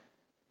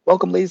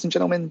Welcome, ladies and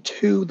gentlemen,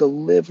 to the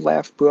Live,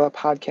 Laugh, Brew Up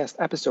podcast,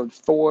 episode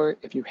 4.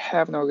 If you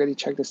haven't already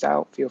checked this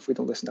out, feel free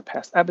to listen to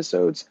past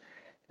episodes.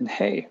 And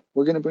hey,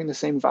 we're going to bring the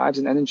same vibes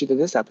and energy to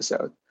this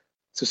episode.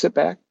 So sit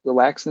back,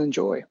 relax, and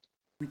enjoy.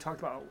 We talked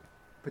about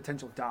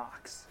potential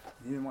docs.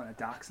 You didn't want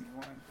to dox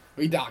anyone.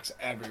 We dox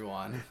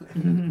everyone.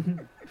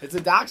 It's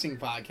a doxing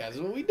podcast. That's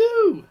what we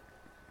do.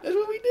 That's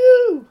what we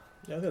do.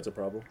 Yeah, that's a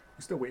problem.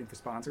 We're still waiting for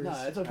sponsors. No,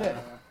 it's okay.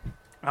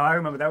 I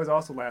remember that was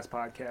also last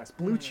podcast.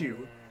 Blue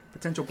Chew.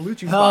 Potential Blue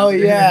Chew Oh, sponsor.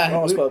 yeah.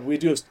 Oh, we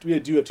do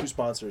have two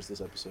sponsors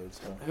this episode,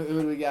 so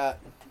Who do we got?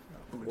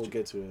 we'll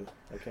get to it.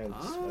 I can't.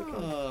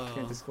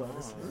 Can't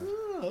disclose.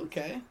 Oh,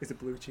 okay. Is it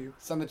Blue Chew?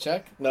 It's on the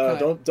check. No,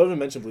 Kinda- don't even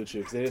mention Blue Chew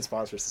because they didn't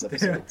sponsor us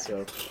this episode.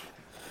 So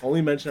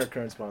only mention our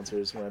current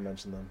sponsors when I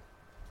mention them.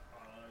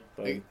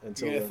 But You're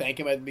until gonna then, thank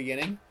him at the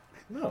beginning.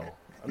 no,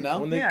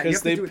 No? Yeah, you because have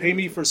to they do it pay me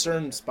immediately. for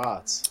certain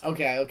spots.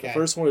 Okay. The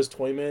first one is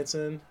 20 minutes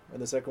in,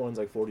 and the second one's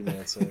like 40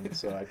 minutes in.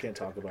 So I can't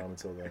talk about them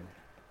until then.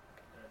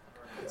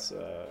 It's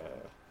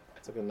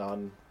like a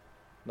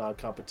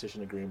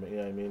non-competition agreement. You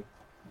know what I mean?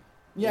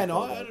 Yeah,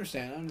 no, I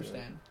understand.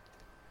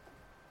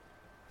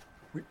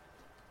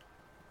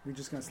 We're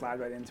just going to slide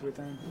right into it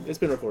then? It's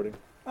been recording.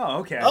 Oh,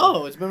 okay.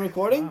 Oh, it's been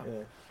recording. Wow.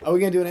 Yeah. Are we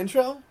gonna do an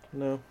intro?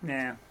 No,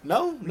 Nah.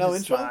 No, We no just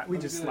intro. Slide, we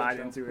just slide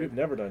into it. we've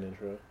never done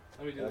intro.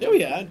 Yeah,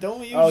 we are. Don't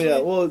we? Usually? Oh yeah,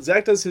 well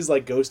Zach does his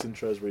like ghost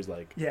intros where he's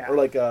like, Yeah. or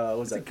like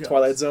what's It's a that? ghost.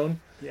 Twilight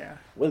Zone. Yeah.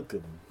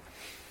 Welcome.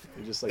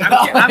 You're just like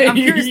I'm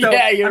curious though.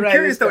 Yeah, you're I'm right.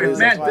 curious though. It's If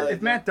Matt, Twilight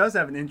if Matt does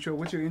have an intro,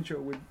 what's your intro?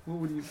 What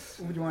would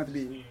you want it to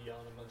be? Me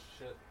yelling a bunch of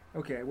shit.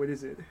 Okay, what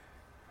is it?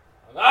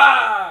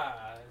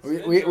 Ah! We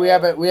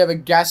have a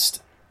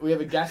guest. We have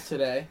a guest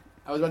today.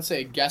 I was about to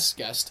say a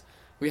guest.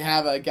 We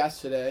have a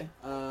guest today.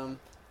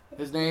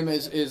 His name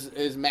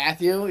is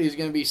Matthew. He's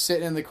gonna be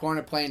sitting in the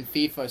corner playing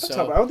FIFA. I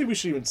So don't think we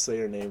should even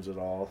say our names at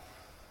all.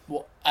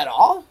 well, at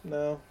all?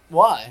 No,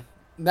 Why?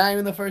 Not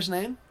even the first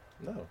name?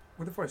 no.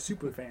 What if our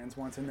super fans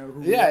want to know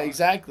who? we Yeah, are?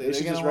 exactly. They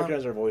They're should just gonna want-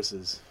 recognize our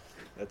voices.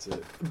 That's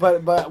it.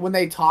 But when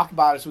they talk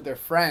about us with their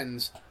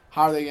friends,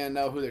 how are they gonna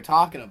know who they're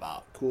talking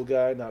about? Cool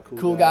guy, not cool.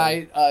 Cool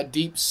guy,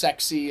 deep,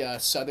 sexy,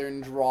 southern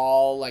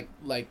drawl, like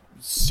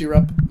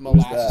syrup, that?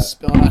 molasses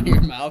spilling out of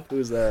your mouth.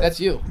 Who's that? That's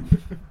you.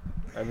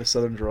 I'm a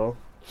Southern drawl.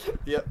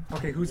 Yep.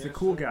 Okay, who's the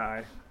cool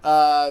guy?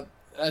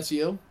 That's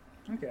you.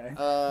 Okay.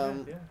 Yeah.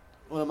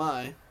 What am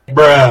I?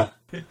 Bruh.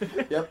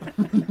 Yep.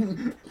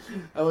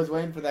 I was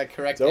waiting for that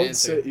correct Don't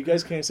answer. say. You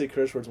guys can't say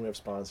curse words when we have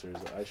sponsors.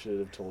 I should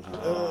have told you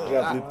that. I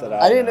gotta bleep that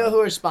out. I didn't now. know who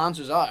our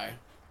sponsors are.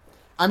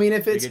 I mean,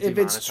 if it's get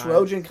demonetized?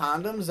 Trojan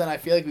condoms, then I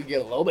feel like we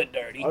get a little bit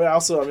dirty. I mean,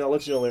 also, I'll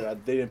let you know later.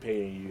 They didn't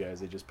pay any of you guys.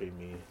 They just paid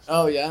me.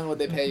 Oh yeah, what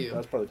they pay you?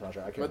 That's part of the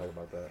contract. I can't What-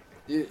 talk about that.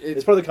 It's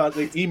It's part of the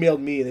contract. They emailed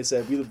me and they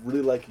said, we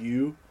really like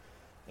you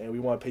and we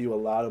want to pay you a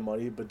lot of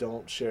money, but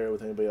don't share it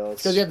with anybody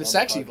else. 'Cause you have the on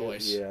sexy podcast."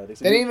 voice. Yeah. They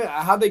said, they didn't even.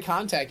 How'd they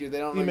contact you? They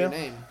don't know your Email.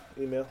 name.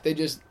 email. They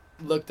just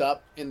looked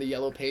up in the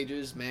yellow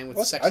pages, man with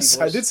I, sexy voice.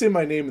 I did say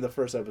my name in the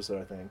first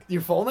episode, I think.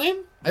 Your full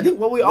name? I think.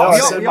 Well, we No, all. I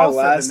all- said we my all said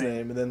the last name.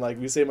 name, and then like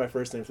we say my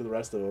first name for the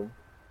rest of them.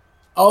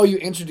 Oh, you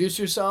introduced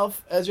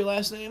yourself as your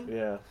last name?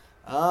 Yeah.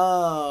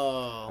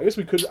 Oh. I guess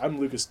we could. I'm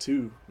Lucas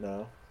too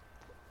now.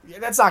 Yeah,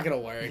 that's not gonna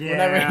work. Yeah.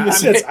 Whenever I you mean, I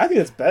say- think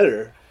it's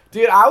better.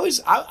 Dude, I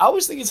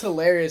always think it's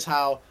hilarious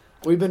how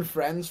we've been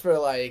friends for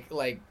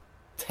like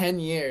 10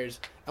 years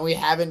and we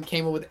haven't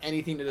came up with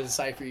anything to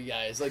decipher you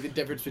guys, like the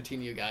difference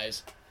between you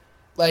guys.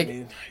 Like I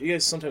mean, you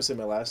guys sometimes say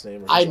my last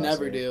name. Or I his last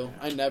never name. do.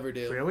 I never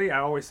do. Really? I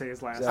always say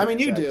his last Exactly. name.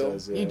 I mean, you Zach do.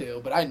 does, yeah. You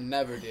do, but I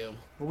never do.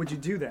 What would you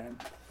do then?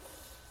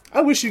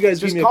 I wish you guys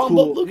Just give me a call him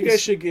cool.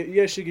 Lucas. You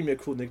guys should give me a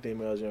cool nickname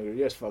when I was younger.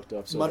 You guys fucked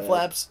up. So Mud bad.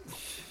 flaps.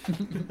 You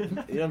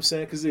know what I'm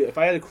saying? Because if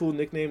I had a cool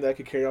nickname that I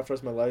could carry on for the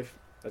rest of my life,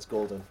 that's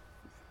golden.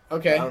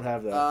 Okay. I don't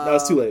have that. No,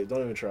 it's too late. Don't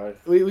even try.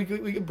 We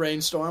could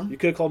brainstorm You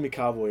could have called me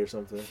Cowboy or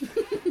something.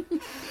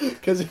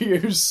 because of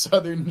your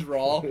southern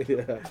drawl.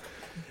 Yeah.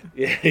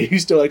 Yeah, he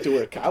used to like to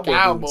wear cowboy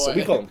boots, so Cowboy.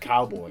 we call him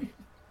Cowboy.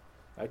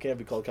 I can't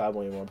be called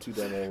Cowboy anymore. I'm too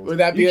damn old. Would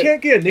that be you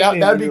can't get a nickname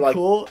that'd when be you're like,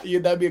 cool. Yeah,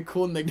 that'd be a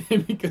cool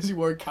nickname because you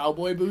wore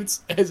cowboy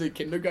boots as a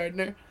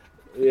kindergartner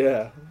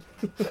yeah.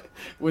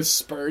 with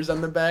spurs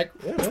on the back.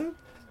 Yeah, man.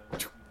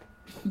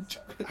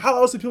 How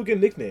else do people get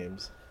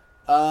nicknames?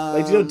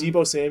 Like, do you know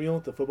Debo Samuel,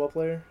 the football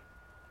player?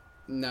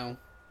 No.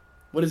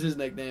 What is his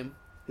nickname?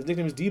 His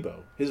nickname is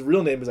Debo. His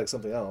real name is like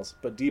something else,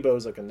 but Debo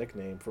is like a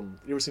nickname from.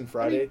 You ever seen I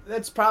Friday? mean,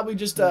 that's probably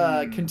just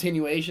a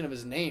continuation of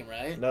his name,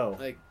 right? No.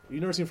 Like You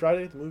never seen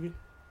Friday, the movie?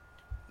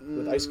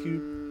 With Ice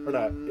Cube? Or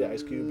not? Yeah,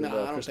 Ice Cube and, No, I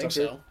don't Chris think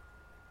Tucker? so.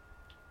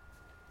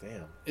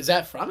 Damn. Is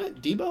that from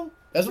it? Debo?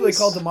 That's what they Yes.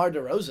 call DeMar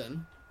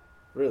DeRozan.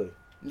 Really?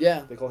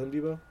 Yeah, They call him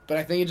Debo? but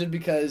I think it's just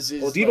because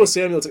it's Well, Debo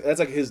Samuel, that's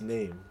like his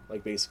name,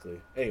 like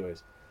basically.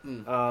 Anyways.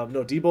 Mm.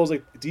 No,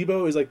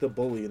 Debo is like the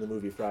bully in the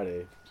movie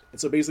Friday. And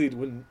so basically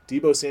when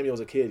Debo Samuel was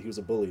a kid, he was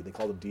a bully. They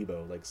called him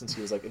Debo, like since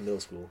he was like in middle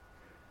school.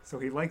 So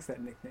he likes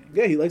that nickname.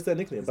 Yeah, he likes that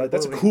nickname. He's But a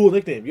that's a bully. cool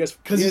nickname. You guys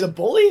because he's a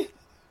bully.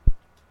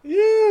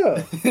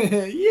 Yeah.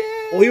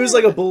 Yeah. Well, he was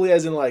like a bully,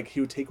 as in like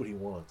he would take what he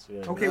wants. You know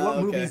what I Okay, mean? what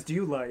okay. movies do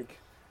you like?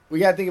 We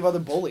gotta think of other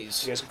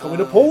bullies. You guys can call me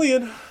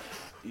Napoleon.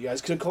 You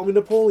guys could call me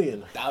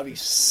Napoleon. That would be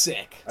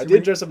sick. I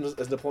did dress up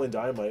as Napoleon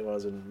Dynamite when I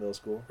was in middle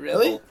school.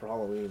 Really? For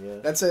Halloween, yeah.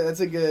 That's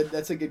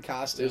a good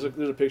costume.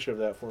 There's a picture of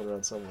that floating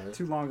around somewhere.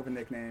 Too long of a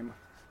nickname.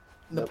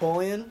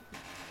 Napoleon.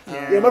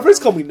 Yeah. Yeah, my friends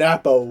call me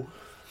Napo.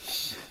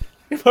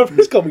 My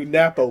friends call me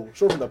Napo,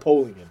 short for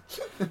Napoleon.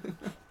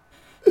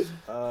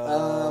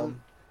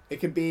 It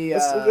could be.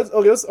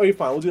 Okay,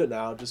 fine. We'll do it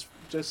now.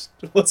 Just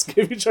let's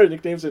give each other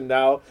nicknames, and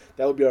now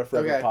that would be our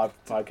forever Okay.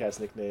 podcast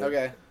nickname.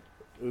 Okay.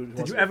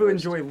 Did you ever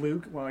enjoy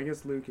Luke? Well, I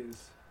guess Luke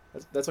is.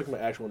 That's like my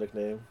actual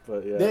nickname,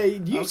 but yeah, Yeah,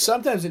 you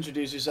sometimes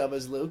introduce yourself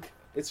as Luke.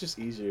 it's just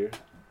easier.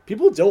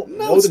 People don't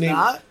No, know it's the name.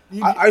 not.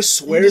 I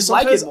swear, you just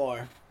like sometimes it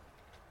more.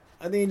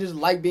 I think you just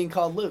like being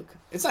called Luke.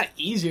 It's not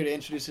easier to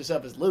introduce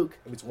yourself as Luke.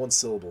 I mean, it's one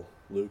syllable,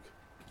 Luke.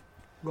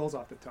 Rolls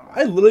off the tongue.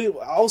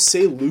 I'll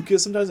say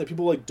Lucas sometimes, and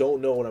people like don't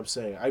know what I'm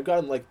saying.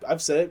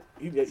 I've said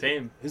it.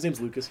 Same. His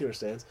name's Lucas. He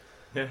understands.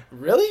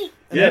 Really?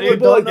 And Yeah, people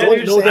people don't like, know what don't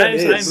you're know saying.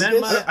 that Lucas? is. I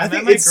met my- I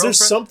think my there's girlfriend-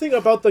 something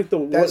about like the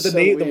That's the so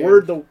name, the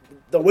weird. word,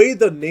 the way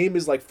the name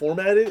is like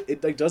formatted.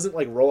 It like doesn't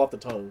like roll off the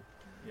tongue.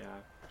 Yeah.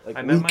 Like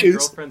I met my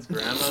Lucas. girlfriend's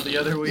grandma the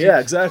other week. Yeah,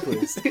 exactly.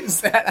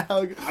 Is that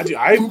how?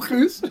 I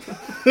Lucas?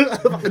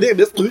 my name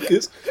is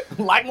Lucas.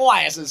 Like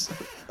molasses.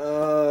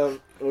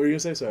 What were you gonna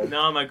say? Sorry.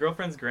 No, my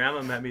girlfriend's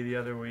grandma met me the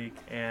other week,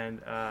 and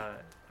I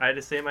had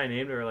to say my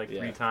name to her like Yeah.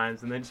 3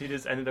 times, and then she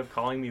just ended up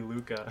calling me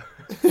Luca.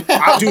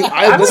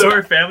 That's So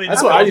her family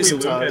that's just what I called do me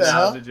Luca sometimes.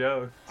 now as a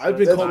joke. I've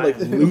been So called it's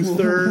like fine.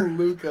 Luther.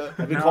 Luca.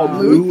 I've been No. called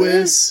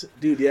Lewis.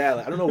 Dude, yeah,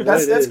 like, I don't know what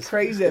That's it is.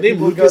 crazy. The that name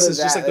people go Lucas to is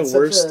just that. like the That's such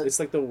worst. a- It's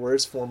like the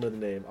worst form of the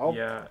name.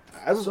 Yeah.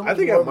 So I much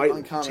think I more of an might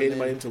uncommon change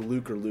my name. name to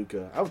Luke or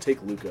Luca. I would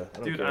take Luca. I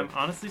don't Dude, care. I'm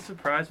honestly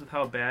surprised with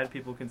how bad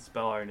people can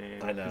spell our name.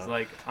 I know. 'Cause,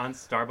 like on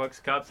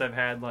Starbucks cups, I've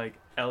had like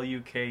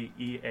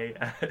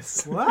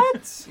Lukeas.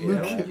 What?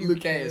 Luke,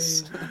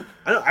 Lucas.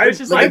 It's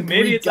just like like a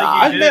maybe Greek it's like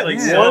god. you did it like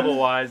Yeah. syllable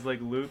wise, like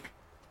Luke.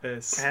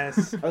 S.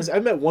 I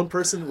met one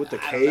person with the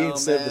I K don't know,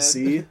 instead of the man.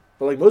 C,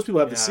 but like most people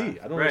have the Yeah, C.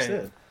 I don't right.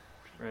 understand.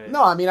 Right.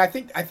 No, I mean I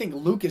think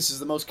Lucas is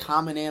the most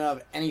common name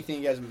of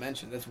anything you guys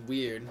mentioned. That's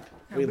weird.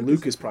 I mean,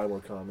 Luke is probably more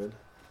common.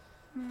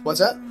 What's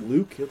that?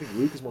 Luke? You don't think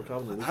Luke is more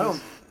common than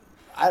Lucas?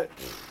 I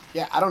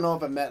don't know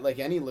if I met like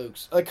any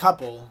Lukes. A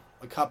couple,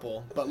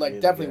 but like I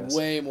mean, definitely yes.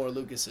 way more I was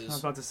Lucases.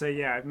 about to say,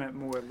 yeah, I've met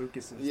more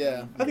Lucases. Yeah.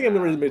 than- I think I'm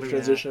ready to make the Yeah,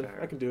 transition. fair.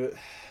 I can do it.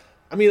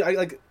 I mean, I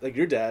like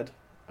your dad.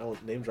 I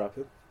won't name drop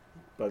him,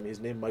 but I mean, his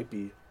name might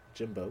be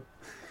Jimbo.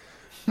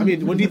 I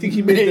mean, when do you think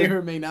he may made or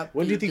the? may not.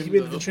 When do be you think he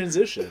Jimbo. made the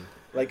transition?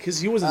 Like, because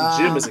he was in the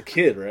gym as a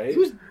kid, right? He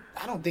was.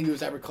 I don't think he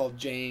was ever called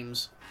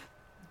James.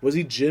 Was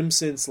he Jim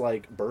since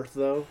like birth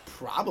though?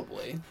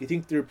 Probably. You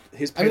think his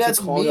I mean, parents that's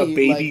were calling me, a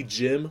baby like-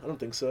 Jim? I don't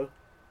think so.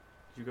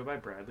 Did you go by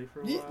Bradley for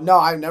a Yeah, while? no,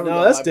 I've never. No,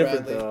 gone that's by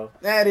different Bradley. though.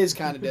 That is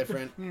kind of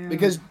different Yeah.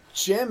 because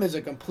Jim is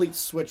a complete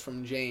switch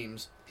from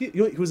James. He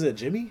was in a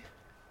Jimmy.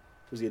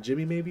 Was he a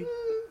Jimmy maybe?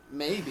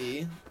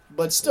 Maybe,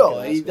 but still,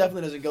 Okay, he that's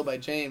definitely doesn't go by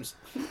James.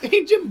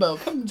 Hey Jimbo,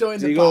 come join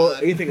Do the you go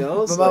pod. anything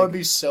else? My mom would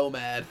be so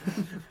mad.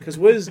 Because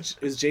what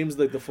is James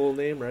like the full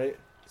name, right?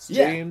 It's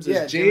Yeah, James.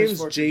 yeah, Is James James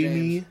Fortune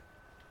Jamie?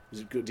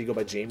 James. Do you go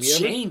by Jamie? Ever?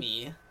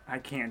 Jamie. I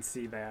can't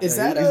see that. Is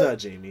Yeah, that he's a- not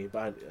Jamie?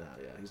 But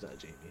yeah, he's not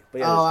Jamie. But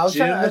yeah, Oh, I was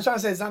Jim. trying to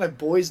say it's not a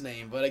boy's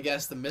name, but I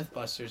guess the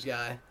MythBusters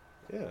guy.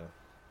 Yeah.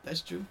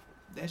 That's true.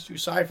 That's true.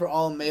 Sorry for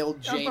all male I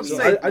was about to Jamies. So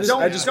say, I just-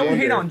 don't, I just don't hate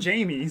wonder. on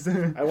Jamie's.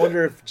 I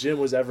wonder if Jim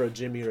was ever a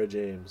Jimmy or a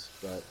James,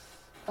 but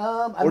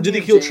I or do you think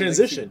think he'll James,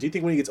 transition? Do you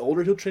think when he gets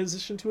older he'll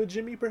transition to a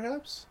Jimmy,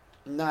 perhaps?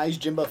 Nah, he's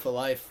Jimbo for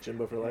life.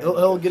 Jimbo for life.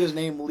 He'll get his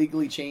name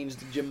legally changed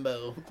to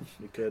Jimbo.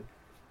 You could.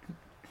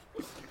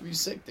 That'd be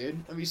sick,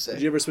 dude. That'd be sick.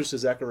 Did you ever switch to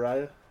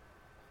Zachariah?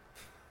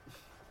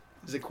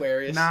 Is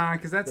Aquarius? Nah,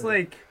 because that's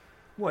like,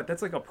 what?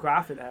 That's like a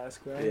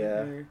prophet-esque, right?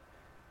 Yeah.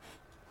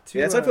 Too,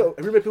 Yeah, it's like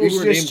everybody people You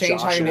who are should just named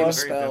change how your Joshua.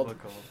 name's Very spelled.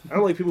 biblical. I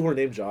don't like people who are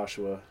named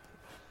Joshua.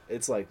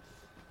 It's like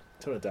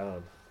tone it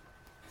down.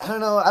 I don't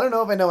know. I don't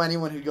know if I know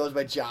anyone who goes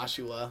by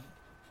Joshua.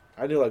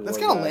 I knew like That's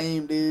one kind of guy.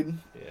 lame, dude.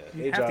 Yeah,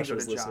 you hey have to go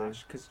Joshua's to listening.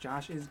 Josh, because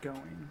Josh is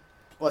going.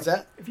 What's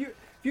that? If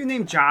you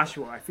name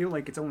Joshua, I feel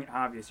like it's only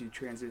obvious you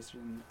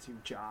transition to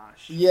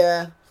Josh.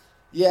 Yeah.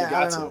 Yeah, You I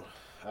got don't know.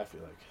 to. I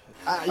feel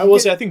like. You I will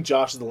could- say I think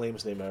Josh is the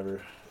lamest name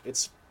ever.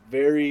 It's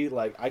very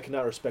like I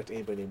cannot respect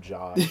anybody named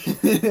Josh.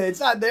 it's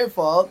not their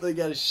fault. They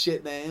got a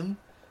shit name.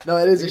 No,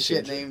 it is a They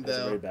shit changed it. name It's a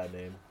though. very bad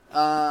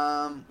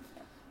name.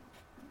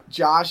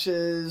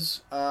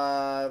 Josh's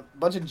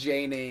bunch of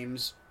J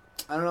names.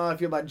 I don't know how I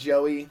feel about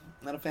Joey.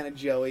 Not a fan of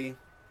Joey.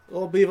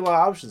 Well, but you have a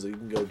lot of options. You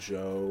can go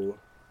Joe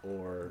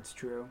or It's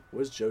true.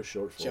 what is Joe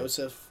short for?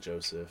 Joseph.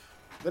 Joseph.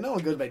 But no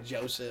one goes by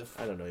Joseph.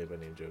 I don't know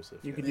anybody named Joseph.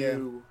 You could Yeah.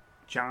 do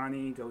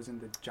Johnny goes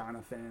into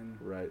Jonathan.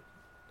 Right.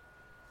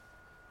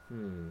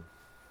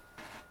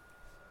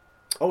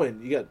 Oh,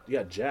 and you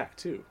got Jack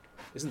too.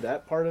 Isn't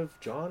that part of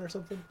John or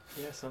something?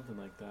 Yeah, something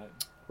like that.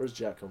 Where's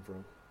Jack come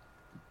from?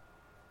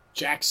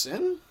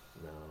 Jackson?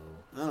 No.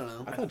 I don't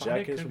know. I thought thought Jack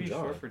it came could from be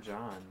John. short for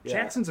John. Yeah.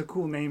 Jackson's a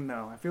cool name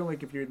though. I feel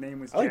like if your name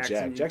was I like Jackson,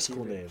 Jack. you'd Jack's a keep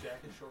cool it. name. Jack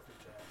is short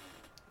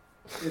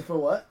for Jack. For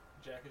what?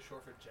 Jack is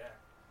short for Jack.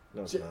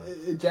 No, it's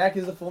not. Jack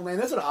is the full name.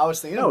 That's what I was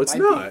thinking. No, It it's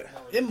might not.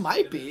 be. It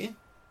might be.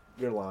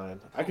 You're lying.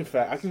 I can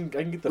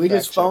get the. We fact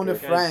just phoned a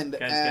checker. friend,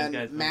 Guys,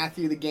 and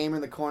Matthew, the gamer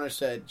in the corner,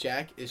 said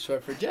Jack is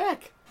short for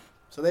Jack.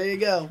 So there you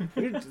go.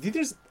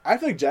 I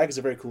feel like Jack is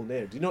a very cool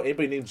name. Do you know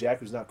anybody named Jack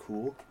who's not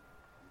cool?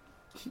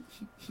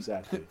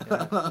 Exactly.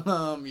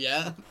 Yeah.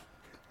 Yeah.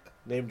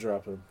 Name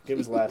drop him. Give him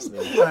his last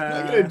name.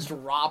 I'm gonna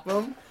drop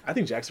him. I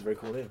think Jack's a very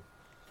cool name.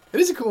 It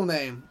is a cool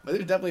name, but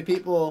there's definitely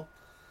people.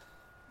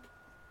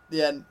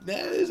 Yeah,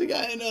 there's a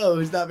guy I know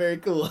who's not very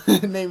cool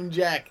named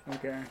Jack.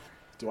 Okay.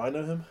 Do I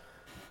know him?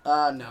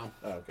 No,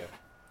 Oh, okay.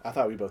 I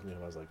thought we both knew him.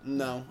 I was like,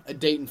 no, a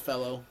Dayton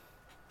fellow.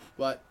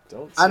 What?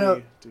 don't. I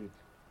know- dude.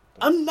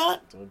 I'm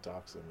not. Don't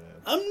dox him,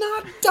 man. I'm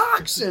not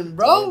doxing,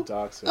 bro. Don't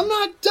dox him. I'm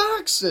not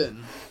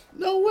doxing.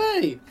 No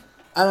way.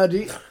 I don't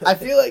know. I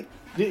feel like.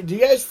 Do you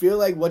guys feel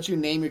like what you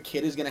name your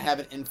kid is gonna have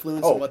an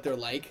influence Oh. on what they're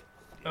like?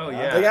 Oh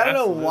yeah. Like, I don't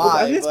know absolutely.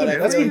 why. I think but I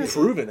that's feel been like-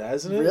 proven,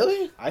 hasn't it?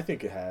 Really? I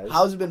think it has.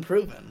 How's it been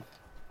proven?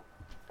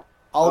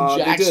 All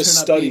They Jacks did a turn up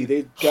study.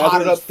 being They hot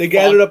gathered as up. They fuck.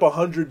 gathered up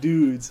 100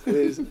 dudes.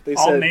 They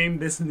I'll said, name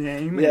this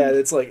name. yeah,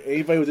 it's like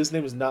anybody with this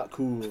name is not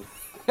cool.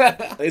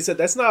 They said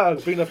that's not a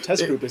big enough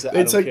test group. They said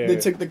I don't care. They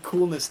took the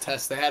coolness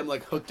test. They had them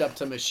like hooked up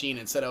to a machine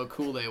and said how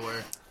cool they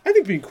were. I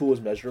think being cool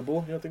is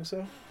measurable. You don't think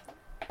so?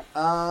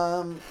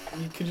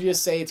 Could you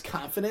just say it's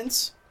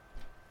confidence?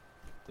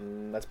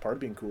 That's part of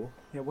being cool.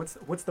 Yeah,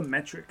 what's the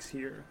metrics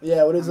here?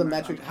 Yeah. What is the On the-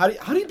 metric? How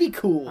do you be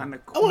cool? on the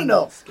I want to know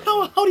coolness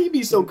scale. how do you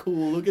be so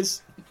cool,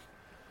 Lucas?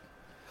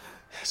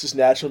 It's just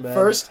natural, man.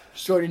 First,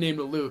 shorty named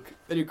Luke.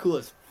 Then you're cool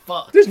as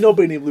fuck. There's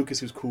nobody named Lucas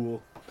who's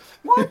cool.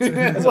 What?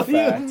 That's a What do you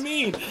fact.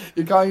 mean?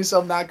 You're calling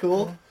yourself not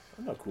cool?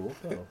 I'm not cool.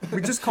 No.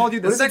 We just called you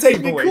the What does it sexy take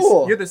to be voice.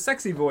 cool? You're the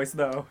sexy voice,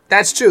 though.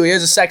 That's true. He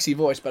has a sexy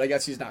voice, but I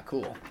guess he's not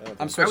cool. Okay.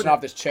 I'm switching would-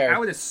 off this chair. I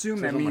would assume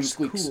So that no more means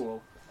squeaks.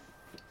 cool.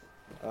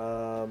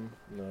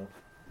 No.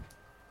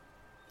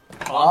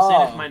 All I'm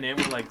saying, Oh. if my name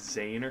was like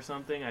Zane or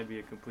something, I'd be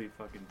a complete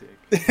fucking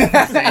dick.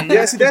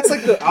 Yeah, see, that's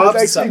like the opposite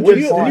actually side. a When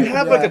good you, when you point,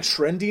 have yeah. like a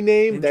trendy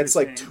name that's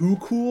like Interesting.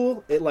 too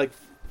cool,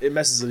 it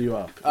messes you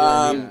up. You know what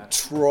I mean?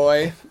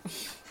 Troy.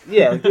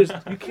 Yeah,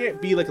 like you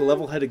can't be like a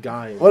level-headed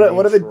guy. and What are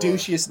name the Troy.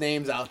 douchiest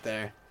names out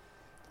there?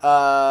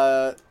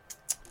 Brad.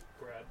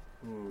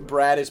 Ooh.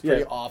 Brad is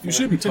pretty Yeah, awful. you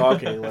should be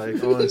talking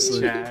like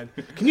honestly. Chad.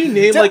 Can you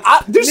name Dude, like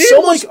there's name, so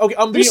like much- okay?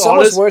 I'm being There's so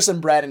honest. much worse than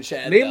Brad and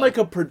Chad. Name though. like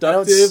a I don't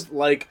productive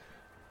like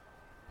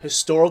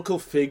historical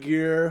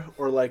figure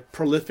or like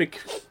prolific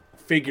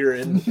figure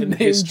in Name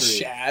history.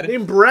 Chad.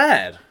 Name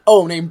Brad.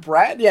 Oh, name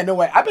Brad? Yeah, no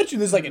way. I bet you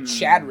there's like a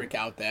Chadwick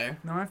out there.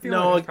 No, I feel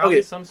No, like like, Probably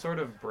okay. some sort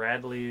of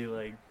Bradley,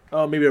 like.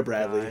 Oh, maybe a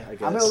Bradley. Guy. I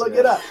guess. I'm gonna look yeah.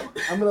 it up.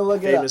 I'm gonna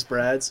look it Famous up.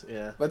 Brads.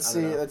 Yeah. Let's I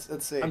see. don't know.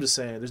 Let's see. I'm just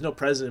saying. There's no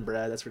President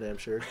Brad. That's for damn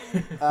sure.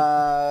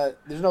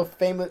 There's no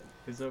famous.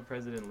 There's no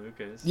President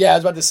Lucas. Yeah, I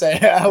was about to say.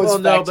 I was Well,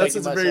 no, fact that's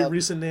checking a very myself.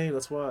 recent name.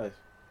 That's why.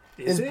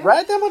 Is it?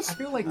 Brad that much? I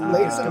feel like later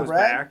Lucas than goes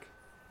Brad? back.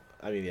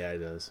 I mean, yeah, it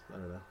does. I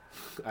don't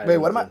know. Wait,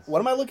 what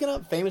am I looking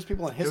up? Famous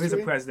people in There was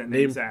history. a president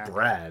named Named Zach.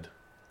 Brad.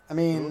 I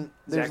mean,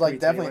 there's Zachary like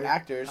definitely Taylor?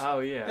 actors. Oh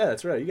yeah. Yeah,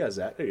 that's right. You got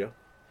Zach. There you go.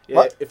 Yeah,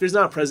 What? if there's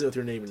not a president with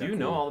your name, you're Do not you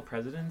know cool. all the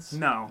presidents?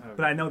 No, Okay.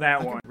 but I know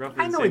that one. Roughly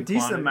I the know a same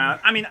decent quantity.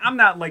 amount. I mean, I'm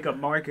not like a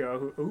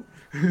Marco who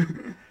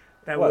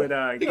that What?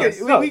 would We guess.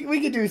 could, No. we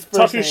could do first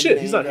Talk your name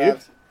shit. He's not here.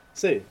 grabs.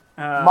 Say it.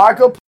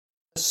 Marco Don't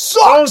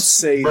sucks.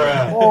 say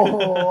that. Oh,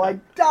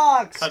 like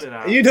dogs. Cut it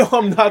out. You know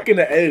I'm not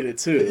gonna edit it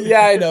too.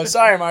 Yeah, I know.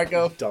 Sorry,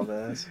 Marco.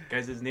 Dumbass.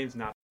 Guys, his name's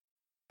not.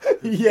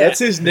 Yeah. That's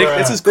his nick.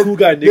 That's his cool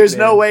guy nickname. There's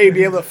no way you'd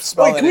be able to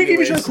spell Wait, it can we give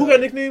each anyway, other cool so- guy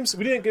nicknames?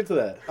 We didn't get to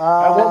that.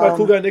 I want my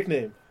cool guy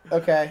nickname.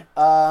 Okay.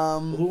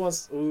 Who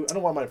wants? I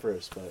don't want mine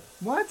first, but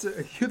What?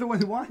 You're the one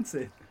who wants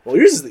it. well,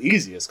 yours is the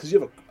easiest because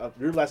you have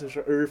your last name,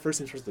 or your first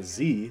name starts with a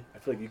Z. I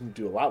feel like you can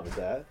do a lot with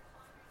that.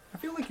 I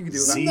feel like you could do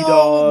Z that.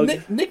 dog.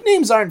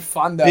 Nicknames aren't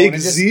fun though. Big when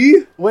it just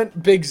Z.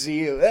 went Big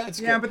Z.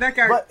 That's Yeah, good. but that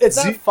guy. But it's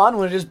Z- not fun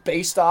when it's just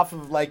based off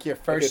of like your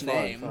first Okay,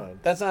 fine, name. fine.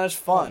 That's not as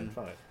fun.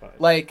 Fine.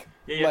 Like,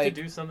 Yeah, you have like,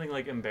 to do something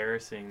like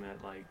embarrassing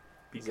that like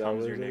that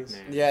becomes what your it is?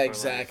 nickname. yeah, Or, like,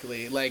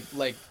 exactly.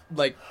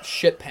 Like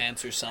shit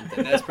pants or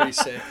something. That's pretty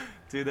sick.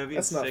 dude, that'd be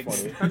That's not sick.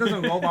 funny. That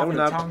doesn't roll That off would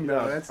the not. tongue No,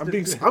 though. That's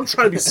I'm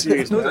trying to be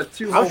serious, Those man. are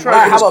two. I'm whole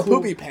trying to How get about cool.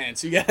 poopy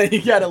pants? You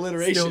got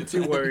alliteration.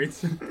 Still two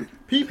words.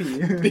 Pee pee.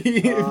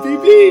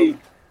 PP.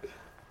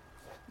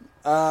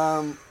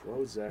 What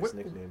would Zach's What-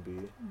 nickname be?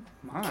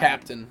 Mine.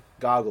 Captain.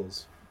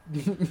 Goggles.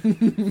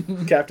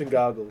 Captain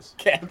Goggles.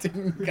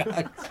 Captain.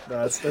 God.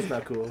 No, that's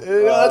not cool.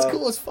 That's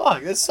cool as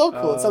fuck. That's so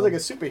cool. It sounds like a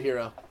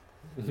superhero.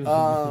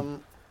 How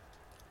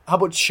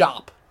about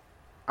Chop?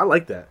 I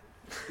like that.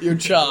 You're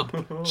Chop.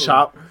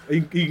 Chop.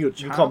 You can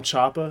call him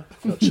Choppa.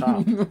 No,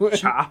 Chop.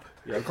 Chop.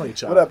 Yeah, I'm calling you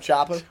Chop. What up,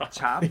 Chopper?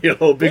 Chop.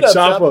 Yo, Big What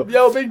up, Choppa.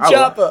 Yo, Big I like-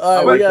 Chopper. All I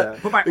right, like we got.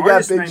 that. But my We got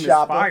artist Big name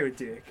Chopper. is Fire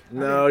Dick.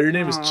 No, your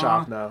name is Aw.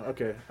 Chop now.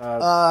 Okay.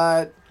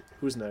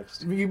 Who's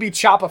next? You could be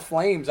Chopper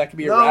Flames. That could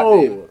be a rap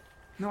name. No.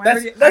 No, I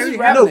That's- already, that's I already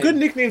rap have No, name. good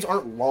nicknames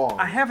aren't long.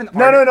 I have an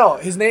No, artist, no.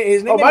 His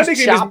name Oh, my is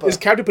nickname Chopper. is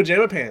Captain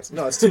Pajama Pants.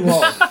 No, it's too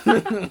long. but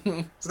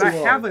I too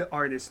have long. an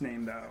artist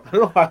name though. I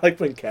don't know. I like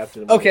playing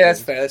Captain. in my Okay, that's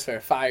name. fair. That's fair.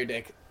 Fire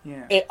Dick.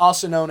 Yeah.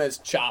 Also known as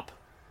Chop.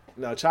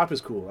 No, Chop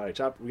is cool. All right,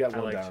 Chop. We got I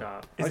one like down.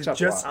 Chop. I like Is it Chop a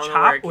just lot. I don't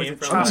know where it chop or is came it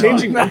from. chop? I'm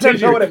changing. I I'm don't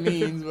changing. know what it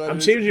means. But I'm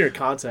changing your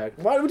contact.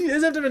 Why would you? It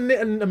doesn't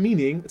have a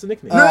meaning. It's a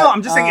nickname. No,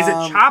 I'm just saying, is it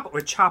Um, chop or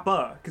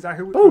choppa? Because I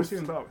was both.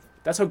 doing both.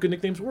 That's how good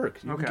nicknames work.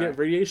 You Okay. can get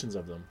variations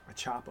of them. A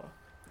choppa.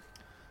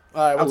 All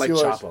right, I what's like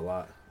yours? Chop a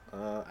lot.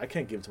 I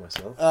can't give it to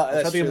myself.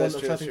 That's I'm true, trying that's to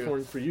true, think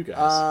that's for, for you guys.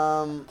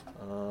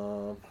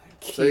 So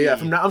Key. yeah,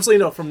 from now I'm saying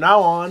no. From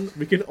now on,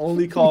 we can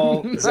only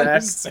call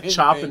Zach Same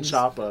Chop and things.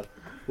 Choppa.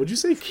 Would you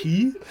say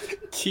Key?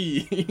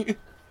 Key.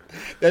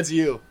 That's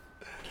you.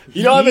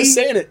 You know I've been Key?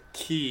 saying it.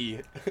 Key.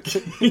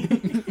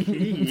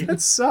 That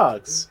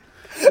sucks.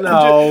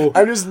 No.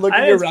 I'm just looking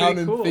I think it's around pretty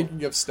and cool.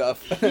 thinking of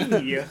stuff.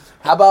 Yeah.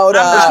 How about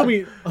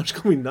Just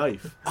call me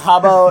Knife. how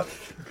about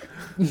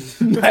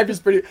Knife is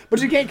pretty, but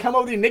you can't come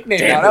up with your nickname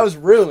Damn now. it. That was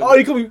ruined. Oh,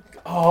 you call me.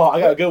 Oh,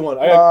 I got a good one.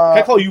 Can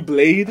I call you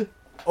Blade?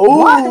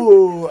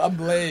 Oh, I'm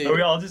Blade. Are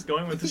we all just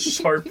going with the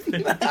sharp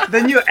thing?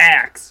 Then you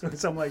axe or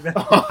something like that.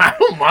 I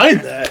don't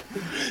mind that,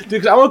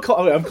 dude. 'Cause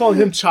I'm calling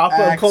him Choppa.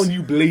 I'm Axe. calling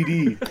you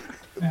Bladey.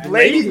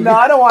 Blade? No,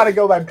 I don't want to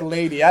go by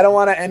Bladey. I don't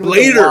want to end with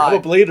Blader. a How Y.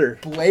 about Blader?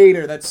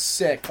 Blader. That's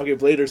sick. Okay,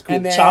 Blader's cool.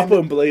 And then- Choppa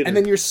and Blader. And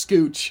then you're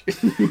Scooch.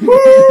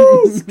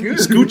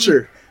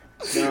 Scoocher.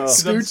 No.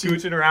 Because I'm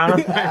scooching around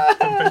on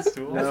my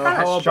stool. No. Not a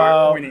How sharp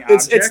about- pointy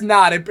It's object.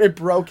 not. It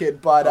broke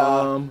it, but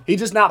Um, he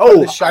just not put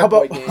the how Shark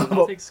Boy about game.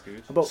 I'll take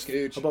scooch. how about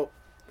Scooch. how about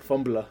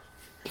Fumbler?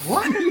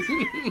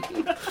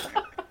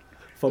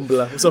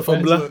 Fumbler. What's up,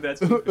 Fumbler? That's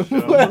for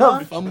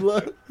sure.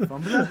 Fumbler.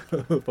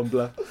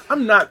 Fumbler.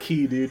 I'm not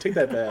Key, dude. Take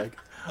that back.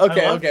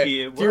 Okay, I love okay.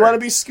 Key, it Do you want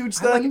to works. be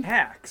Scooch I then? like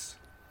axe.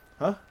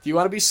 Do you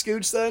want to be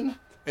Scooch then?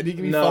 And you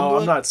can be No, Fumbler?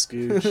 I'm not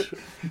Scooch.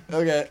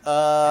 Okay.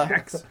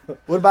 Axe.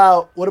 What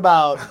about? What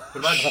about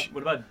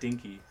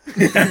Dinky?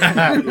 Yeah,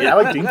 I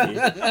like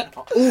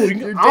Dinky. Ooh,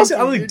 You're honestly, I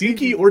Dinky, like you're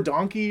Dinky or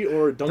Donkey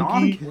or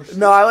Donkey.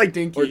 No, I like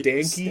Dinky. Or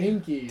Danky?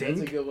 Stinky. That's a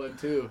Dink? good one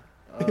too.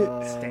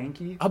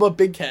 Stanky. How about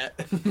Big Cat?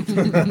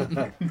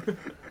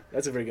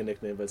 That's a very good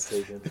nickname, but it's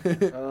taken.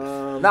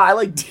 Nah, I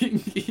like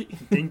Dinky.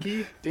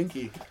 Dinky.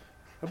 Dinky.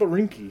 How about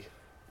Rinky?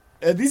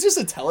 Are these just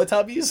the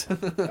Teletubbies?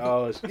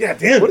 Oh, yeah,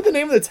 damn. What are the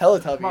name of the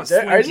Teletubbies? Come on,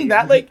 Isn't Slinky.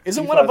 that like?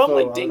 Isn't one of them T5O,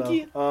 like I don't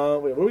Dinky? know.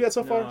 Wait, what do we got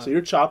so far? No. So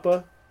you're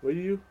Choppa. What are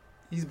you?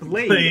 He's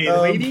Blade. Blade.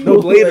 Lady? No,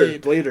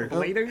 Blader. Blade. Blader.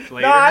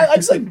 Blader? No, I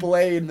just like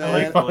Blade, man.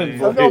 I like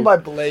Blade. I'm going by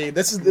Blade.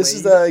 This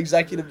is the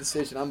executive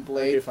decision. I'm Okay,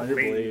 Blade. find your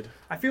Blade. Blade.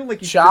 I feel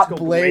like you should Chop, just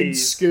go Blade,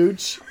 Blaze.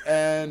 Scooch,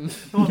 and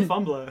Oh,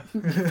 Fumbler.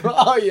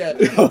 oh yeah,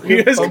 Oh,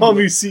 you guys call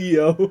me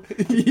CEO.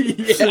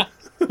 yeah.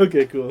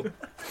 Okay, cool.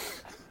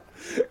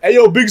 Hey,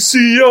 yo, big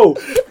CEO.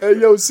 Hey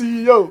yo,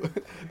 CEO,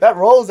 that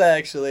rolls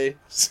actually.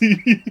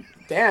 CEO.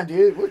 Damn,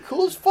 dude, we're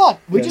cool as fuck.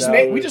 We Yeah, just no,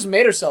 made we- we just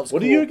made ourselves.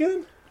 What cool. are you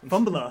again?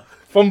 Fumbler.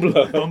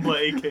 Fumbler.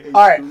 Fumbler, a.k.a.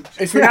 All right,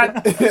 if you're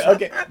not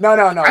okay, no.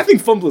 I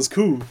think Fumbler's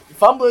cool.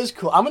 Fumbler is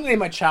cool. I'm gonna name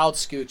my child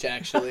Scooch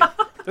actually.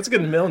 That's a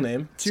good middle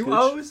name. Two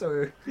Scooch. O's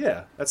or?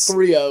 Yeah, that's.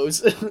 3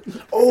 O's.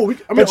 Oh, I mean,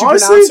 But you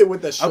honestly, pronounce it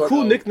with the short a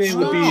cool O. nickname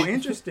would Oh, be.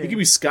 interesting. It could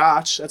be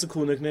Scotch. That's a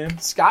cool nickname.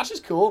 Scotch is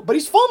cool, but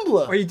he's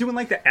Fumbler. Are you doing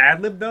like the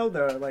ad lib though?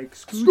 The like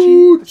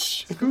Scoochie?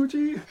 Scooch,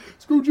 Scoochie?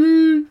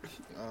 Scoochie.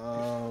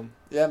 Um,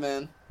 Yeah,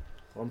 man.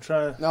 I'm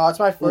trying. No, it's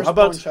my first how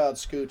about- born child,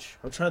 Scooch.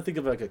 I'm trying to think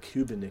of like a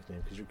Cuban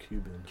nickname because you're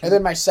Cuban. And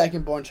then my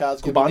second born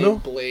child's gonna be Cubano?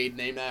 named Blade,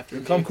 named after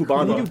me. Call him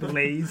Cubano.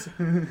 Blaze.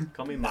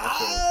 Call me Macho.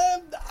 I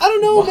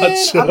don't know, man.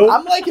 Macho?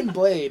 I'm liking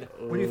Blade.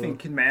 What do you think?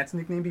 Can Matt's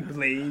nickname be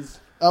Blaze?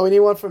 Oh, we need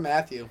one for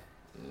Matthew.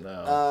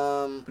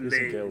 No. Please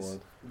don't get Blaze.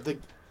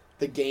 one.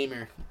 The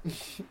gamer.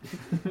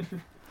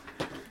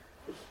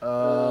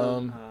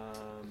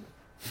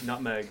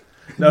 Nutmeg.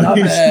 No,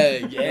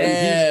 Nutmeg,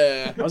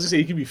 yeah. I was gonna say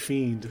he could be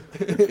Fiend.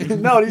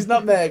 No, he's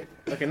Nutmeg.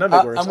 Okay,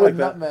 Nutmeg works. I'm I with like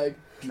that. Nutmeg.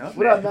 Nutmeg.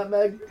 What up,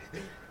 Nutmeg?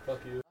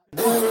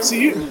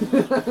 See,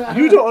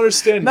 you don't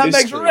understand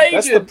Nutmeg's mystery.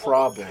 That's the raging.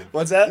 problem.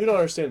 What's that? You don't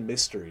understand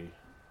mystery.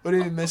 What do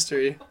you mean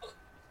mystery?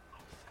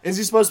 Is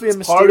he supposed to be a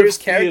Part of mysterious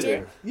character?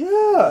 theater. Yeah.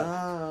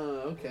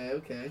 Oh,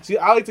 okay. See,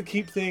 I like to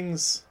keep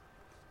things,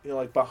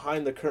 like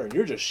behind the curtain.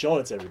 You're just showing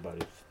it to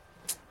everybody.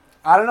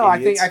 I don't know.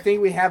 Idiots. I think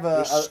we have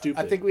You're I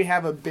stupid. think we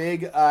have a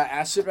big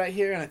asset right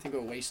here, and I think we're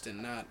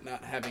wasting not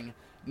having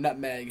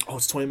Nutmeg. Oh,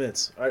 it's 20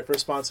 minutes. All right, first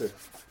sponsor.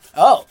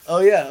 Oh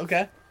yeah.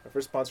 Okay. Our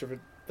first sponsor for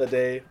the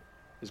day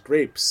is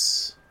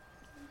grapes.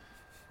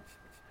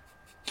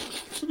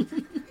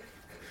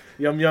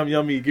 Yum, yum,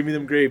 yummy. Give me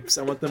them grapes.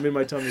 I want them in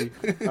my tummy.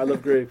 I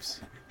love grapes.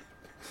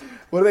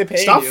 What are they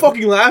paying Stop you?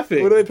 fucking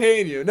laughing. What are they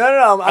paying you?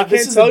 No. I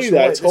this can't is tell a you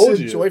that. I this told is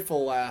a you.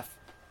 joyful laugh.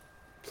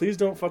 Please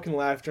don't fucking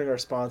laugh during our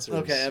sponsors.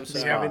 Okay, I'm Do you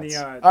sorry. have any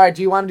All right.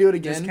 Do you want to do it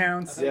again?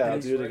 discounts? Yeah, I'll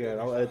do it again.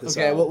 I'll edit this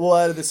Okay, out. we'll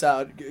edit this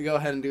out. Go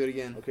ahead and do it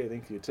again. Okay,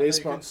 thank you. Today's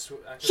sponsor.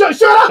 Shut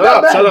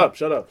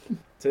Shut up.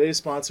 Today's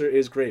sponsor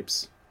is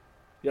grapes.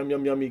 Yum,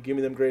 yum, yummy. Give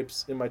me them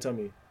grapes in my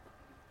tummy.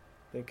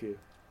 Thank you.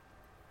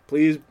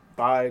 Please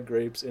buy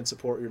grapes and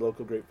support your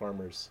local grape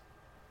farmers.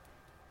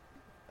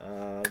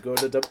 Go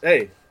to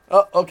hey.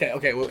 Oh, okay.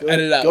 We'll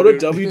edit it out. Go to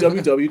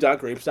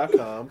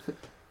www.grapes.com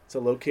to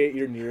locate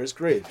your nearest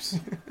grapes.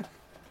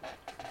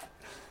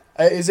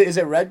 Is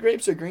it red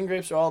grapes or green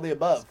grapes or all the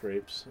above?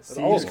 Grapes. Seedless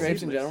All of Just them.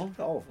 grapes in general.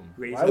 All of them.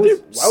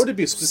 Raisins. Why would it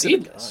be a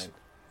specific Seedless. kind?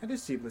 That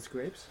is seedless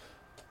grapes.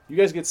 You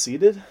guys get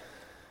seeded?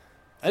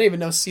 I didn't even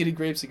know seeded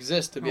grapes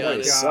exist. To be Oh my They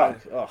honest,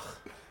 God. suck. Ugh.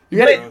 you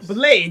gotta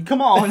Blade,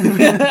 come on.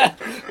 Honestly,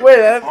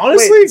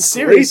 wait, grape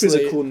seriously, is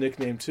a cool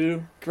nickname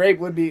too. grape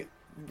would be a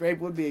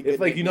good. If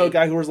like you know a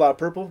guy who wears a lot of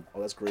purple,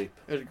 oh that's grape.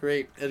 It's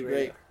great. It's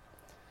great.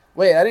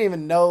 Wait, I didn't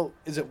even know.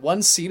 Is it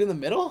one seed in the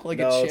middle, like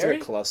no, a it's cherry?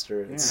 like a cluster.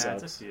 Yeah, It Yeah,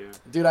 sucks. it's a few.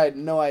 Dude, I had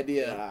no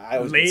idea. I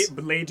always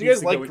Blade do you guys needs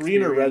to like go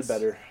green or red experience.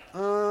 better?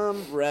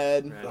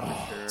 Red. Red,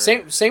 for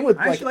sure. Same with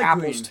I like actually like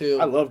apples green. too.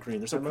 I love green.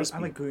 They're so I crispy.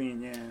 like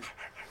green,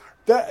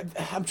 yeah.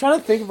 I'm trying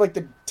to think of like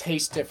the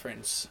taste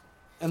difference,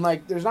 and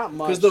like there's not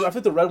much. Because I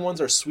think the red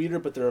ones are sweeter,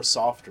 but they're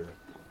softer.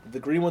 The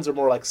green ones are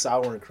more like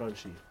sour and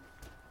crunchy.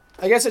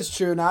 I guess it's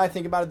true. Now I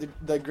think about it,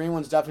 the green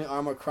ones definitely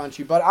are more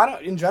crunchy. But I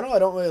don't. In general, I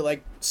don't really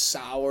like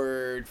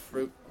soured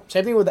fruit.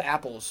 Same thing with the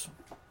apples.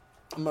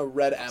 I'm a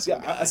red apple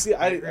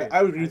guy.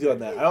 I would agree with you on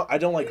that. I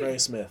don't like Granny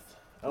Smith.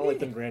 I don't like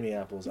them Granny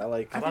apples. I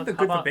like. I How think they're about,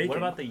 good for how about- bacon. what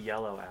about the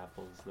yellow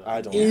apples, though?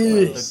 I don't Ew.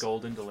 like The those.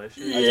 golden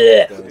delicious.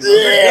 I don't like those.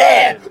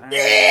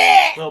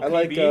 Little I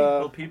like, PB,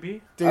 little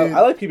PB. Dude,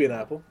 I like PB and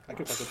apple. I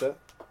can fuck with that.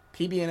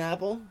 PB and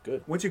apple.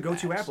 Good. What's your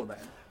go-to apple then?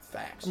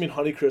 Facts. I mean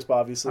Honeycrisp,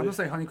 obviously. I'm gonna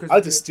say Honeycrisp. I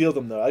like to steal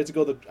them though. I like to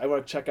go. I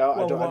want to check out.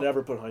 Whoa, I whoa.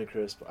 never put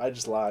Honeycrisp. I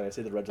just lie. I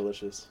say the Red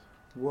Delicious.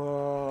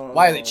 Whoa.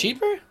 Why are they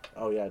cheaper?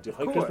 Oh yeah, dude.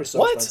 Honeycrisp course. are so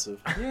What? expensive.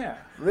 Yeah.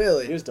 You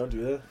Really? guys don't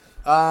do that.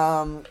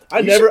 I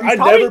I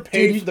never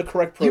paid dude, for the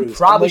correct You produce.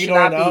 probably I'm should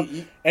letting you know not right be.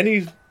 now,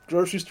 any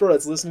grocery store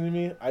that's listening to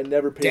me, I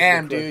never paid.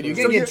 Damn, for the dude, correct you're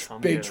produce. gonna get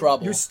I'm big good.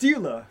 trouble. You're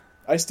stealer.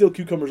 I steal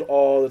cucumbers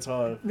all the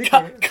time.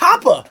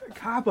 Kappa.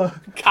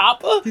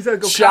 Kappa. He's gonna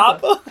go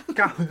Shoppa.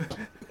 Kappa.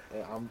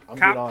 Yeah, I'm being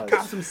Cop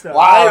honest. some stuff.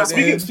 Wow.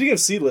 Speaking of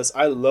seedless,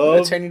 I I'm gonna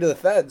love turn you to the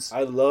feds.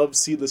 I love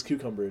seedless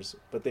cucumbers,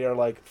 but they are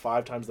like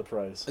 5 times the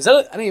price. Is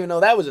that? I didn't even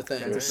know that was a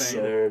thing. They're That's a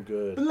thing. so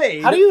good.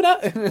 Blade. How do you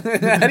not?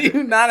 How do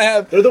you not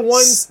have? They're the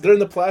ones. They're in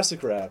the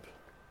plastic wrap.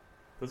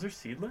 Those are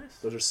seedless?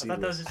 Those are I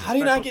thought that was seedless. just a How do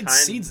you not special get kind,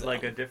 seeds,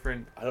 Like though? a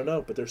different. I don't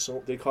know, but they're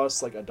so they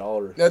cost like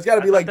 $1. That's got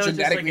to be I like thought that was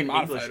just genetically an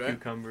modified, English right?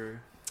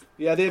 cucumber.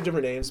 Yeah, they have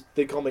different names.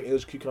 They call them like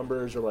English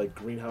cucumbers or like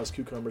greenhouse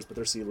cucumbers, but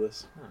they're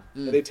seedless.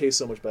 Mm. And they taste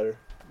so much better.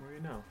 What do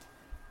you know?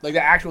 Like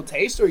the actual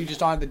taste, or you just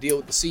don't have to deal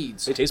with the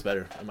seeds? They taste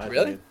better, in my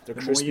Really? opinion. They're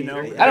The more crispy. you know.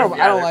 I don't. Yeah, I don't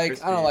they're like.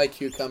 crispy. I don't like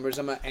cucumbers.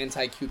 I'm an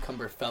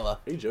anti-cucumber fella.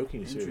 Are you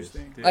joking? You serious?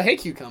 Interesting. Dude, I hate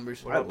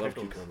cucumbers. What I about love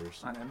pickles?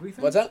 cucumbers. On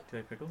everything. What's that? Do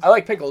you like pickles? I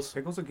like pickles.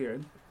 Pickles are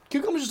good.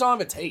 Cucumbers just don't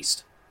have a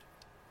taste.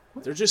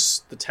 They're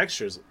just the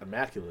texture's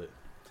immaculate,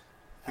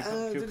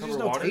 There's Cucumber just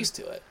no water? taste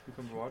to it.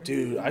 Cucumber water?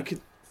 dude. I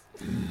could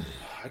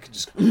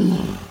just.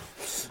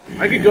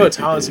 I could go to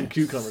town on some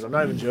cucumbers. I'm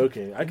not even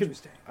joking.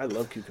 Interesting. I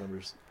love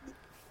cucumbers.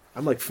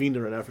 I'm like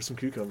fiending right now for some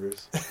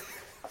cucumbers.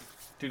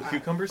 Dude,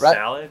 cucumber Right.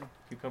 salad?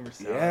 Cucumber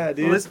salad. Yeah,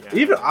 dude. listen- Yeah.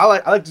 Even I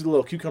like to do a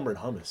little cucumber and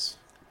hummus.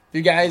 If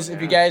you guys, Oh,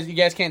 if yeah. you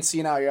guys can't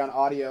see now, you're on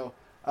audio.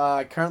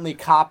 Currently,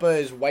 Kappa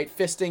is white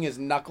fisting his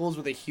knuckles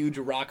with a huge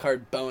rock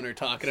hard boner,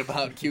 talking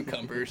about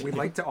cucumbers. We'd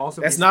like to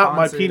also. That's be not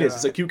my sponsored, penis.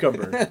 It's a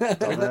cucumber.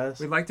 Dumbass.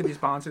 We'd like to be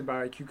sponsored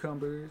by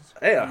cucumbers.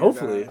 Hey, And,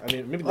 hopefully. I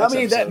mean, maybe Well, next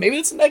that episode. maybe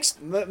it's the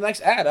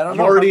next ad. I don't I'm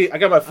know. already. I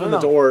got my foot in the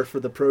I don't know. door for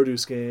the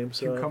produce game.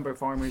 So Cucumber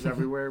farmers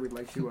everywhere. We'd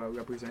like to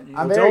represent you.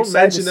 I'm very don't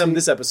excited mention to them see-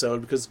 this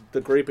episode because the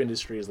grape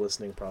industry is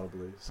listening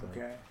probably. So.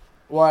 Okay.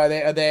 Well, are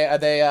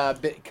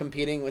they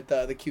competing with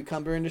the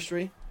cucumber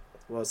industry?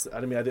 Well,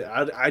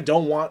 I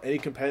don't want any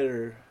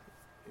competitor.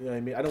 You know what I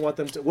mean? I don't want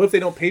them to. What if they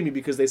don't pay me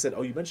because they said,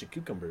 "Oh, you mentioned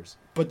cucumbers,"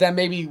 But then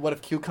maybe what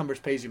if cucumbers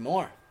pays you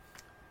more?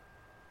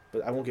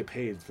 but I won't get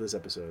paid for this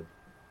episode.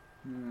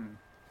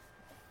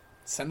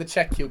 Send the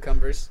check,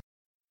 cucumbers.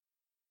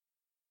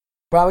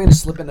 Probably gonna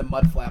slip into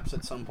mud flaps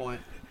at some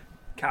point.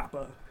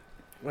 Kappa.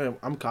 Wait,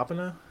 I'm copping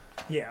now.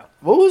 Yeah.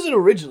 What was it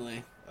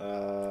originally?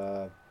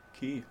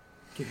 Keith.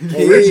 Keith.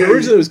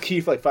 Originally it was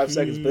Keith for like 5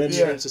 seconds, but then Keith.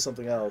 it changed to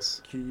something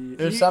else.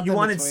 There's You something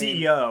wanted between-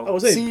 CEO. Oh,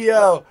 was it?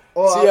 CEO.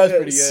 Oh, CEO's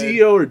pretty good.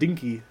 CEO or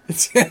Dinky?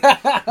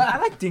 I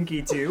like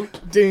Dinky too.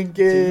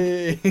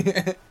 Dinky.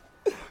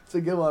 It's a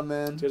good one,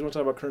 man. Do you guys want to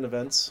talk about current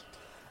events?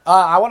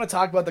 I want to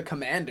talk about the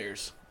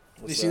Commanders.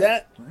 Did you What's see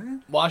that? What?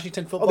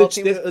 Washington Oh, football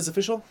team. it's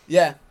official.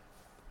 Yeah.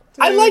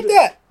 I like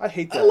that. I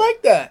hate that. I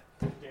like that.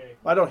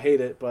 I don't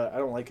hate it, but I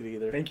don't like it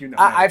either. Thank you. No,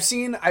 I've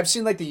seen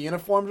like the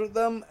uniforms with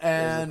them, Is it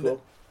and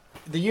cool?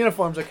 the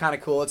uniforms are kind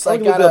of cool. It's I'm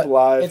like gonna look it up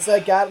live. it's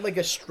like got like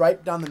a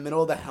stripe down the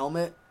middle of the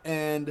helmet,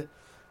 and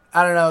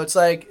I don't know. It's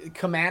like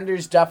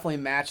Commanders definitely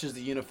matches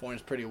the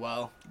uniforms pretty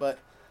well. But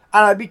I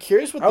don't know. I'd be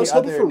curious what I was the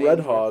hoping other for Red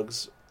names were.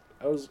 Hogs.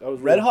 I was Red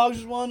really- Hogs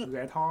was one.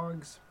 Red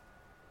Hogs.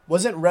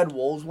 Wasn't Red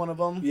Wolves one of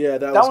them? Yeah,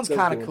 that was one's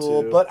kind of good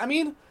cool. too. But I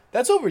mean,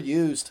 that's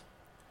overused.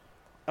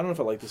 I don't know if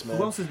I like this man.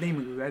 Who else is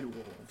named Red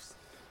Wolves?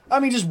 I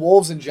mean, just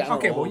wolves in general.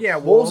 Okay, well, yeah,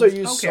 wolves are wolves.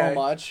 used Okay. so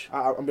much.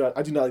 I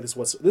do not like this.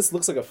 This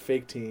looks like a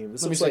fake team.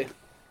 This Let me looks see. like.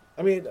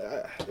 I mean,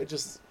 it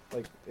just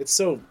like it's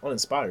so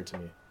uninspired to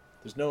me.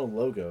 There's no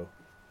logo.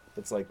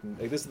 That's like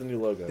this is the new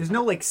logo. There's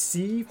no like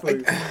C for What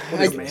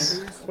is Commanders.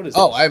 this? What is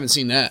Oh, this? I haven't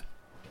seen that.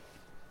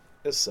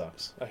 This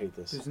sucks. I hate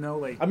this. There's no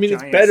like. I mean,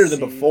 it's giant better than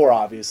sea. before,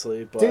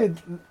 obviously, but Dude,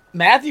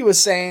 Matthew was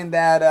saying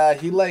that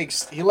he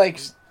likes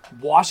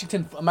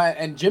Washington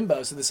and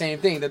Jimbo said the same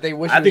thing, that they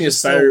wish I it was think just it's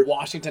still better-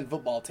 Washington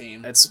football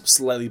team. it's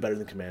slightly better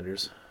than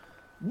Commanders.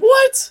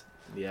 What?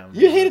 Yeah, I'm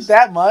You hate it honest.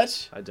 that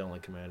much? I don't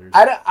like Commanders.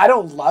 I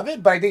don't love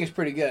it, but I think it's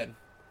pretty good.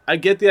 I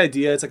get the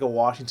idea. It's like a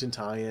Washington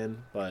tie-in,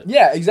 but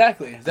Yeah,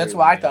 exactly. That's Very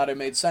why I weird. thought it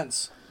made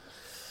sense.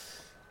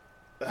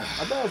 I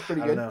thought it was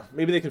pretty I good. don't know.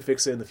 Maybe they can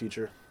fix it in the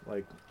future,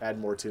 like add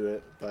more to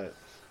it. But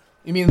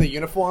You mean the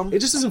uniform? it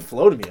just doesn't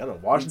flow to me. I don't know.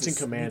 Washington Need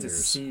to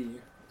Commanders. see.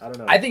 I don't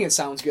know. I think it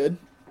sounds good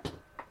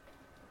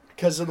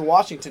because of the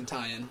Washington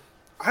tie-in.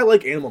 I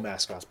like animal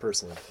mascots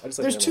personally. I just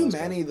like There's too animal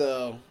mascots. many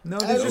though. No, I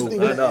there's just just,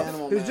 think not an enough.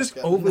 animal there's just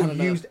mascot. Not enough.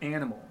 overused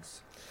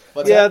animals.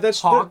 What's Yeah, that? that's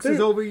Hawks they're- is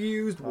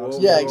overused. Wolves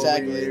Yeah, is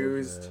exactly.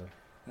 Overused.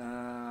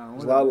 Yeah. What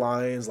There's a lot of else?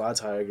 lions, a lot of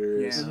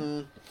tigers. Yeah.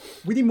 Mhm.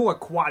 We need more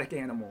aquatic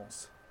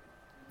animals.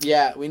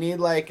 Yeah, we need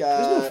like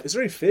Is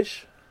there any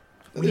fish?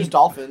 there's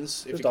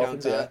dolphins if There's you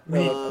dolphins, count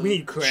that. We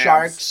need crabs.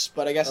 Sharks,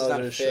 but I guess it's Oh, not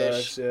a there's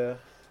fish. sharks, yeah.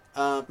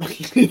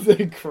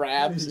 The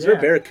crabs. Is there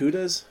Yeah.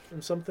 barracudas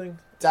or something?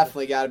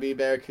 Definitely got to be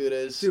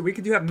barracudas. Dude, we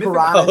could do have mythical.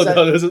 Piranhas. Oh, that-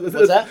 no,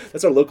 what's that?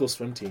 That's our local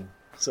swim team.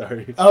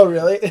 Sorry. Oh,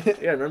 really?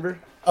 Yeah, remember?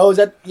 Oh, is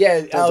that?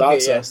 Yeah. Don't Okay,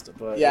 dox yeah. us,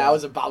 but Yeah, I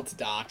was about to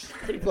dox.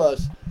 Pretty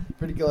close.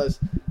 Pretty close.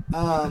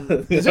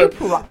 Is there I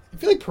feel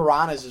like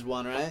piranhas is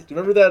one, right? Do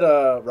you remember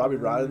that Robbie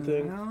Ryan I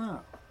thing don't know.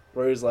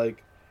 where he's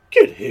like,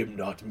 "Get him,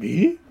 not me"?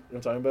 You know what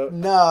I'm talking about?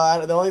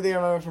 No, the only thing I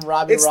remember from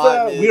Robbie It's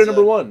Rotten the is We Are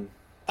Number One.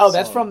 Oh,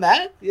 that's song. from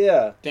that.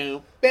 Yeah. Yeah,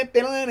 Yeah,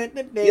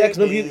 because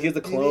remember he has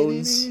the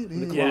clones.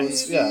 And the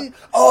clones. Yeah.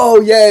 Oh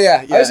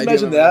yeah. I just do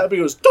imagine remember that, but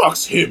he goes,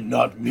 "Dox him,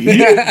 not me."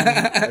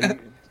 Like,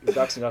 he's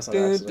doxing us on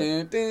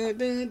accident.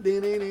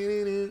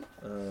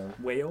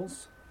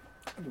 Whales.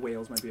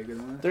 Whales might be a good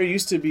one. There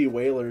used to be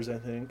whalers, I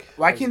think.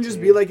 Why as can't a it just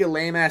team. be like a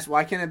lame ass?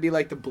 Why can't it be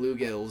like the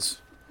bluegills?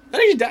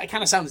 That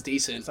kind of sounds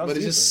decent, Sounds but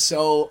it's just decent.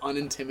 so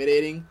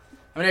unintimidating.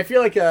 I mean, I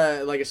feel like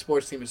a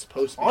sports team is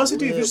supposed to be. Honestly, a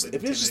dude, if little it's, bit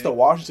if it's just the intimidating.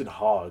 Washington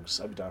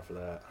Hogs, I'd be down for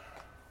that.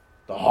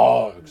 The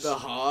Hogs. The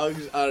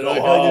Hogs. I don't know.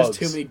 The I feel like there's Hogs.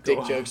 too many dick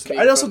jokes. To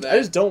I also from I that.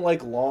 just don't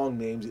like long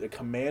names.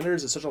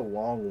 Commanders is such a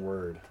long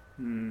word.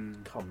 Hmm.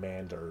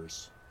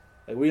 Commanders.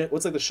 Like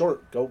what's like the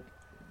short? Go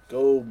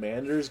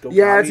Manders. Go.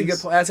 Yeah, that's a Commies?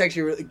 good point. That's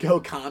actually really go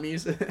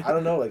commies. I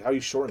don't know like how you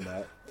shorten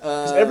that.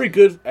 'Cause every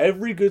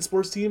good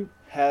sports team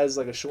has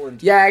like a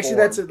shortened. Yeah, actually, form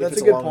that's if a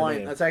it's good longer point.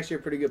 name. That's actually a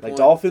pretty good Like point.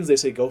 Dolphins, they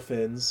say go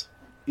Fins.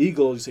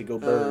 Eagles, you say go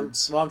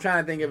Birds. Well, I'm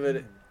trying to think of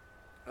it.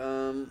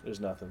 There's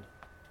nothing.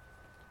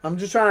 I'm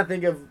just trying to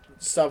think of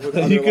stuff with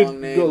other you could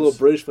long go a little names.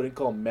 British, but you can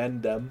call them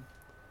Mandem.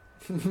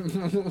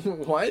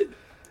 What?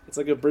 It's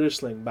like a British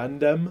slang.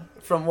 Mandem.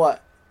 From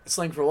what?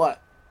 Slang for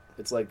what?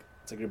 It's like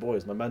your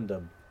boys. My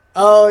Mandem.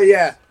 Oh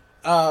yeah.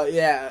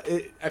 Yeah.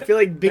 I feel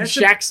like Big That's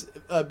a-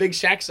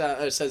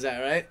 Shaq says that,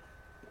 right?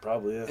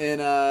 Probably yeah. In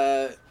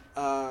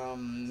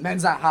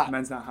Men's Not Hot.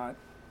 Men's not hot.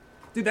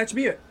 Dude, that should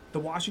be it. The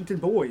Washington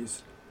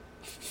Boys.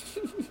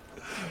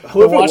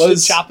 Whoever it Washington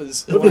was,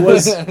 Choppers. whoever it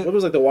was, whoever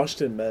was like the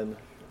Washington men.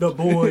 The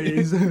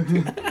Boys.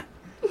 that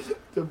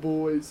The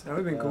boys. would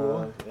have been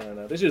cool. Yeah, I don't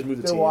know. They should just move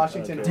the The team.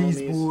 Washington I don't care.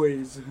 team. These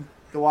boys.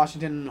 The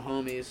Washington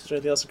homies. Is there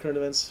anything else in current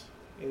events?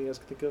 Anything else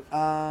you can think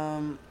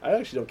of? I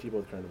actually don't keep up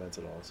with current events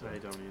at all. So. I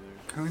don't either.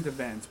 Current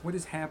events. What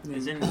is happening?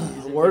 Isn't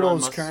Wordle's Elon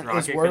Musk's current. Is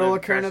rocket Wordle gonna a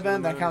current crash into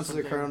event? the That moon or counts as a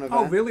something? current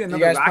event. Oh, really? You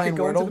Another guys rocket playing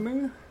going to Wordle? the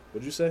moon?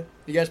 What'd you say?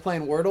 You guys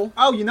playing Wordle?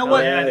 Oh, you know Oh,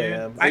 what? yeah, I dude.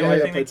 am. The I only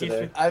got thing played that keeps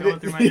today. me going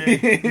through my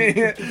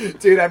day.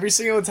 Dude, every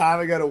single time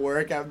I go to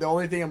work, the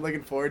only thing I'm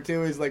looking forward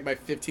to is like my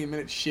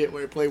 15-minute shit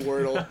where I play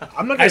Wordle.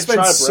 I'm not I gonna spend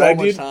try to so brag,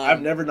 much dude. time.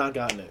 I've never not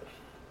gotten it.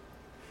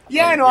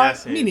 Yeah, I know. Yeah,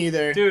 same. Me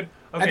neither. Dude, okay.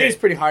 I think it's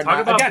pretty hard. Talk I've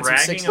about gotten some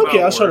bragging six- about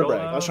Okay, I was trying to Wordle,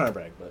 brag. I was though. trying to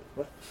brag, but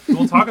what?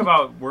 We'll talk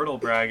about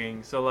Wordle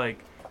bragging. So like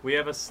we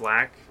have a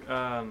Slack.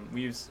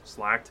 We use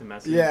Slack to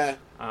message. Yeah.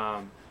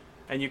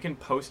 And you can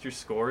post your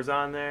scores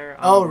on there.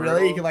 Oh, on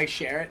really? Wordle. You can like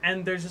share it?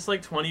 And there's just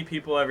like 20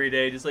 people every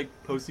day just like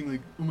posting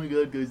like, oh my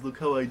god, guys, look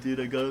how I did.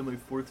 I got it on my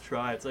 4th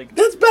try. It's like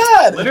That's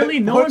bad.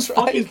 literally no One one try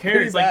fucking is pretty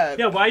cares. Like, bad.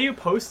 yeah, why are you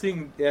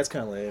posting? Yeah, it's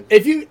kind of lame.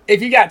 If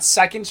you got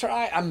second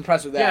try, I'm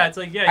impressed with that. Yeah, it's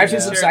like yeah. I've you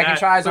seen some share second that,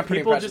 tries. But I'm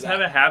pretty people impressed just with have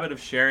that. a habit of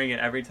sharing it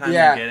every time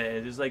Yeah. they get it.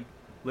 It's just like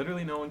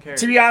literally no one cares.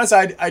 To be honest,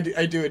 I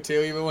do it too,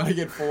 even when I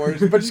get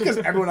 4s. But just because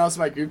everyone else in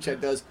my group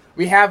chat does.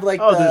 We have like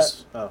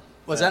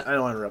What's that? I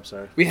don't want to interrupt.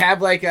 Sorry. We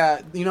have like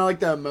you know like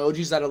the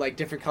emojis that are like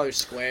different color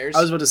squares.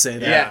 I was about to say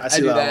that. Yeah, I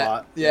see do that, a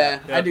lot. Yeah,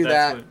 Yeah, I do that's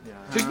that. what- yeah.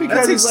 Just That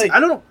because takes, it's like I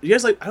don't know. You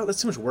guys like? I don't.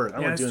 That's too much work. I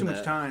don't Yeah, want that's doing too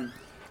much that. time.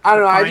 I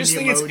don't know. I Find just the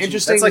think it's emoji.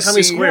 interesting. That's like to how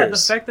many see- squares? Yeah,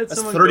 the fact that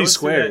That's someone 30 goes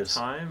through that squares.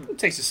 time. It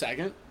takes a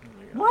second.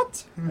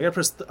 What? I gotta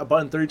press a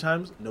button 30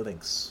 times. No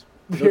thanks.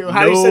 How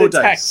do you send a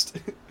dice. text?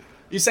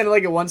 You send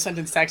like a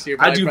 1-sentence text to your.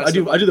 I do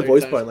the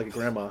voice button like a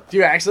grandma. Do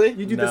you actually?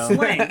 You do No. the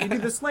slang. You do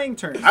the slang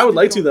term. I would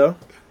like to though.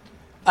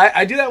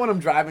 I do that when I'm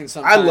driving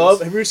sometimes. I love.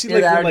 Have you ever seen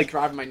Either like that when, or like just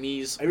driving my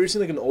knees. have you ever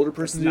seen like an older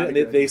person do That's it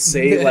and not they good.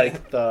 say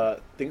like the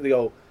thing? They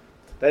go,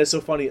 "That is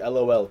so funny."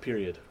 LOL.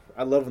 Period.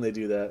 I love when they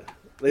do that.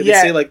 They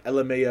Yeah. say like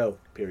LMAO.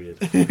 Period.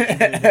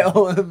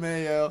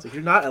 LMAO. It's like,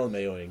 you're not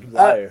LMAOing, you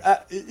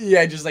liar.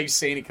 Yeah, just like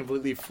saying a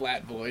completely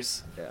flat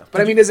voice. Yeah.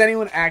 But I mean, does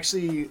anyone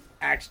actually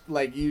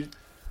like you?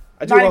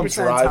 I do while I'm 90% of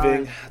the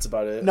driving. time. That's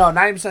about it. No,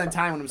 90% of the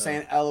time when I'm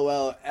saying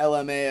LOL,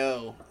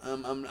 LMAO,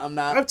 I'm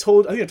not. I think I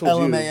told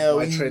LMAO. you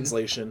my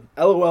translation.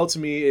 LOL to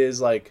me is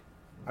like,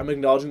 I'm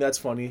acknowledging that's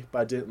funny, but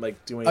I didn't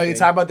like do anything. Oh, you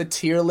talk about the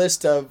tier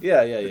list of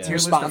Yeah. Tier list of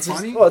responses?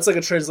 funny? Oh, it's like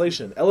a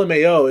translation.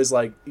 LMAO is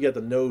like, you get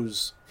the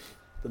nose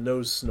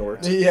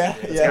snort. Yeah,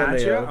 It's yeah.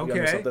 Gotcha, LMAO, you got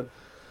me okay. something.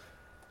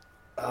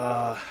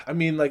 I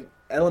mean, like,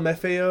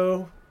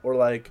 LMFAO, or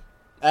like,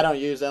 I don't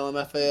use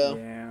LMFAO.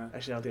 Yeah.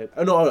 actually, I don't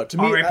think no, to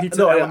me, R.I.P. to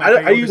no,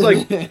 LMFAO. I use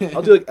like,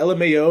 I'll do like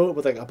LMAO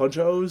with like a bunch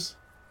of O's.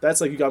 That's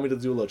like, you got me to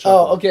do a little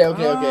chuckle. Oh, okay. Oh.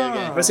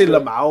 If I say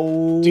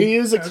Lamau, Do you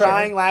use a Okay.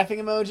 crying, laughing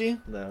emoji?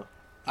 no.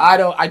 I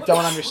don't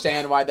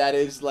understand why that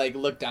is like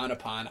looked down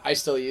upon. I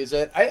still use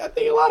it. I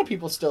think a lot of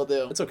people still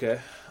do. It's okay.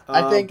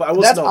 I think but I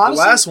will that's know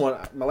honestly- the last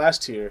one, my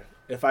last tier.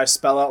 If I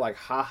spell out like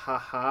ha ha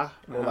ha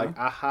or like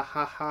ah ha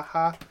ha ha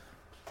ha,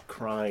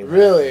 crying.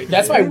 Really?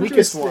 That's my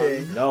weakest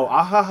Interesting. one. No,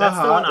 ah ha ha That's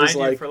the one ha I is do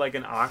like, for like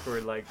an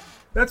awkward like.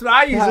 That's what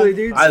I usually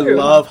do too. I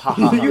love ha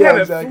ha So ha. you have Yeah,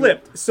 it exactly.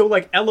 flipped. So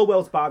like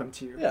LOL's bottom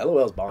tier. Yeah,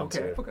 LOL's bomb Okay.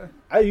 too. Okay.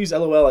 I use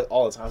LOL like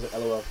all the time. I was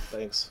like, LOL,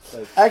 thanks.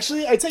 Like,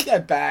 Actually, I take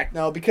that back.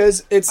 No,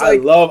 because it's I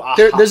like love ah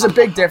there's ha, a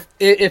big diff.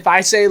 If I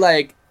say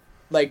like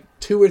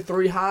 2 or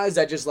 3 ha's,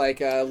 that just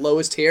like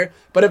lowest tier.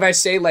 But if I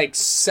say like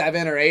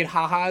 7 or 8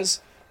 ha-has,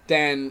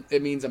 then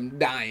it means I'm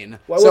dying.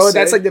 Well, I will So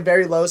that's say- like the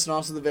very lowest and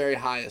also the very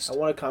highest. I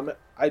want to comment.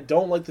 I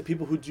don't like the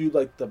people who do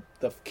like the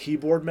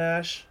keyboard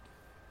mash.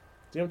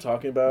 Do you know what I'm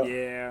talking about?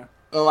 Yeah.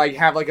 Or like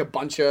have like a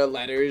bunch of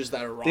letters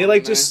that are wrong. They like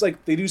in there. just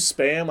like they do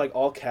spam like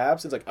all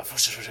caps. It's like and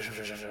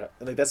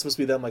like that's supposed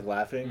to be them like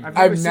laughing. I've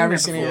I've never that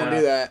seen before. anyone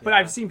do that. But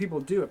I've seen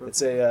people do it. Before.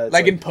 It's a it's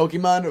Like in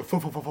Pokemon,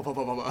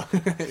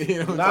 you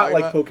know what I'm not talking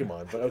like about?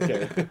 Pokemon, but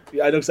okay.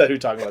 Yeah, I know exactly who you're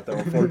talking about though.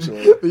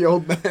 Unfortunately, The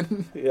old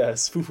man.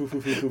 yes. Foo, foo,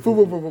 foo, foo, foo,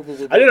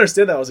 foo. I didn't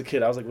understand that when I was a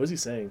kid. I was like, "What is he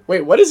saying?"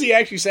 Wait, what is he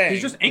actually saying?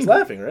 He's just He's angry.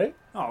 laughing, right?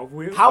 Oh,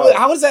 weird.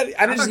 How is that?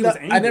 I thought just he was I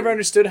angry. never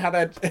understood how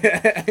that.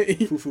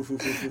 Foo, foo, foo, foo,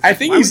 foo, I foo.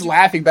 think Why he's would you-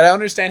 laughing, but I don't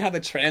understand how to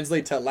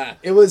translate to laugh.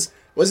 It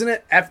wasn't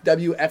it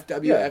FW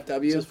FW Yeah. It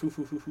FW? says foo,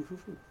 foo, foo, foo, foo,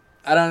 foo.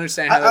 I don't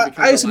understand how that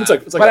becomes. I assume a it's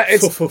like laugh. But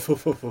it's foo, foo,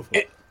 foo, foo,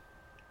 foo.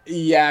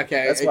 yeah,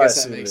 okay. That's I why I guess that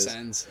assume it makes is.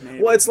 sense.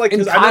 Maybe. Well, it's like In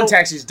 'cause I know-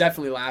 context, he's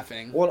definitely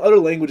laughing. Well, in other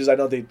languages, I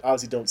know they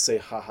obviously don't say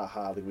ha ha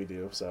ha like we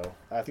do. So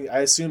I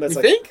assume that's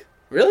You like think?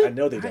 Really? I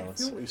know they I don't.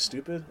 feel- Are you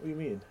stupid? What do you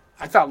mean?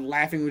 I thought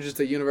laughing was just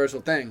a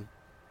universal thing.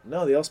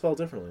 No, they all spell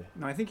differently.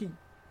 No, I think he.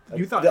 Like,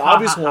 You thought the ha,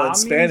 obvious ha, one ha in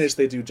means- Spanish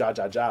they do ja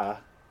ja ja.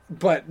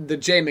 But the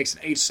J makes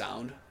an H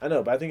sound. I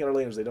know, but I think in other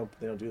languages they don't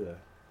do that.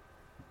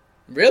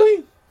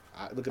 Really?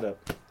 Look it up.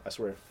 I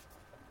swear.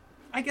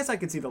 I guess I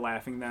could see the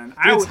laughing then. Dude,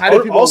 I would, how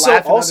do people also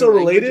laugh in also other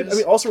related. languages? I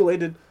mean, also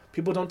related.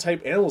 People don't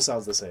type animal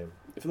sounds the same.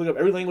 If you look up,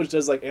 every language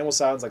does like animal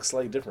sounds like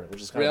slightly different,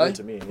 which is kind of Really? weird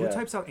to me. who Yeah.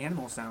 types out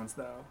animal sounds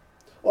though?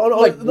 Well, no,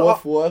 Like no,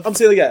 woof woof. I'm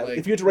saying yeah. Like-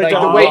 if you had to write like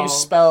down the way Oh. you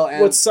spell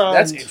and What sound-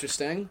 that's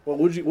interesting. what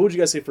would you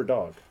guys say for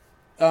dog?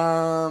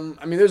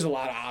 I mean, there's a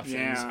lot of options.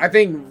 Yeah. I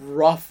think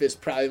rough is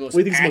probably the most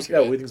What do you think's most? accurate. Yeah,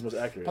 what do you think's most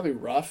accurate? Probably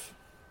rough.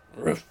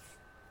 Roof.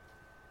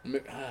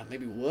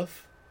 Maybe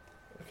woof.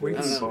 Wait,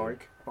 I don't know.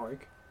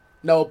 bark.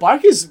 No,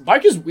 bark is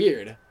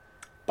weird.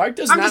 Bark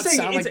does I'm not just saying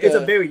sound it's, like it's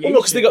a a variation. Well,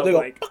 no, 'cause they go- of,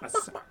 like, a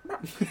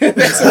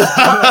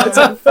It's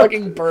a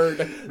fucking bird.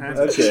 That's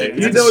Okay, a chicken.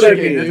 you That's know a what I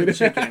chicken. mean.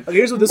 That's a chicken. Okay,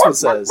 here's what this one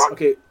says.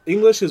 Okay,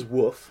 English is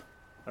woof.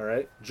 All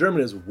right.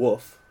 German is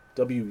woof.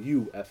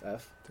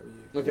 WUFF.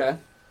 Okay.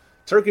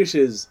 Turkish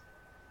is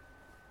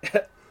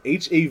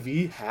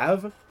HAV.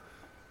 Have.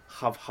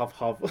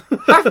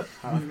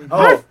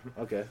 Oh,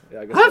 okay.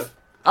 Yeah, I guess. So.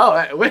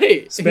 Oh,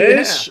 wait.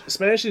 Spanish.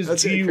 Spanish is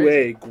That's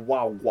GUA.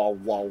 Wow, wow,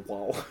 wow,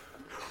 wow.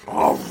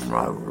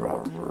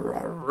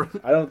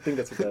 I don't think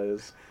that's what that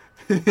is.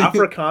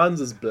 Afrikaans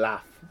is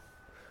blaf.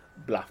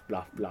 Blaf,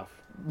 blaf, blaf.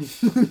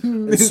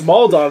 And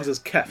small dogs is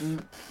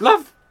kef.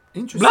 Bluff.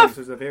 Interesting. Bluff. So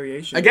there's a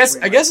variation. I guess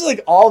between,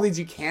 like all these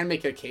you can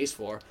make a case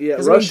for. Yeah,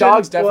 Because Russian.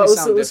 dogs definitely well,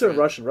 sound let's different.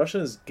 Russian.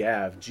 Russian is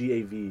gav.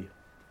 GAV.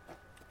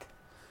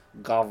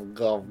 Gov,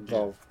 gov,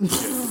 gov.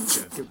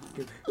 Good,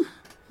 good.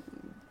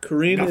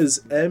 Korean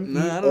is No,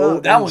 I don't know.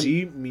 That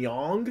MEONG.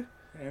 Meong.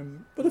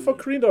 Um, What the fuck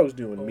Korean dogs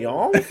doing?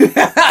 Meong?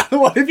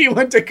 What if you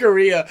went to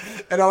Korea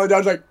and all the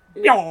dogs like,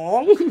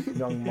 meow?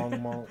 Meong,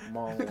 mong, mong,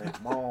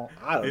 mong, mong.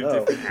 I don't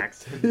know. Different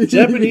accent.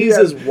 Japanese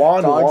Yeah, is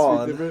wan Dogs speak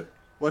wan. different.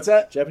 What's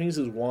that? Japanese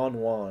is wan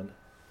wan.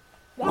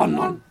 One,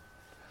 one.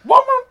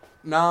 One, one.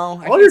 No, I All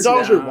can't your see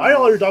dogs that. are. Why are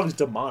all your dogs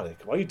demonic?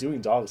 Why are you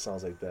doing dog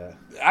sounds like that?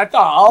 I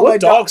thought all What my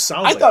dog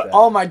sounds I like thought that?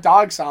 all my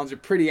dog sounds are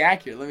pretty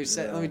accurate. Let me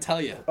say. Yeah. Let me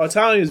tell you. Oh,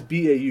 Italian is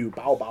BAU.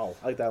 Bow bow.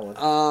 I like that one.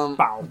 Bow,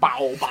 Bow.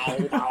 bow,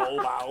 bow,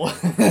 bow,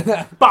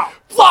 bow. Bow.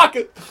 Flock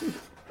it.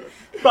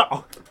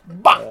 Bow.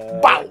 Bow,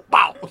 bow,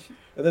 bow.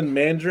 And then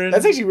Mandarin.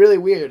 That's actually really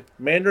weird.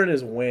 Mandarin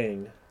is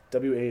wang.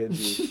 WANG.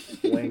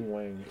 Wang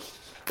wang.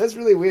 That's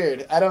really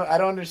weird. I don't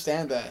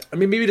understand that. I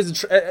mean, maybe it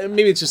doesn't.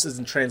 Maybe it just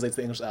doesn't translate to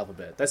the English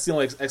alphabet. That's the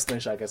only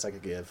explanation I guess I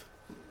could give.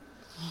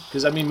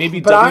 Because, I mean, maybe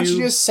But aren't you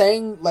just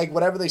saying, like,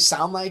 whatever they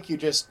sound like, you're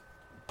just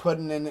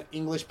putting in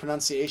English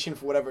pronunciation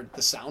for whatever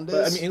the sound is?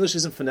 But, I mean, English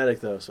isn't phonetic,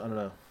 though, so I don't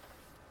know.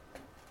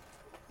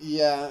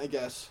 Yeah, I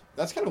guess.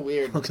 That's kind of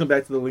weird. Welcome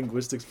back to the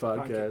Linguistics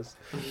Podcast.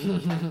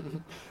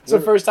 It's the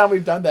first time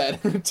we've done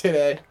that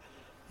today.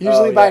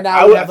 Usually by now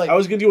I we have, like,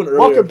 was going to do one earlier.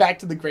 welcome back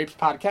to the Grapes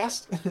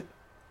Podcast.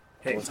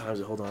 Hey, What time is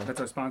it? Hold on. that's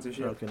our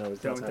sponsorship. Okay, no,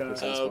 it's Don't, not time for the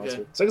second Oh, okay.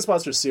 sponsor. Second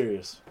sponsor is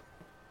Sirius.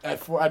 At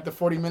the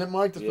 40-minute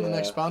mark, that's when the Yeah.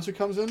 next sponsor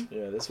comes in.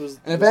 Yeah, this was...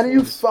 And if this any of you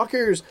was-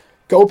 fuckers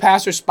go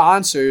past our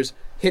sponsors,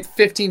 hit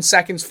 15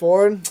 seconds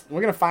forward,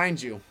 we're going to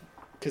find you.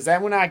 Because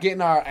then we're not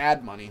getting our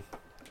ad money.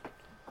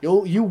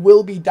 You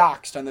will be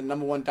doxxed on the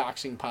 #1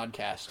 doxing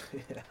podcast.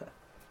 Yeah.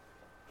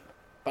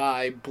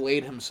 By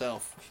Blade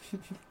himself.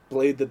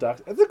 Blade the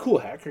Doxer. That's a cool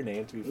hacker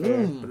name, to be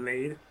fair.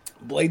 Blade.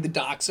 Blade the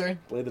Doxer?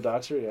 Blade the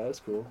Doxer, yeah, that's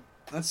cool.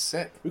 That's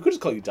sick. We could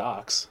just call you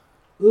Dox.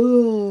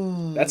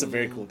 Ooh. That's a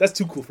very cool... That's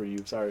too cool for you,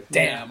 sorry.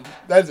 Damn.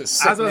 That's a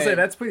sick I was gonna say name.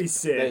 that's pretty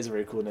sick. That is a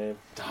very cool name.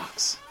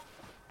 Dox.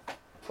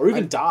 Or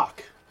even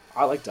Doc.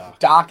 I like Doc.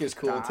 Doc is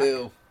cool, Doc.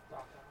 too.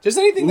 Just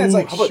anything that's, Ooh,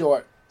 like, how about-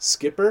 short.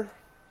 Skipper?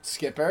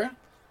 Skipper?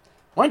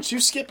 Weren't you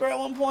Skipper at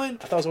one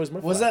point? I thought it was always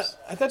Murphy. Was that...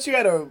 I thought you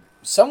had a...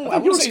 Some... I I thought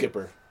you would were say...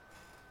 Skipper.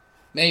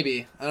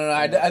 Maybe. I don't know.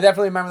 I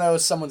definitely remember that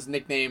was someone's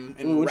nickname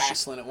in Ooh, which-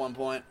 wrestling at one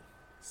point.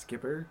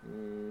 Skipper.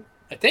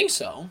 I think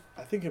so.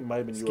 I think it might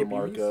have been you or Skippies?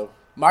 Marco.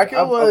 Marco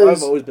I've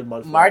was... always been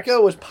Mudflap.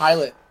 Marco was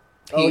Pilot.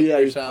 Oh, Pete yeah, or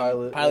he was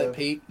something. Pilot, yeah.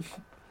 Pete.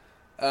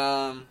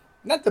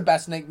 Not the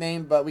best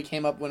nickname, but we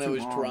came up when it Too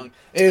was long. drunk.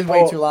 It was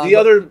way Oh, too long. the but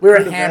other we were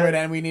current hammered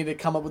event- and we needed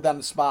to come up with that on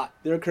the spot.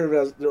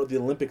 The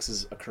Olympics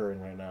is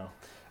occurring right now.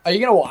 Are you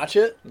gonna watch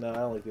it? No, I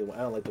don't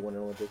like the Winter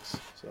Olympics.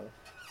 So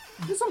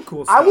There's some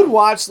cool stuff. I would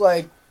watch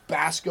like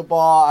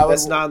basketball. I would.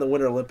 that's not in the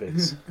Winter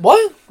Olympics.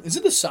 What? Is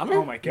it the summer?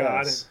 Oh my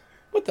god. Yes.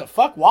 What the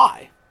fuck?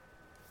 Why?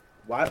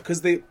 Why?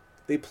 Because they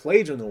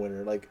play during the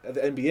winter, like at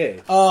the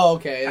NBA. Oh,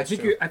 okay. I That's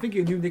think true. I think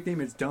your new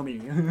nickname is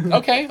Dummy.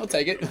 Okay, I'll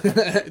take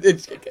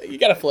it. You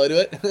gotta flow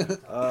to it.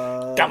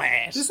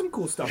 Dumbass. There's some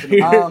cool stuff in the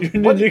Your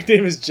new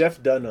nickname is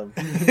Jeff Dunham.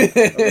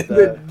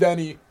 The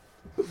Dunny.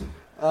 Do you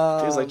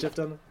guys like Jeff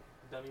Dunham?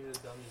 Dummy to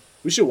dummy.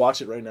 We should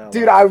watch it right now.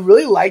 Dude, I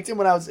really liked him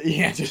when I was.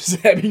 Yeah,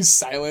 just be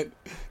silent.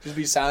 Just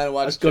be silent and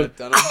watch Let's Jeff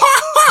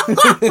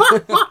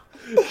Dunham.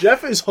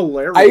 Jeff is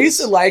hilarious. I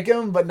used to like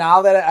him, but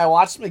now that I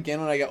watched him again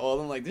when I got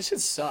older, I'm like, this shit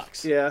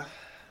sucks. Yeah,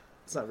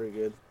 it's not very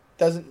good.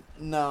 Doesn't.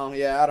 No,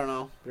 yeah, I don't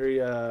know. Very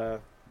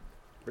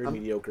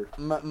mediocre.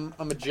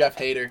 I'm a Jeff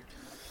hater.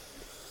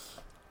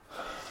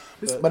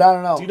 But, But I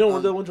don't know. do you know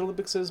where the Winter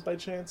Olympics is by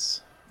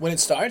chance? When it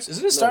starts?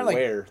 Isn't it starting like.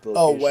 where? The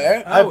Oh, location.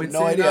 where? I have it's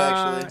no in, idea,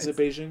 actually. Is it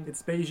Beijing?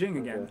 It's Beijing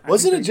again. Okay. I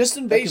Wasn't it think just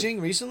in that could- Beijing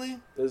recently?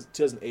 It was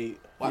 2008.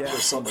 Wow. Yeah. For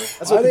summer. That's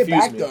Why what are they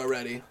confused back me. there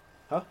already?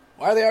 Huh?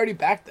 Why are they already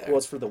back there? Well,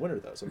 it's for the winter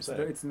though. So I'm It's,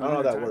 saying. it's in I don't know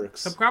how that wintertime.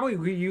 works. So probably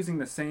reusing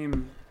the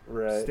same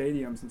Right.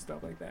 stadiums and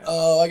stuff like that.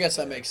 Oh, I guess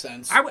that makes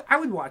sense. I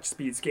would watch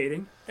speed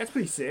skating. That's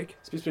pretty sick.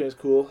 Speed skating is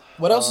cool.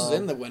 What else is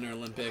in the Winter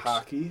Olympics?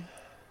 Hockey.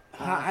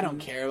 I don't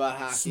care about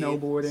hockey.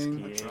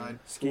 Snowboarding. Skiing.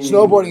 Skiing.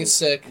 Snowboarding is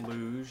sick.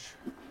 Luge.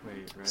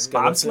 Wait, right?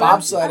 Skeleton.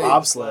 Bobsledding.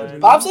 Bobsled.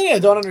 Bobsledding, I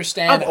don't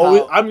understand.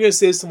 I'm gonna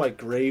say this to my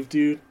grave,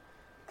 dude.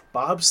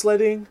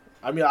 Bobsledding.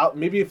 I mean,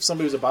 maybe if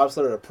somebody who's a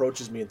bobsledder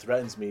approaches me and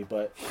threatens me,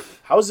 but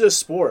how is it a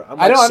sport? I'm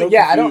I don't. so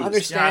I don't confused.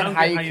 understand Yeah, I don't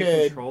how get you how you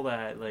could control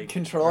that. Like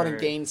control it or-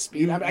 and gain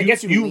speed. You, I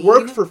guess you lean.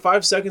 work for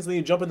 5 seconds, and then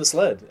you jump in the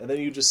sled, and then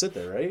you just sit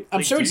there, right? I'm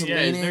Like, sure do it's you- yeah,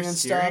 is leaning there and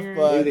stuff, steering or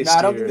but anything? no,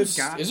 I don't Maybe think they there's.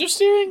 steer. Is there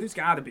steering? There's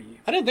gotta be.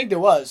 I didn't think there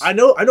was. I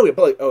know, but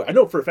like, I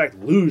know for a fact,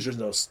 luge. There's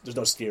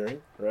no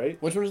steering, right?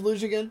 Which one is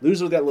luge again?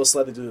 Luge with that little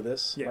sled to do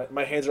this. Yeah.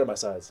 My hands are on my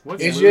sides.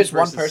 What's Is luge just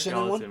one versus person in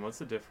one? skeleton? What's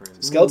the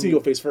difference? Skeleton, you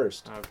go face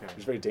first. Okay.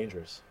 It's very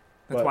dangerous.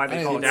 That's But- why I they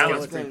didn't call it think That that was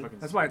was skeleton. pretty fucking.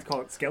 That's why it's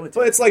called skeleton.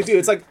 But it's like, dude,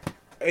 it's like,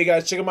 hey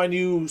guys, check out my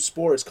new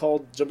sport. It's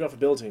called jumping off a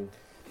building.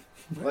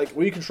 Like,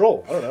 what do you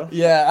control? I don't know.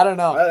 Yeah, I don't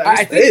know.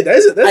 I think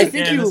that's it. I That's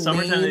think Yeah, in you the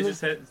summertime they lean-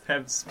 just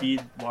have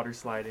speed water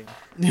sliding.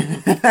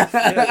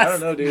 I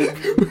don't know,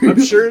 dude.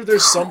 I'm sure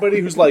there's somebody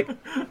who's like,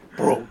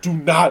 bro, do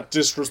not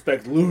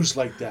disrespect luge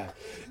like that.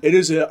 It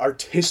is an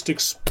artistic,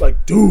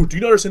 like, dude. Do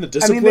you not understand the I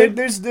discipline? mean,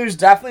 there's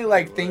definitely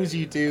like things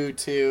you do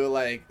to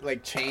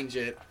like change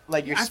it,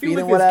 like your I speed feel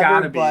and like there's whatever.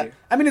 gotta be. But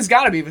I mean, it's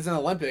got to be if it's in the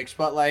Olympics.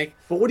 But like,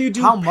 but what do you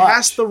do How much?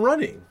 past the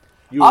running?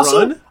 You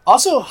also,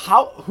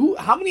 run.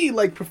 how many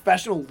like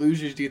professional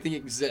losers do you think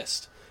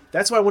exist?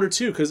 That's why I wonder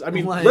too. Because I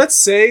mean, Like- let's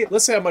say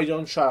I'm a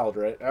young child,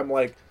 right? I'm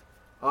like,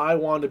 I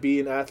want to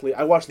be an athlete.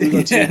 I watch luge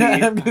on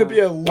TV. I'm gonna be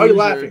a loser. Why are you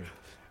laughing?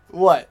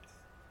 What?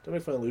 Don't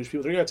make fun of luge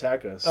people. They're gonna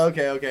attack us.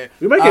 Okay.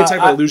 We might get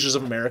attacked by I- losers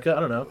of America.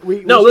 I don't know.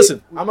 We- no, we-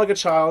 listen. I'm like a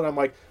child. I'm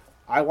like,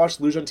 I watched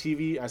luge on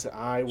TV. I said,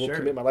 I will Sure.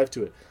 commit my life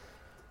to it.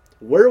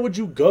 Where would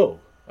you go?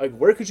 Like,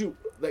 where could you?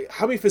 Like,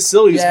 how many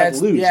facilities Yeah, have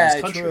it's- luge in yeah,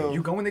 this country? true.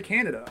 You going to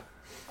Canada?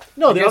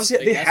 No, they I obviously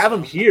they guess have so.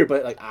 them here,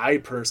 but like, I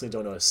personally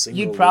don't know a single.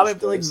 You'd probably luge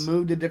have to like place.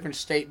 move to a different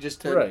state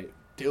just to Right.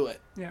 do it.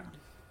 Yeah.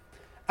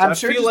 I'm I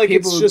sure feel just like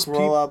people it's who just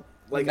grow up.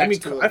 Like, I mean,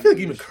 next to I a feel like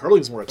even luge.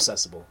 curling's more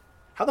accessible.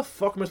 How the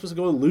fuck am I supposed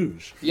to go to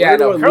luge? Yeah, Where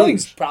do no, I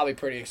curling's luge? probably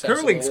pretty accessible.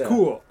 Curling's Yeah.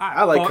 cool.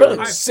 I like fuck- curling.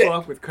 I Sick.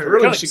 fuck with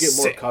Curling curling. should get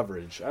more sick.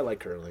 coverage. I like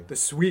curling. The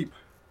sweep.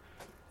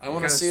 I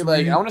want to Kinda see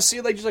like sweet. I want to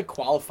see like just like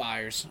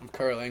qualifiers of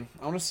curling.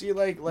 I want to see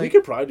like We like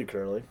could probably do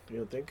curling. You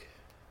don't think?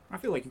 I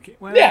feel like you can.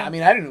 Well, yeah. I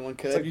mean, anyone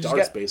could. It's like You just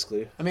darts, get-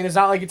 basically. I mean, it's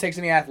not like it takes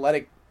any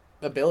athletic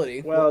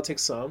ability. Well, it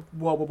takes some.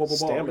 whoa.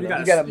 Stamina. You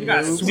You gotta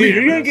gotta move. sweep. Dude,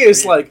 you're gonna get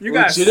us like You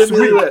got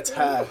legitimately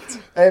attacked.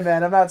 Hey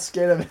man, I'm not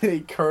scared of any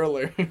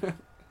curler.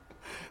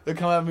 They'll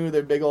come at me with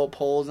their big old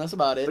poles, and that's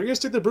about They're it. gonna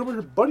stick their broom in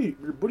your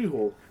booty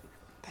hole.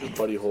 Your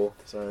buddy hole.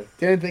 Sorry.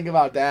 Didn't think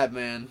about that,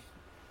 man.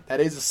 That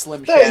is a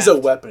slim That shaft. is a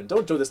weapon.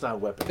 Don't do that's not a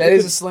weapon. That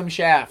is a slim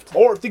shaft.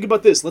 Or think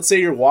about this. Let's say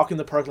you're walking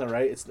the parking lot,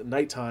 right? It's the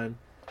nighttime.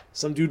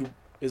 Some dude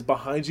is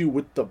behind you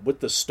with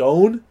the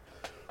stone.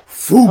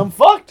 I'm Boom!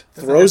 fucked.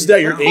 Throws it at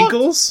your I'm fucked.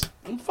 ankles.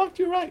 I'm fucked.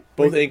 You're right.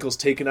 Both ankles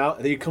taken out,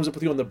 and then he comes up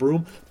with you on the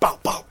broom. Bow,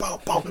 bow,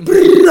 bow, bow.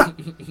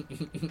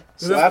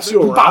 Slaps you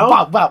Bow,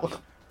 around. bow, bow.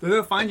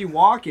 They'll find you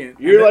walking.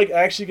 You're and like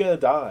actually gonna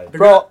die.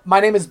 Bro, my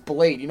name is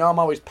Blade. You know I'm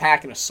always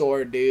packing a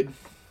sword, dude.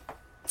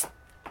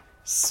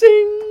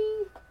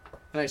 Sing.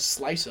 And I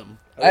slice them.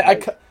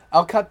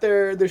 I'll cut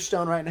their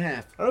stone right in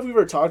half. I don't know if we've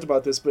ever talked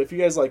about this, but if you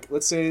guys like,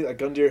 let's say a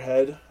gun to your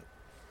head,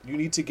 you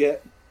need to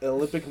get an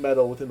Olympic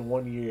medal within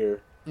 1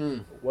 year.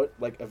 What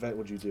like event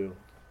would you do?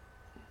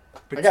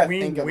 I gotta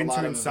between think of a winter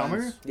lot and of summer.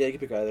 events. Yeah, you can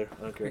pick either.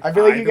 I don't care. I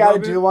feel like you gotta Either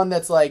of do it? one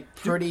that's like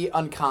pretty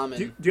uncommon.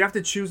 Do you have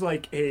to choose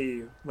like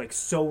a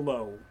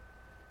solo?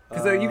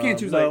 Because you can't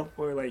choose no. like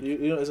or like You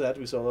don't, it doesn't have to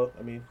be solo.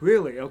 I mean,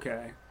 really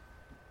okay.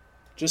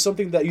 just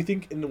something that you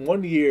think in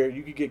 1 year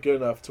you could get good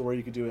enough to where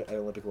you could do it at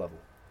Olympic level.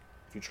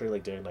 If you train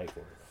like day and night for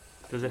it.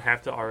 Does it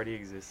have to already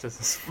exist as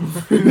a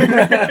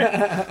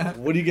sport?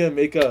 What are you gonna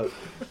make up?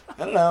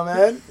 I don't know,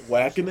 man.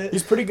 Whacking it?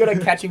 He's pretty good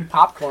at catching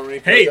popcorn when he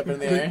throws Hey, up in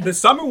the air. the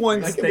summer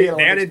ones That could be they an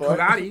Olympic added sport.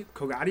 Kogati.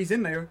 Kogati's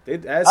in there. They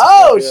added some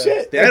Oh stuff, yeah.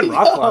 shit! They had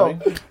rock Yo.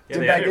 climbing. Yeah, Get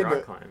they back added into rock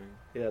it. climbing.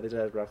 Yeah, they did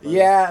have rock climbing.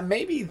 Yeah,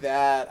 maybe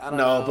that. I don't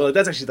know. No, but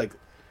that's actually like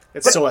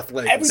it's But so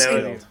athletic. and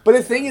everything- skilled. But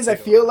the thing is, I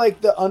feel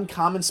like the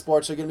uncommon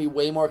sports are going to be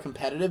way more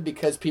competitive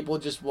because people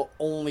just will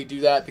only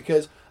do that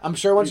because I'm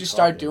sure once What are you you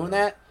start talking doing about?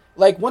 that,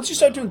 like once you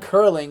start doing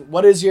curling,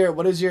 what is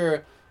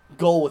your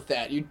goal with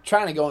that? You're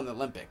trying to go in the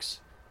Olympics.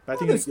 I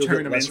think there's you'll get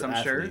tournaments, lesser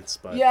I'm sure. athletes,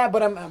 but Yeah,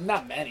 but I'm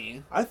not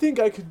many. I think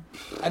I could.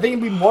 I think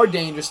it'd be more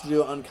dangerous to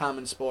do an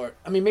uncommon sport.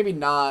 I mean, maybe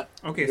not.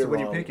 Okay, You're so what are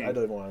you wrong. picking? I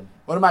don't want.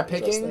 What am I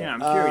Adjust picking? that. Yeah, I'm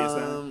curious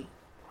then.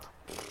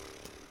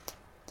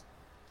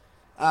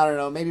 I don't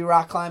know. Maybe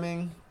rock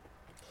climbing.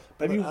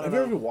 Have you I don't have you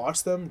know. ever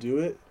watched them do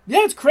it? Yeah,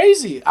 it's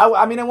crazy.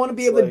 I mean, I want to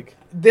be It's able like- to.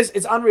 This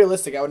it's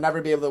unrealistic. I would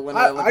never be able to win.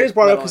 An I Olympic just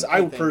brought it up medal because in I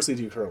would anything.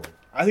 personally do curling.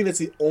 I think that's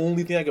the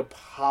only thing I could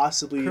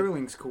possibly.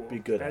 Curling's cool. Be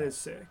good That at. is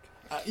sick.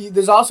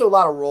 There's also a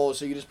lot of rolls,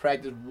 so you just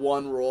practice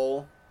one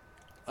roll.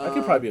 I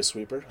could probably be a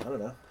sweeper. I don't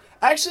know.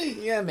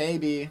 Actually, yeah,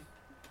 maybe.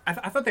 I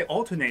thought they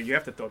alternate. You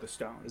have to throw the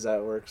stone. Is that how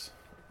it works?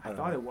 I don't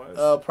thought know. it was.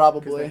 Oh, Because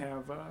probably. they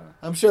have.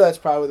 I'm sure that's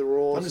probably the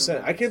rules. I'm just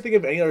saying. I can't think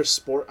of any other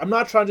sport. I'm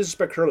not trying to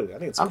disrespect curling. I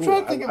think it's I'm cool.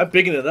 trying to think of- I'm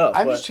bigging it up.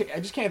 I but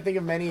just can't think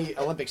of many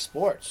Olympic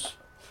sports.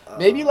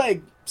 Maybe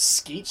like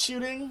skeet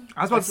shooting.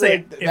 I was about to feel say,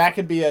 like if- that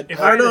could be a. if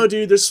I don't know,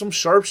 dude. There's some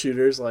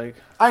sharpshooters like.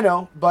 I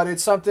know, but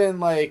it's something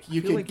like you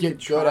I feel could like get good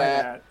try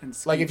at. that in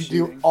Like if you skeet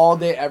do shooting. all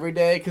day, every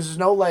day, because there's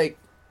no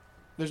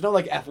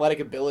like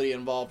athletic ability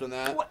involved in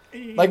that.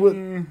 Like with-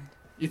 Mm,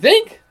 You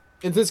think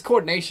it's this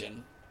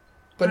coordination,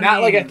 but I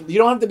not like mean- you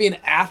don't have to be an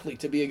athlete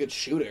to be a good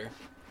shooter.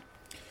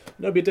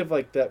 No, but you have to have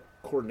like that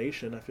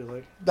coordination. I feel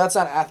like That's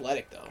not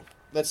athletic though.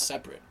 That's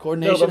separate.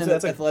 Coordination but and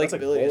that's like- athletic that's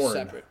like ability is born.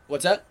 separate.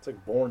 What's that? it's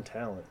like born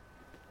talent.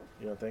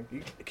 You don't think?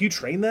 Can you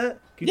train that?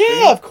 Can you train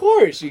Yeah, it? of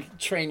course you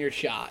train your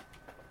shot.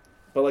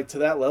 But like to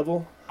that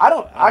level, I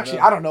don't know.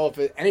 I don't know if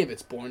any of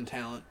it's born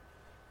talent.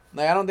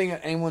 Like I don't think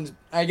anyone's.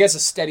 I guess a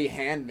steady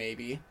hand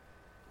maybe,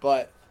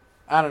 but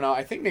I don't know.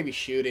 I think maybe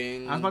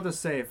shooting. I was about to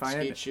say if I had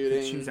Skeet to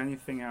shooting. choose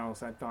anything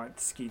else, I thought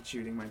skeet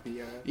shooting might be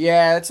a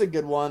Yeah, that's a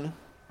good one.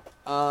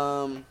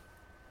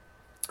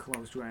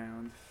 closed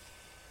round.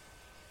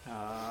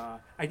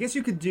 I guess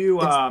you could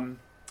do.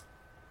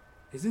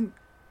 Isn't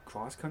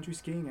cross country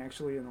skiing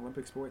actually an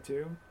Olympic sport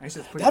too?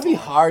 That'd be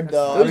hard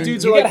though. those I mean,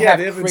 dudes you are like gotta yeah, have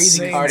they have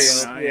crazy insane.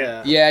 cardio.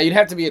 Yeah. Yeah, you'd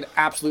have to be an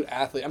absolute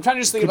athlete. I'm trying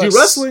to just think Could of do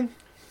wrestling.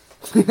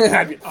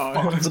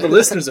 Oh, For the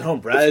listeners at home,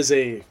 Brad is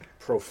a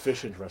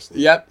proficient wrestler.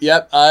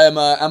 Yep. I'm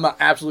an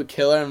absolute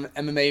killer. I'm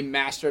an MMA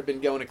master. I've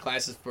been going to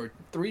classes for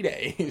 3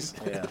 days.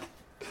 Yeah.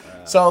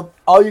 So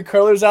all you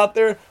curlers out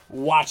there,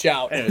 watch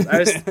out.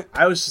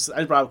 Anyways,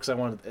 I brought it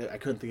because I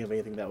couldn't think of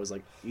anything that was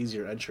like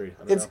easier entry.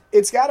 I don't know.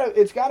 it's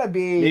gotta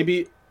be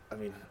Maybe I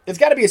mean it's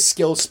gotta be a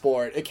skill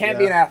sport. It can't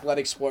be Yeah. an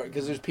athletic sport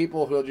because there's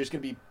people who are just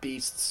gonna be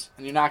beasts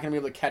and you're not gonna be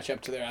able to catch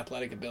up to their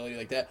athletic ability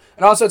like that.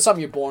 And also, it's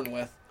something you're born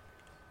with.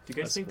 Do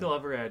you guys think they'll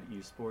ever add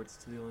esports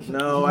to the Olympics?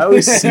 no. I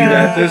always see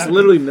that. There's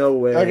literally no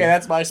way. Okay,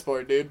 that's my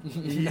sport, dude.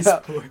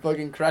 E-sport.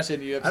 Fucking crushing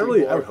UFC.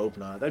 I would hope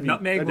not. That'd be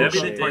Nutmeg that'd will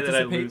be be be the shit. day that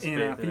I participate lose in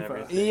faith in FIFA.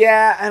 everything.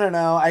 Yeah, I don't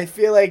know. I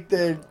feel like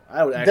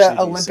I would actually the be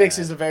Olympics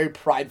sad. is a very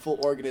prideful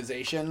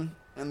organization,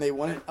 and they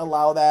wouldn't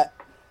allow that.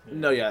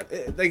 No, yeah.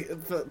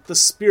 The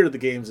spirit of the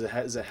games it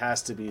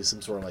has to be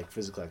some sort of like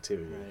physical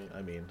activity. Right.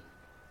 I mean,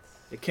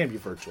 it can't be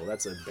virtual.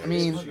 That's a. I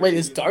mean, wait,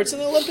 is darts in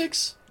the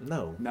Olympics?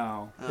 no.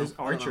 No, Oh, there's I don't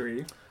know.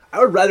 archery. I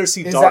would rather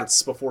see Is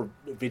darts before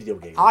video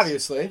games.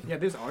 Obviously. Yeah,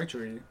 there's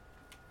archery.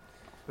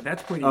 But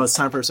that's pretty. Oh, it's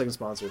time for a second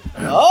sponsor.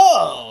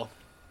 Oh.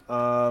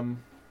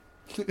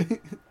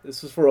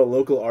 This is for a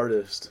local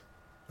artist.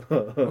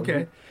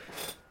 Okay.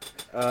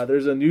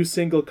 There's a new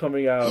single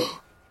coming out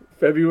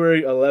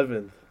February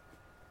 11th.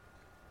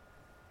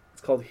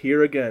 It's called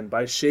 "Here Again"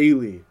 by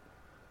Shaylee.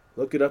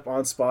 Look it up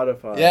on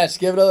Spotify. Yes,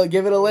 give it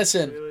a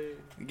listen. Really?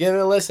 Give it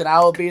a listen. I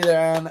will be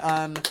there on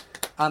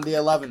the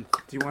 11th.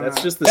 Do you want That's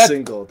to? just the That-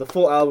 single. The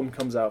full album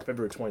comes out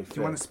February 25th. Do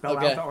you want to spell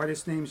Okay. out the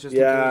artist names just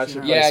Yeah, I in case?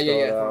 should You know, Yeah, probably yeah, spell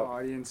yeah. it for out. our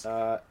audience.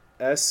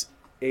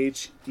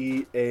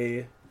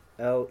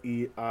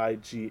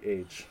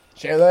 SHEALEIGH.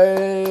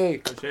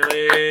 Shaylee.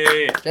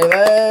 Shaylee.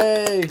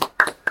 Shaylee.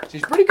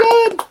 She's pretty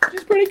good.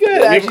 She's pretty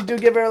good. Yeah, I actually do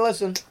give her a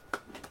listen.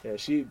 Yeah,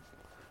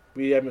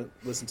 we haven't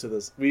listened to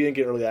this. We didn't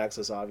get early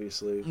access,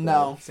 obviously. but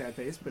No. Sad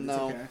face, but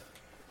No. it's okay.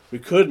 We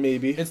could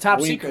maybe. It's top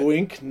wink, secret.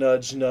 Wink,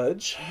 nudge,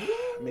 nudge.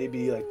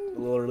 Maybe like a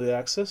little early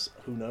access.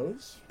 Who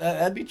knows?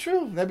 That'd be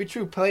true. That'd be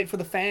true. Play it for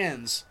the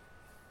fans.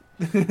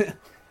 The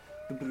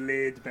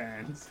Blade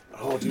bands.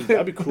 Oh, dude,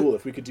 that'd be cool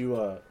if we could do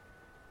a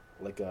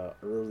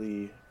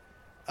early,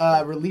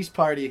 Release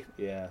party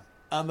yeah,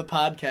 on the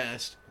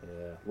podcast.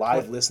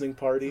 live listening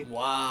party.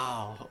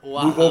 Wow.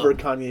 Wow. Move over,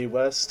 Kanye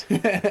West.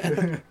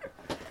 Did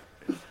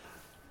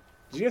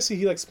you guys see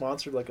he like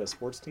sponsored like a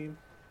sports team?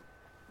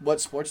 What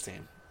sports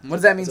team? What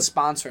does that mean? It's a-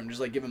 Sponsor him?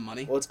 Just like give him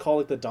money? Well, it's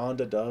called like the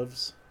Donda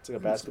Doves. It's like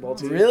a basketball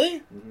team. Really?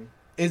 hmm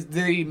Did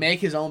he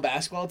make his own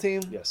basketball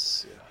team?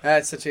 Yes. Yeah.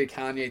 That's such a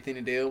Kanye thing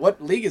to do.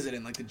 What league is it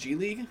in? Like the G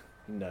League?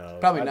 No.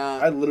 Probably I-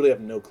 not. I literally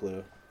have no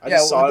clue. I Yeah,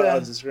 just saw what it the- on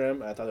his Instagram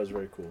and I thought it was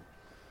very cool.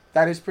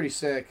 That is pretty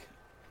sick.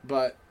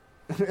 But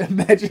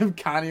imagine if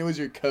Kanye was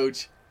your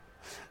coach.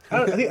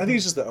 I think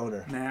he's just the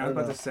owner. Nah, I I was don't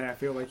about know. to say, I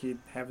feel like he'd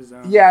have his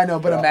own. Yeah, I know,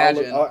 but I'll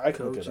imagine. I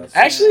can look it up. Coaches.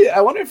 Actually,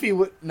 I wonder if he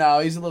would. No,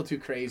 he's a little too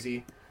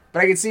crazy.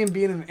 But I could see him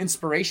being an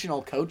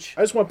inspirational coach.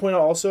 I just want to point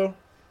out also,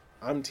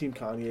 I'm Team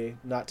Kanye,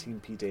 not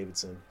Team Pete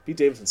Davidson. Pete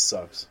Davidson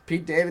sucks.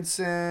 Pete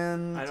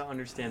Davidson. I don't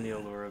understand the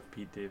allure of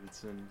Pete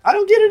Davidson. I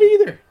don't get it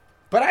either.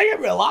 But I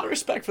have a lot of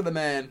respect for the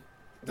man.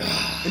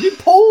 And he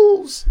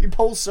pulls. He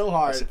pulls so I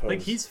hard. suppose.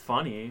 Like, he's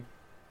funny.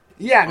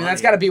 Yeah, I mean, that's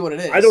funny. got to be what it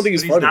is. I don't think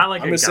he's But he's funny. not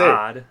like I'm a gonna say it.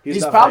 god.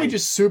 He's not probably funny.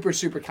 just super,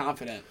 super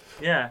confident.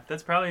 Yeah,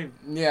 that's probably.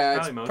 Yeah,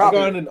 Probably it's most. I probably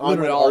got in an literally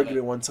online all of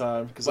argument one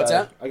time. Cause What's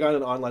that? I got in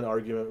an online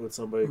argument with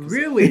somebody. 'cause-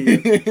 Really?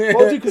 it.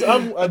 Well, dude, because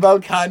I'm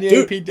About Kanye Dude.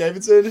 and Pete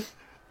Davidson.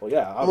 well,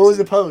 yeah. What was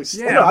the obviously. post?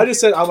 Yeah. No, I just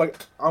said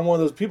I'm one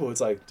of those people.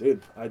 It's like,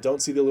 dude, I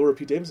don't see the allure of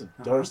Pete Davidson.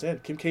 Don't Uh-huh.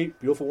 understand. Kim K,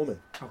 beautiful woman.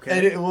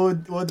 Okay. And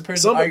what would the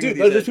person Some argue dude, with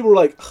you there's said? people who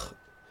are like, "Ugh,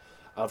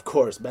 of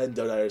course, men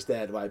don't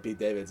understand why Pete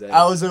Davidson. It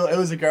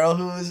was a girl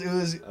who was I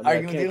mean, I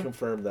arguing with can't you.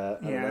 confirm that.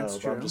 I Yeah, don't know, that's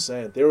but I'm true. just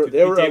saying they were Pete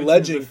Davidson's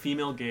alleging the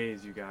female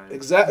gaze, you guys.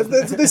 exactly.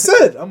 That's what they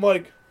said. I'm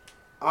like,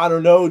 I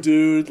don't know,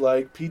 dude.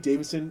 Like Pete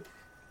Davidson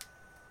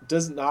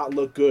does not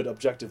look good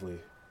objectively.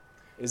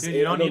 Dude,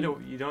 you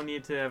don't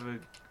need to have a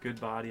good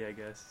body, I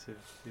guess, to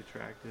be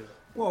attractive.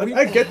 Well,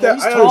 I get that.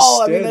 He's I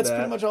tall. I understand mean, that's that.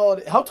 pretty much all.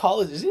 How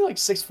tall is he? Like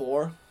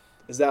 6'4"?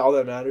 Is that all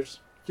that matters?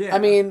 yeah. I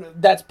mean,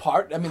 that's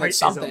part. I mean, that's Height is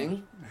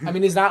something. I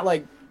mean, he's not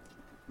like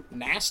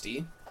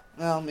nasty.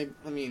 Well, maybe.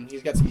 I mean,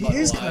 he's got some. He butt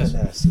is eyes. kind of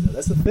nasty though.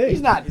 That's the thing.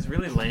 He's not He's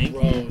really lanky.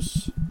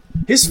 gross.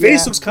 His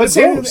face Yeah. looks kind But of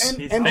same gross. with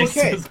His MGK.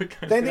 face does look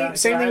kinda- Same Can I- thing,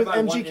 same can I thing with have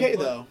my one MGK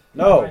input? though.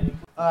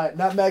 No.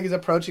 Nutmeg is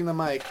approaching the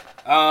mic.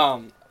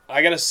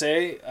 I gotta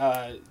say,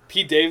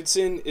 Pete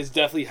Davidson is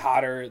definitely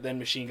hotter than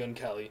Machine Gun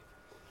Kelly.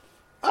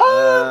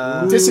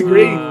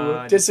 Disagree.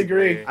 Uh,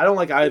 Disagree. I don't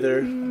like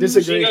either. Machine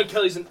Disagree. Gun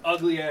Kelly's an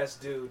ugly ass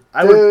dude.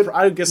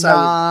 I guess I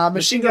Nah, would.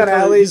 Machine Gun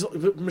Kelly's.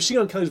 Machine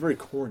Gun Kelly's very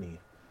corny.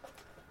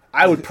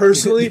 I would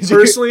personally,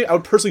 I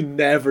would personally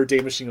never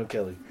date Machine Gun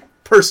Kelly.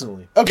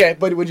 Personally, Okay,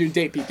 but would you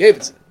date Pete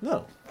Davidson?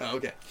 no. Oh,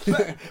 okay.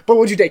 But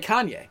would you date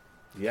Kanye?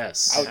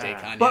 Yes, I would date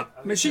Kanye.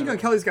 But Machine Gun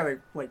Kelly's got a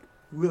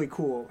really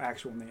cool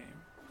actual name.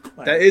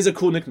 Like, that is a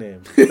cool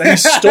nickname that he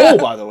stole,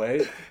 by the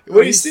way. Where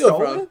did he he steal stole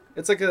from? it?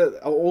 It's like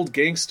a old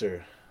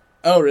gangster.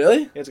 Oh,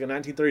 really? Yeah, it's like a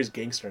 1930s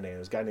gangster name.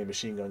 This guy named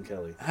Machine Gun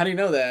Kelly. How do you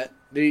know that?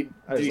 Did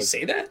I he just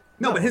say that?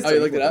 No, but his Oh, you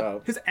looked it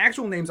up? his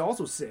actual name's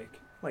also sick.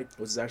 Like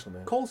What's his actual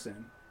name?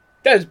 Colson.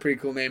 That is a pretty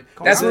cool name.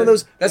 That's Colson. one of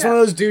those. That's one of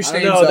those douche I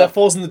names. don't know. though. That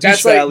falls in the douche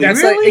That's like valley.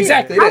 that's Really? like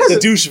exactly. How It does is.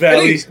 the douche It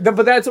valley. is. But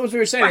that's what we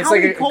were saying. But It's how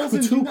like many a,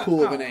 Colsons too do you cool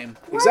know? of a name.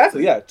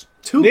 Exactly. Yeah.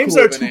 Too Names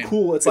cool are of a too name.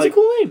 cool. It's It's like a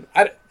cool name.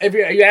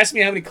 Are you asking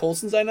me how many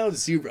Colsons I know?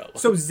 Zero.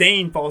 So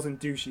Zane falls in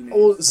douchey names.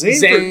 well,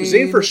 Zane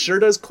Zane- for sure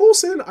does.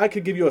 Colson, I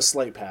could give you a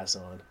slight pass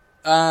on.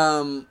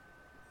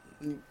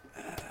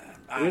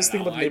 I Just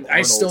think don't about the know. name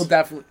I still Arnold.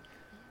 definit's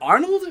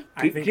Arnold.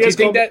 I think he Do you has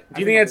think called- that? I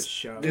Do you think think of that's? the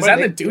show. Is that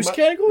in the Might- douche might-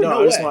 category? No, No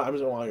I way. just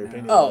want your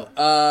opinion. on that.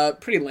 Oh,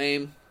 pretty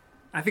lame.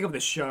 I think of the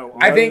show.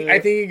 I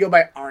think you go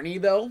by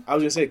Arnie though. I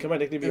was gonna say, can my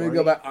nickname be If we Arnie?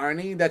 go by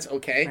Arnie, that's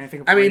okay. I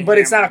think of I mean, Arnie but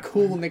it's not a Hammer.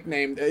 cool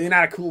nickname. You're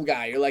not a cool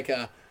guy. You're like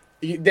a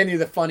Then you're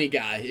the funny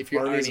guy if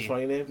you're Arnie's a Arnie.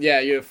 funny name? Yeah,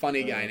 you're a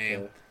funny guy Okay.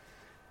 name.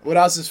 What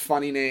else is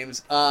funny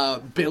names?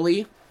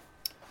 Billy.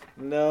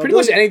 No. Pretty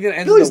much anything that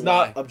ends Billy's with a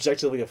not Y.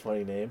 objectively a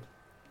funny name.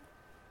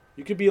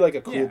 You could be like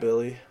a cool Yeah.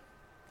 Billy.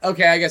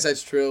 Okay, I guess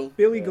that's true.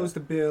 Billy Yeah. goes to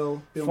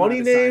Bill. Bill Funny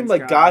not the name, science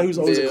like guy who's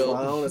always Bill. a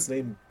clown. That's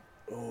named.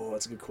 Oh,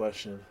 that's a good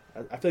question.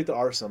 I feel like there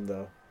are some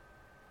though.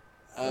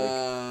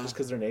 Just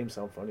because their names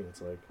sound funny,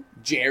 it's like.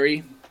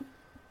 Jerry.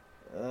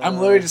 I'm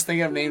literally just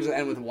thinking of names that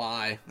end with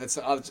Y. That's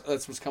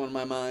what's coming to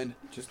my mind.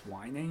 Just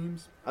Y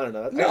names. I don't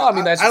know. No, I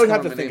mean, that's I would just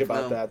have to common think names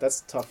about now. that.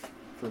 That's tough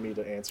for me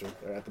to answer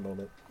at the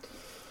moment.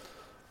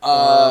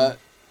 I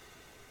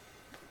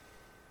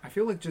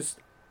feel like just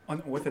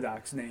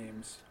unorthodox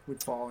names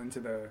would fall into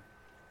the.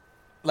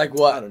 Like I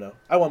what? don't know.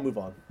 I want to move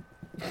on.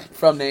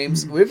 From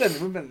names, we've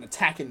been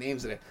attacking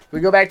names today. We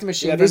go back to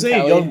Machine Yeah, Gun there's any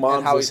Kelly young and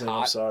moms how he's listening. I'm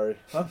hot. sorry.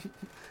 Huh?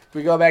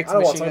 We go back I to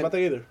don't want to Machine talk Gun.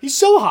 about that either. He's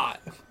so hot.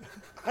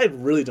 I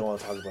really don't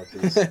want to talk about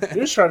this.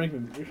 You're just trying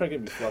to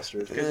get me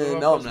flustered. Guys, what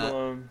about No, I'm Post not.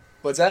 Malone?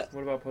 What's that?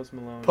 What about Post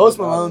Malone? Post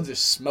Malone's a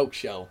smoke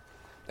show.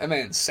 That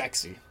man's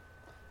sexy.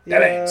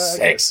 That man's I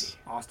sexy. guess.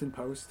 Austin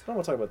Post. I don't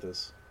want to talk about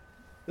this.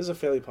 This is a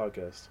fairly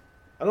podcast.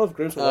 I don't know if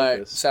Grapes will All like right,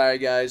 this. sorry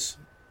guys.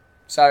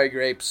 Sorry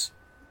Grapes.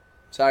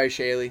 Sorry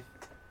Shaylee.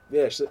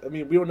 Yeah, I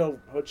mean, we don't know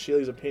what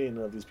Shaylee's opinion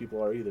of these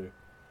people are either.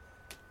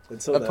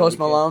 Until then, Post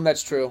we can't- Malone,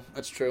 that's true.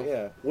 That's true.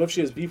 Yeah. What if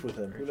she has beef with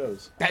him? Who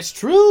knows? That's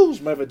true.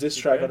 She might have a diss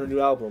track on her new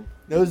album.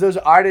 Those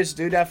artists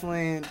do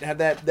definitely have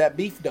that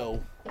beef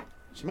though.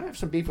 She might have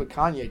some beef with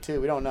Kanye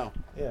too. We don't know.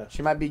 Yeah.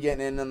 She might be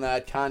getting in on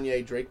that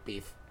Kanye Drake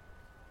beef.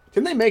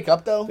 Didn't they make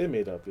up though? They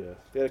made up, yeah.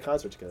 They had a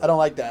concert together. I don't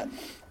like that.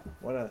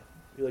 Why not?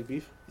 You like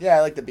beef? Yeah,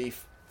 I like the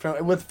beef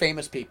with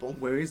famous people.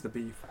 Where is the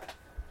beef?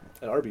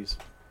 At Arby's.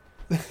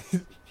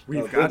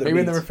 We've Oh, got the Maybe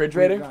in the meat.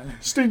 refrigerator. We've got-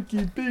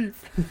 Stinky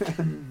beef.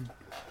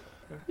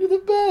 You're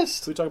the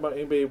best. So we talk about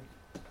anybody,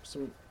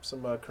 some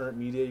current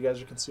media you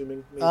gues are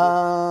consuming? Maybe?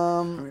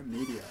 Current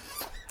media.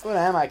 What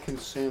am I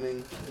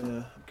consuming? Yeah,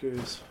 I'm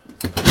curious.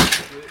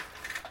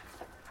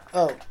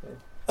 Oh,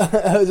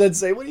 I was about to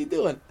say, what are you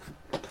doing?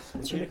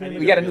 What's your nickname We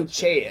again? got a new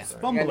chair.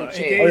 Fumbler, We got a new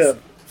aka chair. Oh yeah,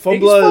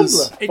 Fumbler.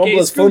 Fumbler's AKA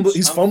Fumbler's Scooch.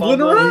 He's I'm fumbling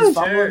fumbling. around. He's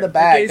fumbling the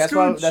bag. Okay, That's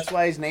Scooch.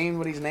 why he's named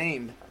what he's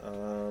named.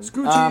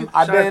 Scoochie. I've Shout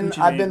out been Gucci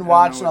I've Mane. been I don't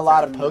watching know a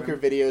lot of what's poker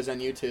happening videos on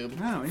YouTube,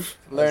 there. No,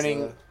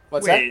 learning.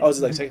 What's Wait. Oh, is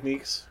it like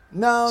techniques? that?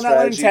 No, not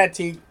learning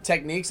strategy?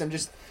 techniques. I'm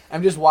just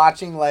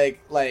watching like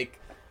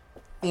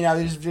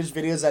there's just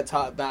videos that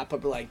talk about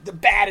people like the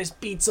baddest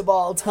beats of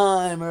all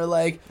time or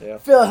like Yeah.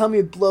 Phil how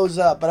many blows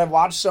up. But I've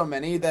watched so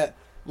many that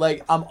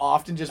like I'm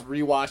often just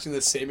rewatching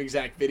the same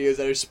exact videos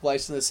that are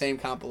spliced in the same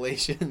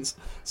compilations.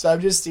 So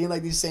I've just seen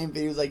like these same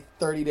videos like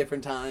 30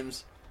 different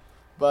times.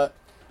 But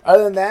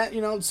other than that,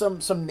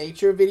 some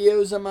nature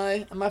videos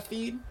on my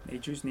feed.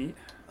 Nature's neat.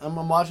 I'm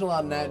watching a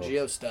lot of Nat Oh.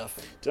 Geo stuff.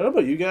 Do you know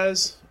about you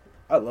guys?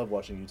 I love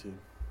watching YouTube.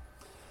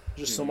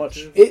 Just so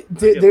much.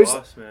 There's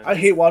Lost, man. I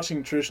hate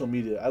watching traditional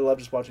media. I love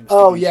just watching.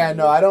 oh stupid yeah, YouTube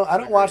no, videos.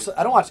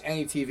 I don't watch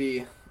any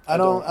TV. I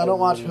don't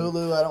watch I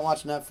Hulu. I don't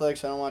watch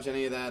Netflix. I don't watch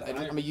any of that.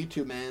 I'm a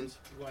YouTube man.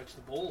 You watch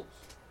the Bulls.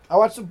 I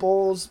watch the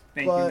Bulls,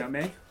 Thank you, but no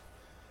May.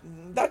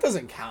 that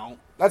doesn't count.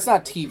 That's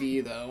not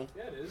TV though.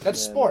 Yeah, it is.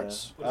 That's Yeah,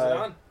 sports. What's it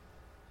on?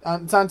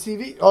 It's on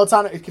TV. Oh, it's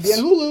on. It could be on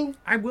Hulu.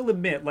 I will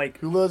admit,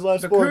 like Hulu has a lot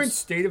of the sports. current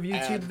state of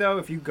YouTube, Ad. though,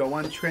 if you go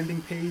on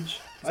trending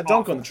page, it's I don't go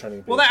awful. on the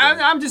trending page. Well, though.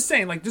 I'm just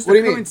saying, like, just What the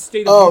do you current mean?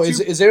 state of Oh,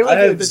 YouTube. is there I like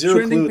have the zero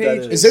trending clue what that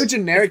page- is. is there a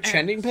generic It's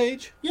trending ads.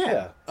 page?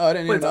 Yeah, Oh, I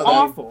didn't but even it's know that.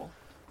 awful.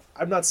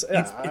 I'm not saying.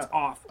 Yeah, It's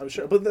awful. I'm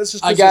sure, but that's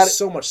just I there's got just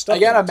so much stuff. I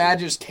gotta on YouTube.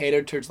 imagine it's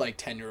catered towards like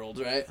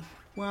 10-year-olds, right?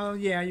 Well,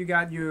 yeah, you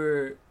got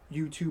your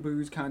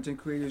YouTubers, content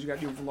creators, you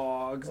got your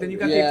vlogs, then you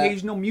got Yeah. the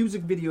occasional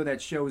music video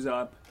that shows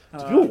up.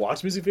 Do people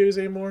watch music videos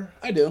anymore?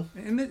 I do.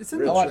 And it's in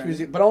Really? the I watch trend.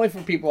 music, but only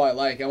for people I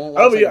like. I won't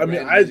Oh, watch. yeah, like, I mean,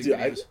 random I music do.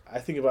 videos. I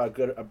think about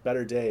a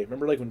better day.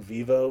 Remember, like when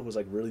Vivo was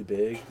like really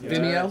big.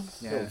 Vimeo?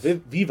 Yeah. No,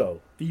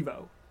 Vivo.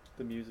 Vivo.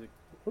 The music.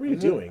 What were you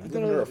Mhm. doing? I You thought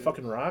living it under a was-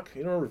 fucking rock?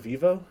 You don't remember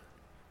Vivo?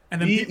 And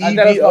then V- pe- I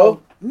thought it was EVO?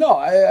 called- No,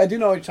 I do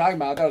know what you're talking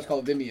about. I thought it was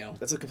called Vimeo.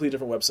 That's a completely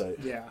different website.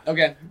 yeah.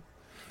 Okay,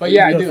 but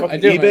yeah, I You on do. I fucking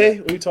do.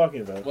 eBay? What are you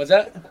talking about? What's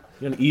that?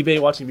 You on eBay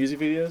watching music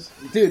videos?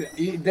 Dude,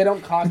 they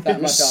don't cost that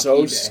You're much off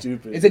so eBay.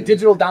 stupid, It's a dude.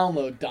 digital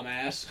download,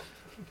 dumbass.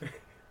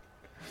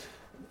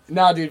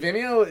 No, dude,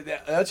 Vimeo.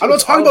 I'm not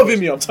talking about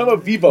Vimeo. I'm talking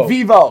about Vivo.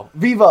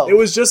 Vivo. It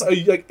was just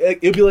it'd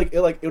be like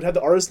it would have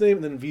the artist name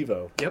and then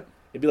Vivo. Yep.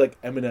 It'd be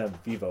like Eminem,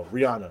 Vivo,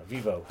 Rihanna,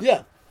 Vivo.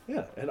 Yeah,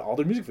 Yeah, and all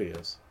their music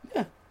videos.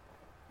 Yeah.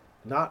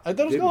 Not. I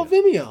thought it was Vimeo. called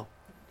Vimeo.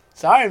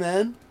 Sorry,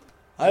 man.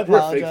 I You're a fake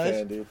apologize.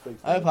 fan, dude. Fake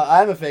fan.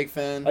 I'm a fake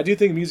fan. I do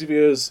think music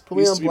videos Put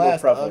me used on to be more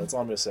blast, prevalent. dog. That's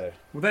all I'm gonna say.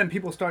 Well, then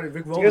people started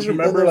Rick Do you guys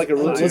remember like a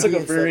Well, what's there's like a MTV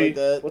and stuff very like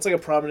that. what's like a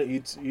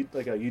prominent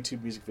like a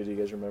YouTube music video you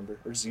guys remember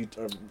or just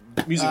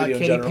music video in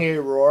Katy general? Perry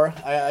Roar.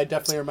 I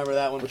definitely remember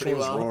that one Which pretty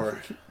one was well.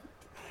 Roar?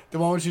 The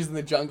one where she was in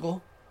the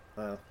jungle.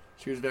 Oh.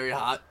 She was very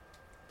hot.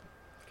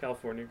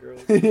 California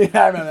Girls. Yeah,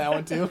 I remember that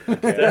one too.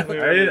 Definitely I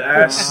didn't remember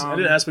ask. that. I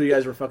didn't ask what you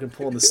guys were fucking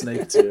pulling the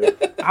snake to.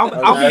 I'll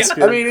be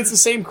asking. I mean, it's the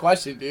same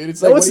question, dude.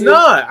 It's No, like, it's what do you-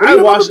 not. what do you I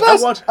remember watched. I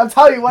best? watched. I'm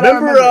telling you what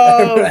Remember, I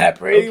remember that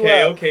pretty Okay,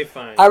 well. okay,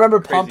 fine. I remember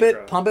Crazy Pump It.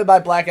 Frog. Pump It by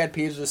Black Eyed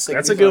Peas was sick.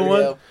 That's a good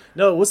one.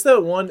 No, what's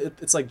that one?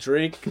 It's like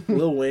Drake,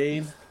 Lil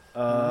Wayne,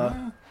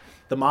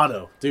 The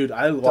Motto. Dude,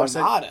 I The watched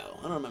that. Motto.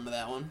 I don't remember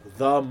that one.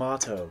 The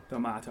Motto. the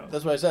motto.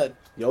 That's what I said.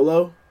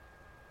 YOLO.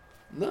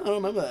 No, I don't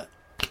remember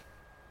that.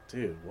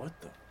 Dude, what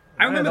the?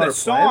 I remember Am I that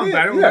song, playing but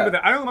I it? don't remember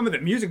the. I don't remember the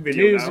music The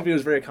video. music though. video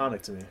was very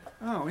iconic to me.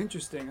 Oh,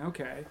 interesting.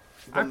 Okay.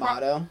 The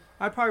Motto.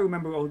 I probably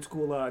remember old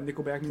school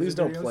Nickelback music Please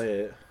don't videos. play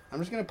it. I'm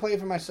just gonna play it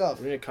for myself.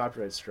 We're gonna get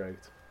copyright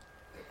striked.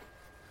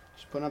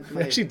 Just put up We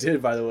my. actually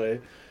did, by the way.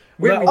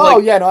 Wait, Well, Oh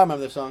like, yeah, no, I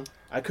remember the song.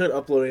 I couldn't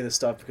upload any of this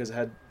stuff because it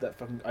had that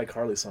fucking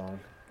iCarly song.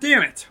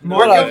 Damn it,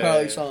 What Marco.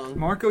 Carly song?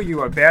 Marco,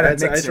 you are bad I at had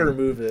to mixing.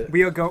 remove it.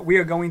 We are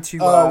going to.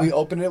 Oh, we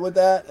opened it with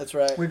that. That's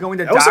right. we're going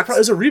to That was, dox. it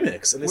was a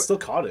remix, and they still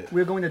caught it.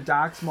 We're going to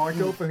dox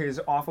Marco for his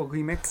awful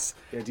remix.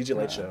 Yeah, DJ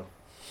Light Show.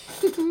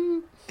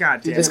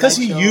 God damn. DJ It's because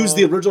he Light Show. used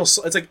the original.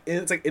 It's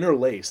like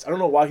interlaced. I don't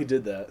know why he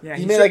did that. Yeah,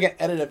 He made like an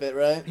edit of it,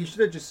 right? He should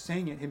have just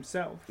sang it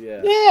himself.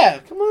 Yeah. Yeah,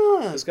 come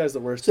on. This guy's the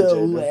worst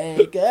So DJ. man.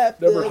 wake up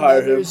Never the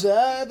hire him. members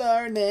of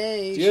our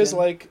nation. Do you guys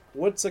like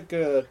what's like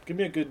a give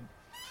me a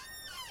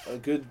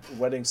good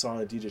wedding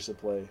song a DJ should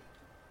play?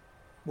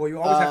 Well,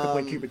 you always have to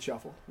play Um, Cupid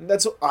Shuffle.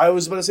 That's what I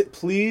was about to say.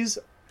 Please,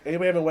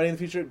 anybody having a wedding in the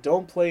future,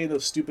 don't play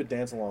those stupid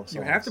dance along songs.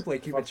 You have to play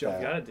Cupid Fuck Shuffle.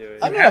 You that. gotta do it.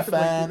 I'm You not a have to play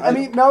fan. Cupid I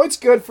mean, no, it's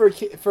good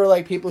for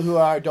like people who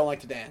don't like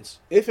to dance.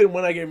 If and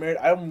when I get married,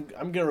 I'm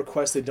gonna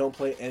request they don't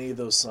play any of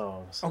those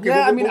songs. Okay, Yeah,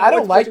 well, I mean, well, I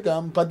don't what's- like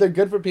them, but they're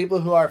good for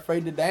people who are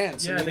afraid to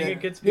dance. Yeah, I mean, think it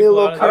gets need a people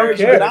little out of courage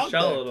to their get out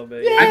shell there. a little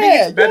bit. Yeah. I think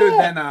it's better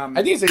yeah. than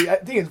I think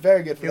it's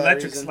very good for that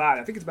Electric reason. Slide.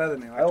 I think it's better than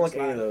the I don't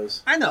Electric like any Slide. of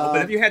those. I know, but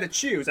Um, if you had to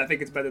choose, I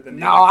think it's better than.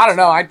 the No, I don't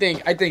Electric know.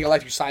 Slide. I think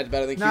Electric Slide's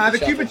better than Nah, the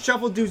Shuffle. Cupid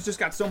Shuffle dude's just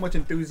got so much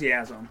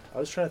enthusiasm. I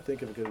was trying to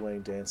think of a good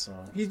wedding dance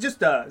song. He just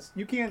does.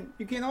 You can't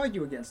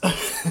argue against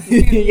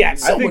it. Yeah,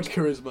 so I think- much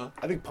charisma.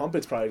 I think Pump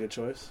It's probably a good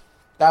choice.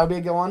 That would be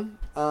a good one.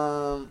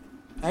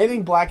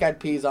 Anything Black Eyed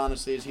Peas,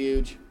 honestly, is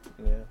huge.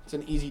 Yeah. It's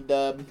an easy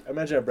dub. I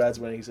imagine at Brad's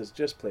wedding, he says,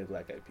 "Just play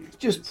Black Eyed Peas."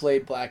 Just please." play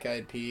Black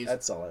Eyed Peas.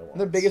 That's all I want. I'm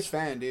their biggest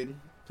fan, dude.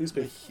 Please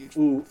play. Huge.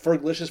 Ooh,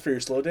 Fergalicious for your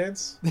slow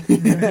dance.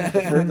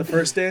 The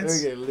first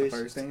dance.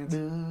 First dance.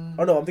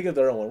 Oh no, I'm thinking of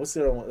the other one. What's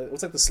the other one?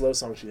 What's like the slow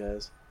song she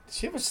has? Does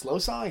she have a slow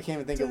song? I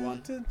can't even think of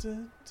one.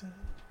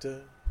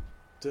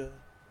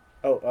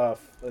 Oh,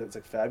 it's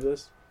like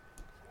Fabulous.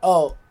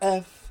 Oh,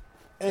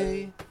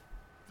 F-A-B.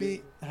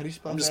 How do you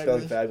spell I'm just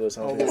Fabulous? spelling Fabulous.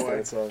 I don't Oh, think it's boy.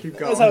 that song. Keep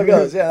going. That's how it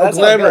goes. Yeah, Oh, that's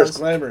how it glamorous, goes.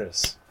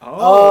 glamorous.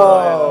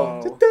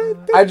 Oh.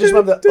 I just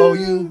remember the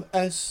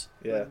O-U-S.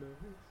 Yeah,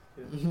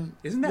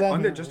 Isn't that Glamorous.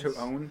 under just her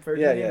own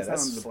version? Yeah, It's not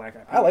that's- under the Black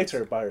Eyed I liked Peas.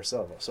 her by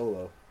herself,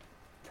 solo,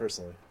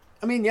 personally.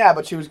 I mean, yeah,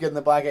 but she was good in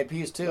the Black Eyed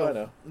Peas, too. No, I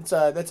know.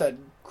 That's a I mean,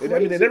 they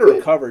crazy never good-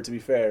 recovered. To be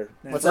fair,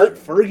 What's That's-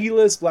 that?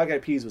 Fergie-less Black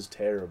Eyed Peas was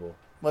terrible.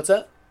 What's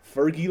that?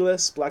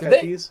 Fergie-less Black Did Eyed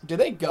they, Peas. did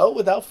they go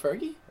without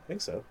Fergie? I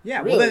think so.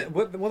 Yeah, Really?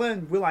 well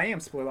then Will I Am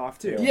split off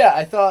too. Yeah,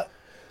 I thought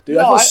Dude,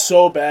 No, I feel I-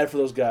 so bad for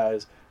those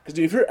guys. Because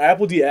dude, if you're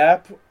Apple D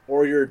App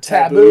or you're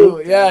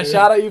Taboo. Yeah, dude.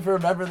 shout out you for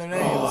remembering their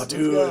names. Oh, Let's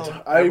dude,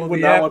 go. I Apple would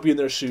D not App. want to be in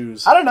their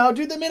shoes. I don't know,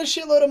 dude. They made a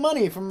shitload of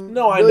money from.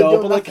 No, I really know,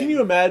 doing but like, nothing. can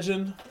you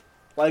imagine?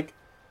 Like,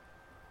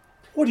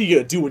 what are you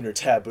gonna do when you're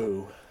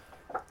Taboo?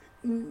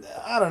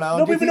 I don't know.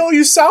 Nobody even know what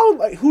you sound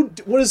like. What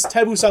does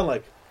Taboo sound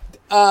like?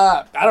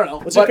 I don't know.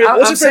 What's your But favorite, I'm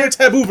what's your saying-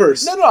 favorite Taboo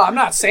verse? No, I'm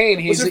not saying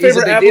he's. What's your he's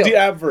a favorite big Apple deal. D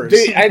App verse?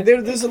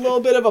 Dude, there's a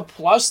little bit of a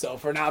plus though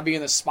for not being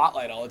in the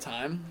spotlight all the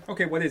time,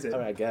 Okay, what is it? I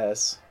mean, I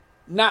guess.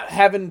 not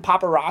having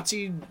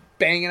paparazzi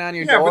banging on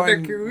your Yeah, but door their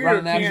and career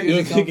running after can't- you.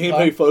 You to don't think come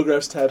anybody fuck.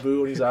 photographs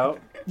Taboo when he's out?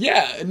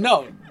 Yeah,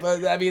 no, but I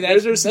mean Have you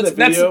that's ever seen that's,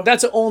 that video?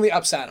 that's the only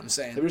upside I'm Have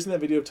saying. you ever seen that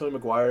video of Tony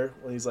McGuire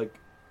when he's like,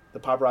 the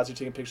paparazzi are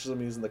taking pictures of him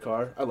when he's in the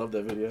car? I love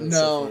that video. It's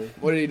so No, funny.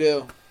 what did he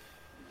do?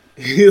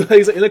 He's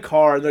like in a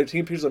car and they're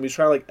taking pictures of him. He's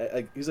trying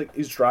to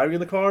he's driving in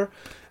the car.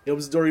 He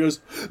opens the door. He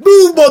goes,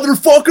 "Move,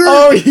 motherfucker!"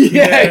 Oh yeah,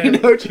 Yeah. you know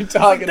what you're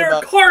talking There are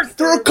about, cars.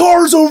 There are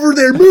cars over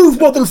there. Move,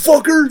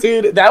 motherfucker!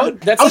 dude.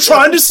 That's I'm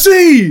trying to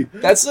see.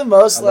 That's the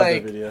most I love that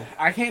like video.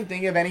 I can't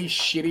think of any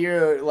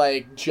shittier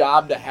like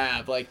job to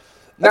have. Like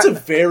That's not- a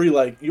very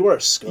like you are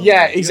a scum.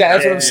 yeah, exactly.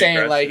 That's what I'm Yeah, saying.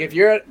 aggressive.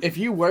 Like if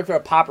you work for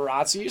a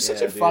paparazzi, you're such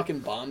Yeah, a dude. fucking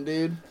bum,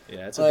 dude.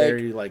 Yeah, it's a Like-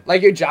 very like.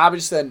 Like your job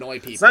is just to annoy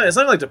people. It's not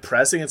even like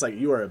depressing. It's like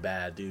you are a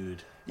bad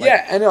dude. Like,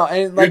 yeah, I know,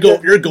 and like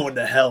you're going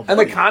to hell. and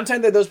the buddy.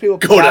 content that those people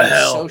Go put to out is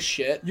hell. so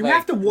shit. You Like,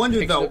 have to wonder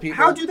pictures though, of people.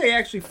 how do they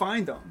actually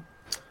find them?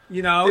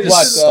 You know, They it's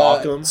what just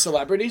stalk 'em.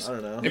 celebrities? I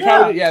don't know. They Yeah.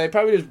 probably they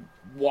probably just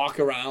walk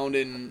around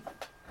and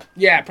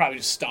probably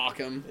just stalk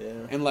them Yeah.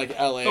 in like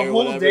LA the or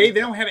whole whatever. day.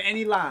 They don't have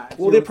any lives.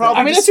 Well, they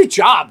probably. I mean, that's your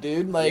job,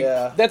 dude. Like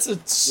Yeah. that's the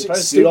They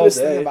probably do it all stupidest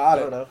day. thing about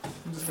I it. don't know.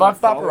 Fuck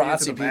Follow you to paparazzi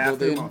the people, bathroom,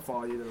 dude. I'll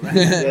follow you to the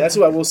Yeah, that's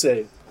what I will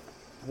say.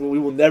 We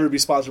will never be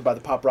sponsored by the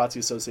Paparazzi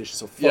Association,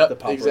 so fuck Yep, the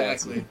paparazzi.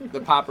 exactly. The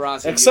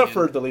paparazzi. Except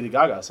union. for the Lady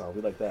Gaga song,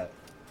 we like that.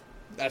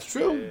 That's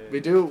true. Yeah. We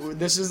do.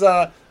 This is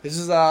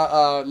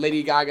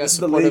Lady Gaga. This is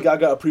the Lady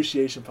Gaga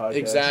Appreciation Podcast.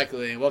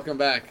 Exactly. Welcome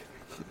back.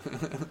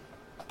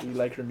 We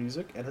like her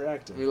music and her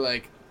acting. We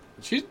like.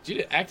 She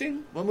did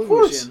acting. What movie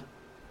course. was she in?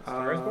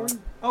 Star is Born?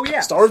 Oh yeah,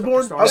 Star is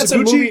Born? Star House That's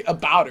of a Gucci? movie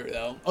about her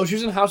though. Oh, she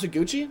was in House of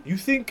Gucci. You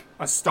think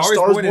A Star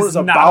Star is Born is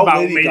not about about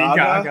Lady Lady Gaga?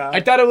 Gaga. I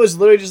thought it was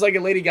literally just like a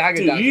Lady Gaga.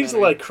 Dude, you need to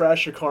documentary. like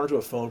crash your car into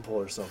a phone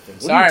pole or something.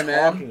 What Sorry, are you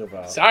man. talking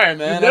about? Sorry,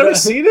 man. You've never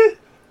seen it?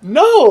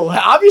 No,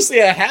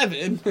 obviously I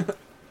haven't.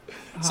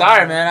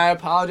 Sorry, man. I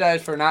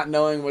apologize for not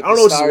knowing what I don't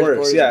know the what's Star is Born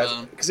worse. is Yeah,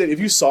 about. because if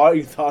you saw it,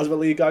 you thought it was about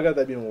Lady Gaga,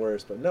 that'd be even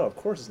worse. But no, of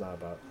course it's not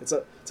about. It's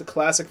a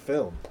classic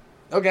film.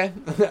 Okay,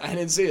 I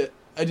didn't see it.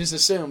 I just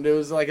assumed it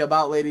was like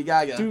about Lady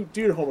Gaga.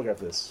 Do your homework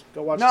after this.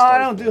 Go watch. no, Star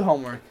I is don't Born. do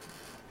homework.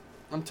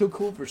 I'm too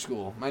cool for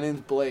school. My name's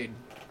Blade.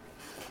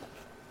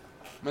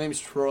 My name's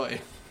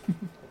Troy. I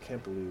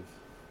can't believe.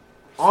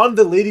 On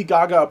the Lady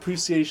Gaga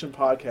Appreciation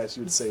Podcast,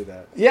 you would say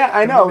that. Yeah,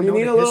 I know. even You know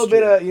need the a little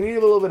bit history. of you need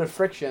a little bit of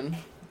friction.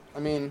 I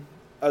mean,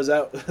 I was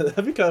out.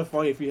 That'd be kind of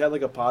funny if you had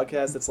like a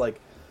podcast that's like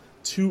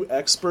two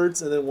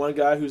experts and then one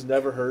guy who's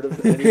never heard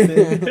of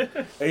anything,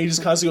 and he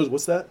just constantly goes,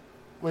 "What's that?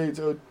 wait.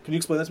 So Can you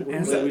explain that to me?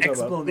 And What are an we talking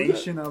about?"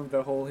 explanation of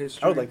the whole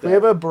history. I would like we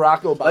have that. a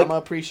Barack Obama Like-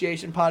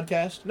 appreciation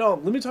podcast. No,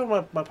 let me talk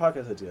about my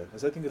podcast idea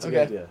because I think it's a Okay.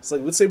 good idea. It's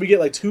like let's say we get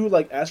like two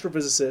like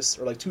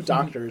astrophysicists or like two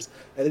doctors,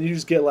 and then you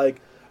just get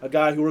like a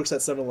guy who works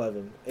at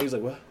 7-Eleven, and he's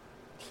like, "What?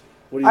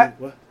 What do you? I-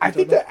 what? I you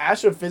think talking the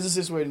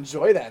astrophysicists would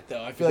enjoy that,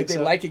 though. I feel You like think they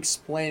so? like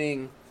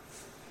explaining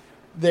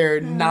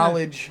their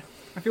knowledge.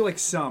 I feel like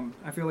some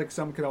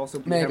could also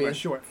have Maybe. a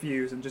short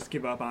fuse and just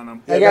give up on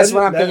them. I guess imagine,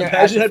 what I'm thinking.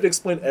 Imagine you have to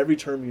explain every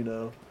term you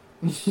know.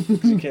 'Cause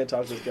you can't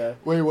talk to this guy.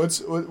 Wait, what's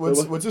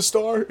a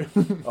star?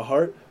 A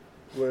heart?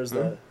 Where is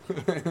that?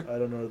 I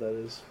don't know what that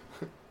is.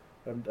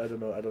 I don't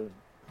know. I don't.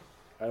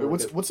 I Wait,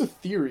 work at- what's a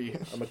theory?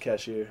 I'm a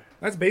cashier.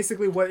 That's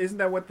basically what. Isn't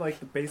that what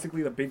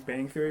basically the Big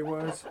Bang Theory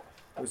was?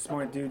 It was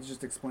smart dudes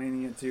just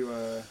explaining it to.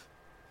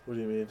 What do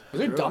you mean? Is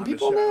there girl dumb on the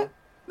people in show. that?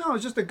 No,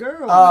 it's just a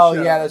girl. Oh on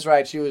the show. yeah, that's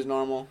right. She was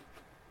normal.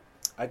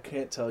 I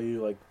can't tell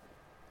you like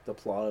the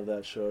plot of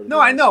that show. to No,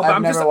 be I know, honest. but I've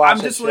I'm never just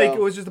watched like that show. it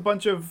was just a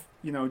bunch of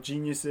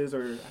geniuses,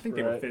 or I think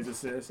they were Right.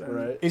 physicists. And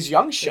Right? Is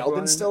Young Sheldon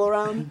Everyone- still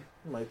around?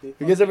 Might be.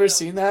 You guys ever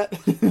seen that?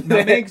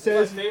 Nutmeg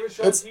says, favorite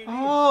show It's- on TV.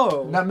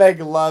 "Oh, Nutmeg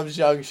loves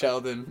Young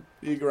Sheldon.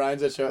 He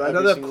grinds that show. But I know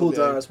every that single cool day.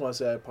 down. I just want to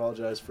say I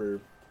apologize for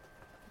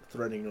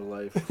threatening your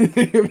life.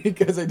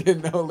 Because I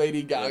didn't know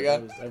Lady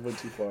Gaga. I went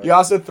too far. You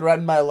also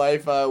threatened my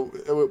life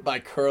by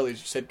curlers.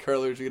 You said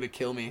curlers are gonna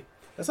kill me.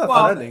 That's not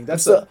Well, threatening.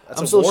 That's I'm a still- that's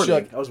I'm a still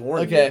warning. shook. I was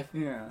warning. Okay,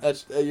 yeah."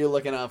 that's you're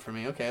looking out for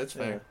me. Okay, that's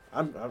You. Yeah.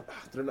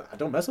 fair. I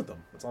don't mess with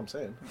them. That's all I'm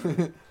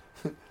saying.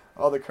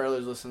 All the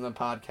curlers listen to the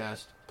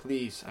podcast.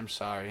 Please, I'm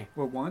sorry.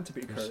 Well, want to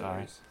be I'm sorry.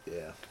 curlers.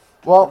 Yeah.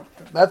 Well,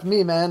 that's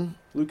me, man.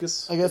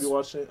 Lucas, I guess- have you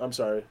watched it? I'm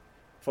sorry.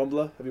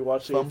 Fumbler, have you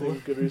watched anything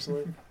Fumbler. good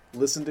recently?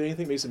 Listened to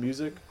anything? Made some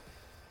music?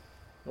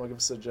 You want to give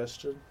a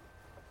suggestion?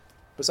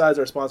 Besides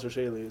our sponsor,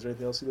 Shaylee, is there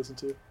anything else you listen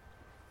to?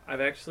 I've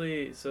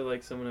actually,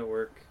 someone at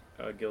work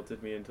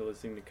guilted me into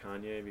listening to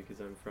Kanye because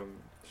I'm from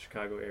the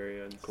Chicago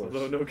area and course.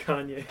 don't know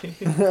Kanye.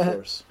 Of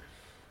course.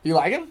 You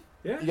like him?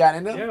 yeah. You got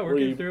into him? Yeah, Were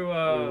working you- through,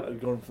 Are you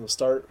going from the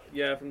start?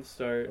 yeah, from the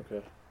start,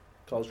 Okay.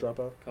 College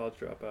dropout? college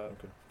dropout.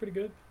 Okay. Pretty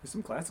good. There's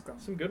some classic on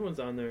Some good ones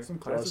on there. some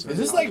classic. Is Is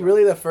this like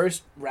really the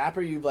first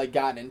rapper you've like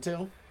gotten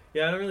into?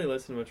 Yeah, I don't really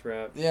listen to much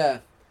rap. Yeah.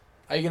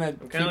 Are you gonna?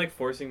 I'm kind of like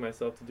forcing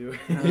myself to do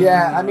it.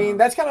 Yeah, I mean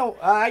that's kind of.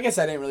 I guess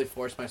I didn't really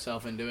force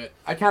myself into it.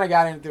 I kind of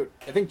got into it.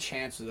 I think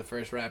Chance was the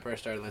first rapper I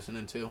started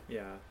listening to,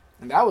 Yeah.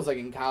 and that was like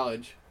in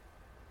college,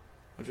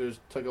 which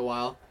took a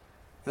while.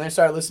 And then I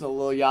started listening to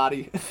Lil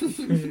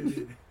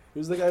Yachty.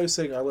 Who's the guy who's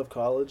saying I love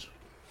college?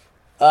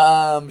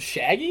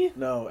 Shaggy.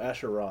 No,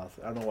 Asher Roth.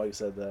 I don't know why you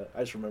said that.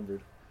 I just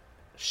remembered.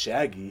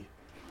 Shaggy.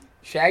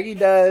 Shaggy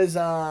does.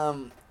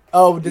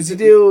 Oh, does he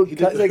do? he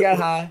did- Cause I got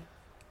high.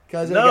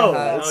 Cause I No, got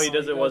high. that's- No, he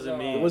does. It wasn't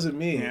me. It wasn't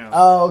me. Yeah.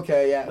 Oh,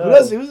 okay, yeah. No.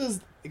 Who does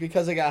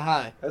Because I got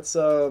high? That's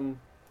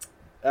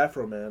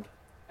Afro Man.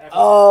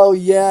 Oh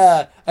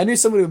yeah, I knew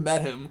someone who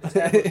met him.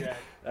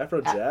 Afro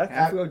Jack?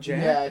 Afro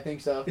Jack? Yeah, I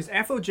think so. Is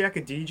Afro Jack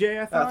a DJ?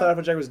 I I thought. thought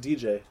Afro Jack was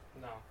DJ.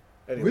 No.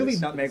 Anyways. Really,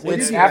 Nutmeg. It's What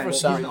is he? Afro He's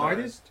Song. an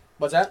artist.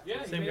 What's that?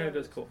 Yeah, Same guy who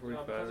does Colt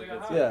 45.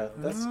 Yeah,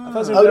 that's. I thought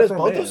his Oh, name Oh, was does Afro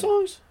both Man. those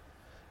songs?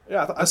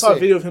 Yeah, I Let's saw a see.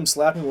 video of him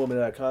slapping a woman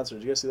at a concert.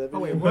 Did you guys see that Oh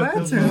video? wait,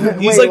 what?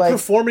 He's Wait, like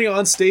performing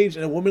on stage,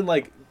 and a woman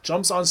like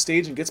jumps on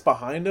stage and gets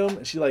behind him,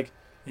 and she like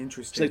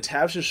Interesting.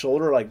 taps his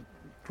shoulder, like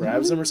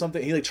grabs him or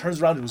something. He like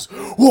turns around and goes,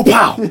 "Whoa,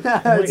 pow!"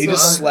 He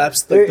just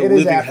slaps like the It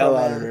is living Afro hell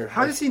Man. out of her.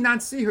 How does he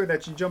not see her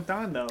that she jumped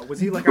on though? Was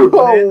he like on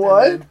Whoa, it and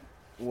what? then-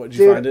 What did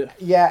you find it?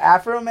 Yeah,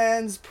 Afro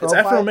Man's It's profile.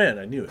 Afro Man.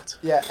 I knew it.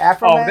 Yeah,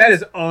 Afro Oh, Man. that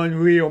is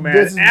unreal, man.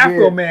 This is Afro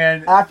weird.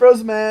 Man.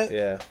 Afro's Man.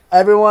 Yeah.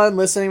 Everyone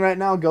listening right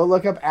now, go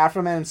look up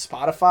Afro Man on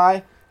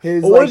Spotify.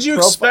 His Well, what did you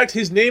profile- expect?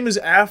 His name is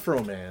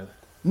Afro Man.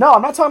 No,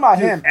 I'm not talking about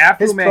Dude, him.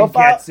 Afro his Man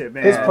profile, gets it,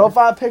 man. His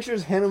profile picture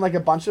is him and like a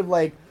bunch of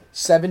like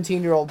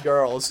 17-year-old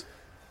girls.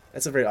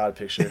 That's a very odd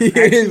picture. It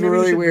Actually, is maybe we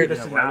really should weird. read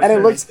the And synopsis.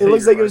 it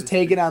looks Figure like it was out.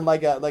 taken on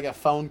like a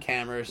phone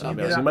camera or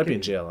something. honest. He might be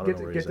in jail. I don't Get,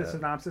 know where get he's the at.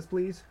 synopsis,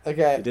 please.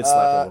 Okay. He did slap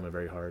that woman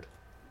very hard.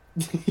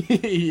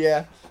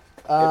 Yeah.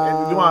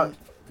 And if you want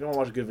to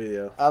watch a good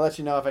video, I'll let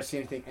you know if I see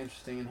anything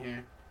interesting in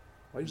here.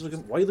 why you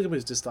looking at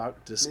his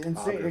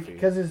discography?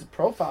 Because his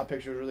profile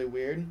picture was really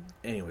weird.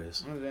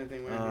 Anyways, I don't know if there's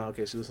anything weird. here.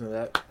 okay, so listen to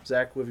that.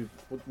 Zach, what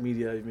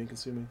media have you been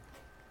consuming?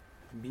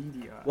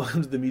 Media.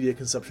 Welcome to the media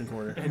consumption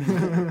corner.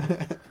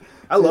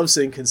 I love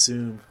saying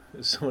consume.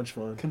 It's so much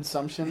fun.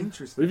 Consumption. What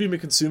Interesting. have you been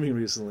consuming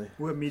recently?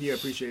 We're a media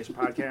appreciation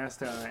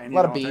podcast. Any A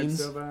lot and of all types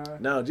beans. Of,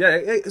 No, yeah,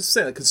 it's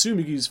saying like, consume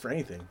you can use for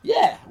anything.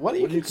 Yeah. What are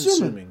you consuming?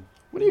 consuming?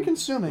 What are you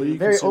consuming? What are you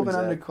Very consuming,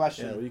 open-ended Zach?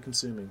 question. Yeah, what are you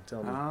consuming?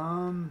 Tell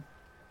me.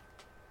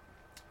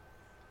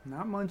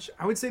 Not much.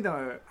 I would say I'm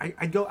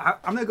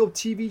gonna go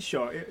TV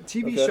show.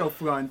 TV Okay. show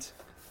front.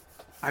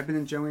 I've been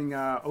enjoying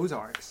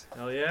Ozarks.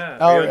 Hell yeah.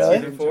 Oh, Are you on really?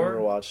 Season I've never 4?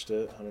 watched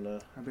it. I don't know.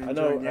 I've been I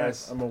know. enjoying,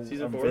 yes. I'm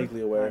Season 4?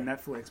 vaguely On aware.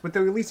 Netflix, but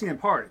they're releasing in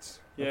parts.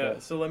 Yeah. Okay.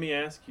 So let me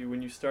ask you: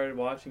 when you started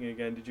watching it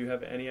again, did you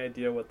have any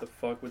idea what the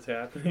fuck was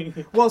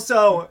happening? Well,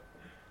 so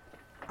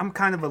I'm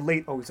kind of a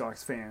late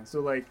Ozarks fan.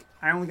 So like,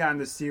 I only got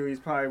into the series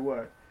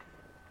probably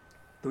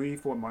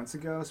 3-4 months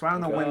ago. So I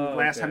don't know when Oh,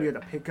 last time okay. you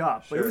had to pick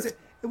up. But Sure.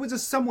 it was a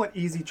somewhat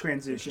easy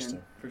transition.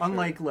 Interesting. For sure.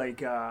 Unlike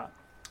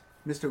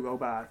Mr.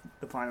 Robot,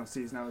 the final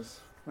season.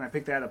 When I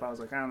picked that up, I was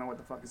like, I don't know what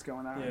the fuck is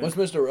going on. Yeah. What's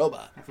Mr.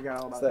 Robot? I forgot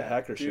all It's about that that.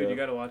 hacker Dude, show. you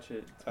gotta watch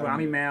it.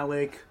 Rami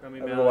Malek,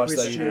 Rami I've never Malek, watched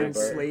that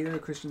Christian either,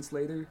 but- Christian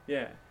Slater.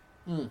 Yeah.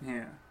 Mm.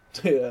 Yeah.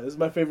 Yeah, this is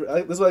my favorite.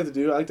 This is what I like to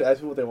do. I like to ask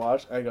people what they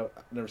watch. I go,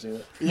 I've never seen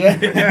it. Yeah.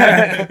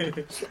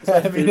 It's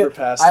my favorite I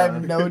pastime.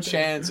 have no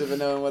chance of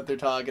knowing what they're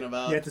talking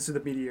about. You have to see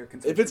the media.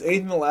 If it's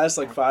anything in the last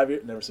like 5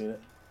 years, never seen it.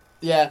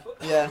 Yeah.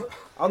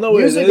 I'll know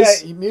what it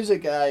is.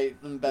 Music guy,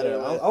 I'm better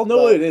Yeah, with. I'll know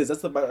but what it is.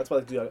 That's what I like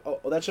to do. Like,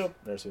 oh, that show?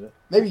 Never seen it.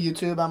 Maybe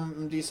YouTube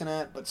I'm decent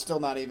at, but still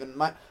not even.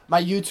 My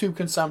YouTube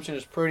consumption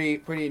is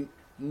pretty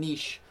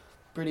niche.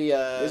 Pretty, You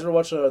guys ever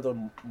watch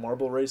the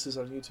marble races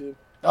on YouTube?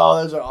 oh,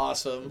 those are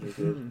awesome. They're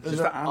good. Those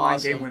just are an online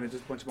awesome. game where there's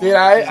just a bunch of Dude,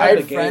 online I games. It's not had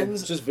a game, friends-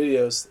 It's just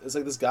videos. It's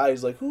like this guy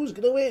who's like, who's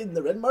gonna win?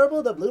 The red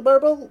marble, the blue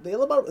marble, the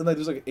yellow marble, and like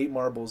there's like 8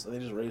 marbles, and they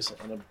just race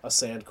on a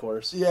sand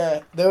course.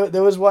 Yeah,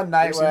 there was one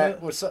night You where seen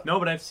that? was so, No,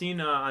 but I've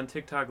seen on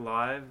TikTok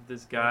Live,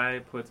 this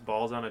guy puts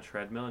balls on a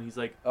treadmill and he's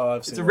like, Oh,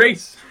 I've seen "It's a that.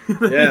 race." Yeah.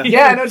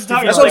 yeah, I know what you're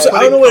talking That's about. what I'm saying. I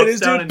don't know what it is,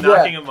 Down dude. and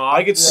knocking Yeah. him off.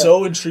 I get Yeah.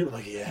 so intrigued. I'm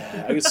like,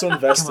 yeah, I get so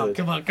invested.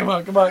 Come on.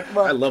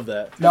 I love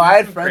that. No, I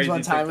had Some friends crazy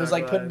one time. It was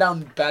TikTok like putting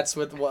lives. down bets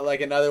with like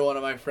another one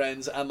of my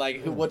friends on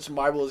like which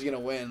marble is gonna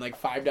win, like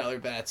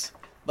 $5 bets,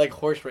 like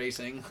horse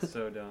racing,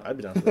 So dumb. I'd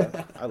be down for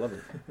that. I love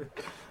it.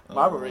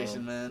 marble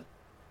racing, man.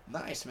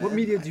 Nice, man. What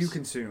media do you Nice.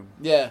 consume?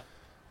 Yeah,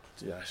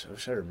 Dude, I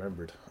wish I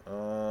remembered.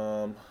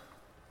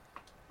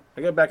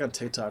 I got back on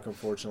TikTok.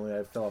 Unfortunately,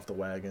 I fell off the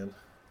wagon.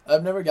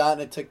 I've never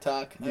gotten a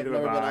TikTok. Neither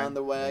I've never have been I. on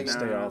the wagon.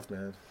 Stay No. off,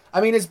 man. I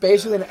mean, it's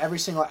basically in every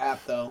single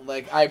app though.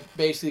 Like I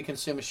basically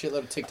consume a shitload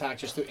of TikTok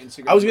just through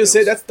Instagram. I was gonna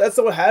say Reels. that's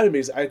what happened to me.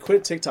 Is I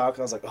quit TikTok.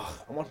 And I was like, oh,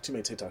 I'm watching too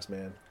many TikToks,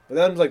 man. But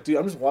then I'm like, dude,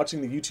 I'm just watching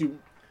the YouTube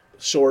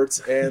Shorts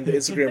and the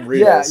Instagram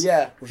Reels.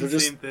 Yeah, Which are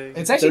just Same thing.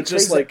 it's actually They're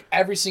just crazy, like-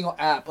 every single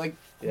app. Like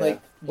yeah.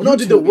 like. Well, no,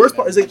 dude. The YouTube worst even,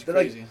 part is like it's they're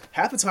like crazy.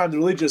 half the time they're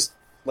really just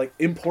like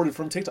imported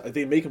from TikTok. Like,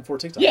 they make them for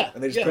TikTok. Yeah,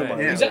 and they just yeah, put them on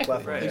yeah, the exactly,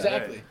 platform. right, Yeah.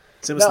 exactly.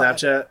 Same with No,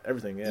 Snapchat,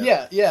 everything.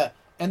 Yeah. Yeah.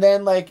 And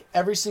then like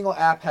every single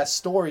app has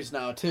stories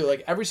now too.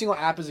 Like every single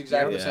app is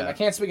exactly the Yeah. same. I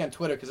can't speak on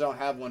Twitter because I don't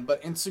have one,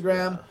 but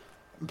Instagram,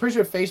 I'm pretty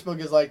sure Facebook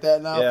is like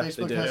that now. Yeah, they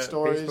Facebook do. has Yeah,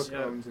 stories. Facebook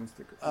Yeah. owns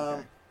Instagram.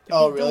 Um,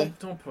 oh Don't- really?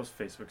 Don't post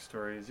Facebook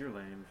stories. You're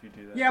lame if you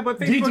do that. yeah, but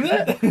Facebook. Do you do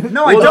that?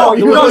 No, I Well, don't. no,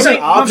 You there don't was an say-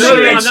 option. I'm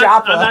No, saying- no,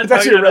 Shopper.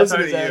 That's your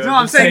residence address. No,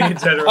 I'm saying-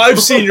 I've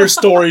seen your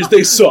stories.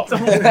 They suck.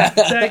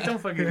 Zach, don't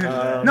fucking do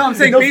that. No, I'm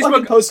saying Don't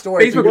fucking Facebook. post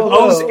stories. Facebook people.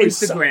 owns Oh,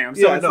 Instagram,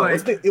 so Yeah, it's no. like.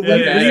 It's the, Yeah, when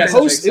yeah, you yeah. post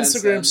That makes sense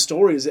Instagram then.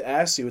 stories, it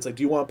asks you. It's like,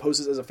 do you want to post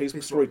this as a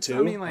Facebook story too?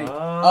 I mean, like.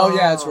 Oh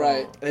yeah, that's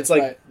right. and it's That's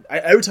like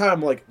right. every time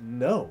I'm like,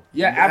 no,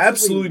 Yeah,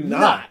 absolutely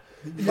not.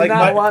 Do Like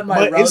not want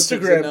my relatives to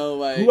Instagram, know,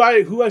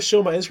 like- who I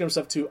show my Instagram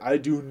stuff to, I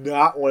do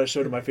not want to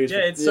show to my Facebook. Yeah,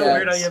 it's so Yeah.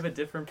 weird how you have a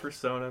different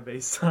persona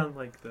based on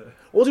like the.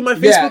 Well, dude, my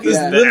Yeah, Facebook is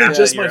yeah, literally yeah.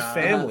 just my You're on.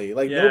 family.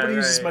 Like Yeah, nobody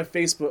uses my right.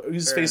 Facebook.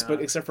 Uses Fair Facebook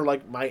enough. except for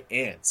like my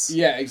aunts.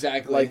 Yeah,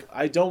 exactly. Like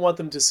I don't want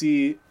them to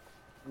see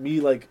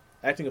me like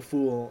acting a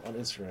fool on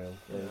Instagram.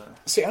 Like,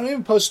 see, I don't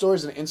even post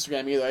stories on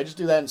Instagram either. I just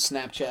do that in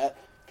Snapchat.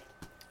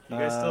 You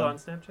guys still on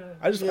Snapchat?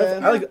 I just Yeah.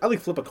 I like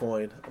flip a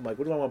coin. I'm like,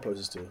 what do I want to post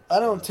this to? I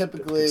don't Pick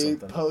typically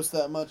something. post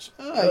that much.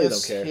 I really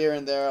guess don't care. here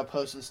and there I'll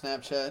post on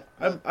Snapchat.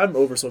 I'm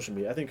over social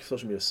media. I think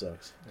social media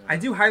sucks. I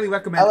do highly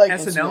recommend I like SNL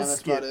Instagram, that's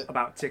skit about it.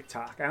 about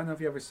TikTok. I don't know if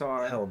you ever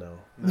saw it. Hell no.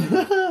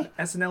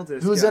 SNL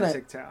did a Who's skit in on it?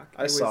 TikTok.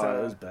 I saw it. It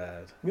uh, was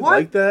bad. You What?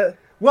 like that?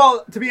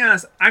 Well, to be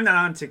honest, I'm not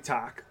on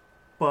TikTok,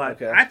 but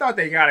Okay. I thought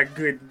they got a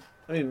good.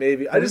 I mean,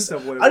 maybe. I Glimpse just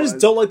of what it I just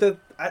was. don't like that.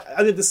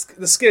 I mean, the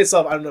skit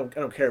itself, I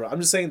don't care about. I'm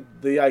just saying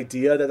the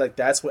idea that like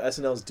that's what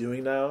SNL is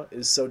doing now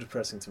is so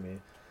depressing to me.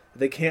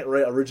 They can't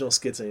write original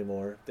skits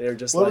anymore. They're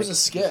just What like was the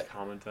skit?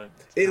 Comment on.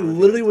 it.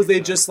 Literally was they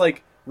just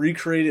like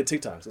recreated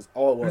TikToks. That's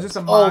all it It was. was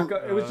just a Oh.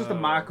 it was just a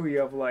mockery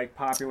of like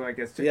popular, I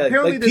guess. yeah,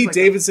 Apparently, like there's, Pete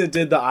Davidson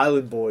did the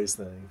Island Boys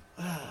thing.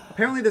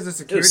 Apparently, there's a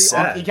security.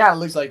 sad. He kind of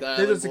looks like that.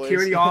 There's a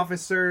security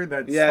officer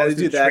that's Yeah, they supposed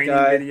to do do that training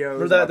guy. videos.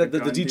 Remember that about the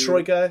gun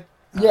Detroit dude. guy?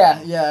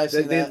 Yeah, I've They,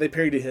 seen that. they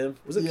parodied him.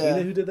 Was it Yeah.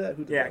 Keenan who did that?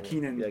 Who did Yeah, that one?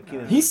 Keenan. Yeah,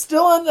 Keenan. He's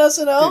still on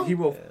SNL. Dude, he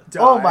will die.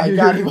 Oh my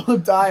god, he will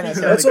die in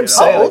SNL. That's what I'm How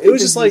saying. old It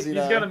was do just you like think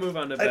He's he's got to move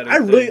on to better. I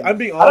really, things. I'm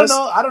being I don't honest.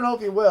 know. I don't know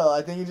if he will.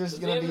 I think he's just Does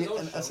he gonna have be his own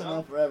in show SNL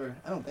now? forever.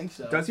 I don't think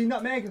so. Does he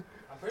nutmeg?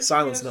 I'm pretty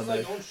Silence sure he has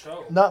Nutmeg. his, like,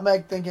 own show.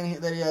 Nutmeg thinking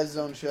that he has his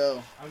own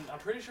show. I'm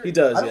pretty sure He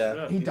does, I don't-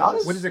 yeah. He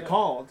does. What is it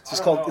called? It's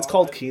just called. It's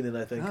called Keenan,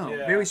 I think. Oh,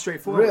 Yeah. very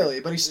straightforward. Really?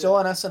 But he's still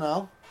on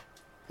SNL.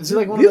 Is he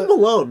like one Leave of him the?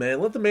 alone,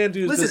 man. Let the man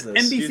do his Listen,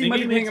 business. Do you NBC think might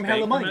he be paying makes him hella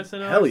bank money. from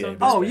SNL or Hell yeah, something?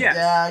 Oh, man. yes.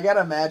 Yeah, I gotta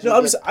imagine. No, he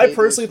I'm gets just, I paid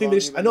personally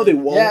this think long I know even they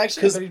though- won't. Yeah,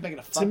 actually, I 'cause bet he's making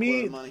a to fuckload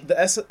me, of money. the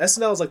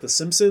SNL is like The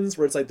Simpsons,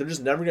 where it's like they're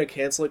just never gonna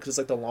cancel it because it's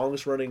like the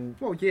longest running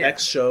Well, yeah.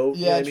 X show.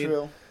 you know Yeah, what I mean?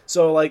 true.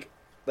 So like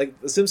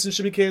The Simpsons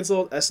should be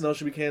canceled. SNL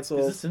should be Is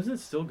canceled. The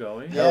Simpsons still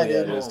going? Yeah, Hell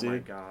yeah, dude. it is, Oh my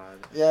dude. god.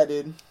 Yeah,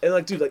 dude. And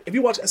like, dude, like if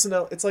you watch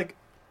SNL, it's like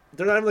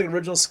they're not even like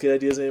original skit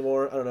ideas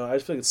anymore. I don't know. I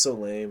just feel like it's so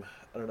lame.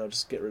 I don't know.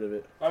 Just get rid of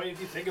it. I mean, if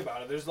you think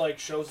about it, there's like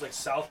shows like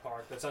South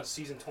Park that's on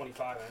season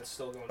 25 and it's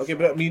still going. Okay, strong.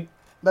 but I mean,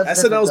 That's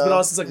SNL's different, been though.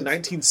 on since like It's-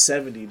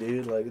 1970,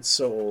 dude. Like it's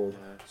so old.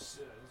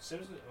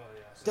 Simpsons. Oh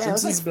yeah. Damn,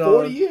 that's like Simpsons been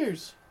 40 on-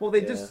 years. Well,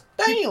 they Yeah. just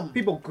Damn.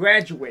 people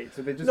graduate,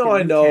 so they just No, get I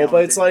new know, talent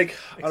but it's in. like I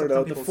Except don't know.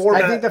 some The people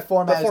format. I think the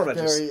format, format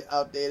is just- very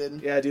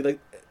outdated. Yeah, dude. Like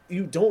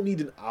you don't need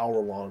an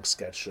hour-long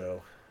sketch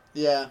show.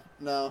 Yeah,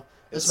 no.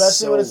 It's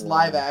Especially when so it's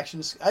live long.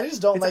 action. I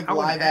just don't It's an like hour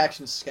and a live half.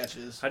 action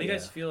sketches. How do you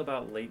guys Yeah. feel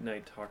about late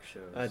night talk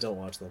shows? I don't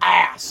watch them.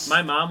 Ass.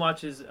 My mom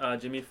watches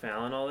Jimmy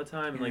Fallon all the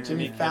time, and like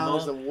Jimmy Jimmy Fallon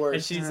is Kimmel, the and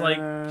worst. she's like,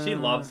 she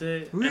loves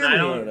it, and Really? I I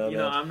don't, don't know, you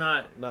know, man. I'm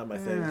not Not my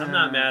thing. Uh, I'm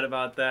not mad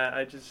about that.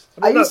 I just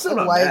I I'm not- used to I'm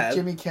not like mad.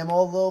 Jimmy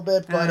Kimmel a little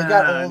bit, but it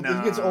got old. no.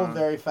 It gets old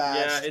very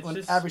fast. Yeah, it's when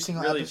just every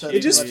single really episode. cheesy.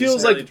 It just is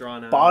feels really like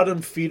drawn out.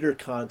 bottom feeder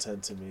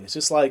content to me. It's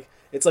just like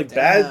it's like Damn,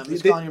 bad.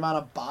 He's they- calling your mom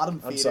a bottom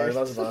feeder. I'm sorry, that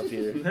was a bottom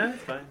feeder. Nah,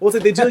 it's fine. Well,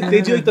 it's like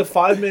they do like the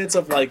 5 minutes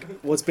of like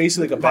what's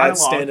basically like a bad Monologue.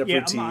 stand-up Yeah,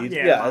 routine.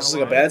 yeah, It's just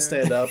like a monologue, bad yeah.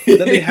 stand-up. But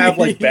then they have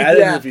like bad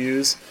Yeah.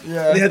 interviews.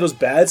 Yeah. And they have those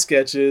bad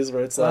sketches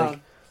where it's like Uh-huh.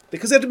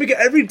 because they have to make it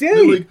every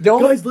day.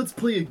 Don't. Guys, let's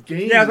play a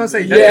game. Yeah, I was gonna say,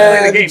 then they Yeah, play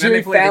the the game, then Jimmy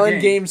they play the Fallon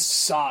game. games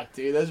suck,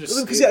 dude. Those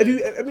are Because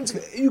stupid. I mean,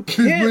 you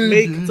can't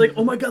make. It's like,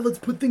 oh my god, let's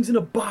put things in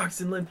a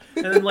box and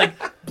then like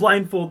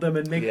blindfold them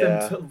and make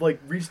Yeah. them like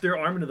reach their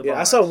arm into the Yeah, I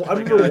box. saw. Oh I my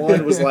remember God.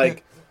 one was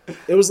like,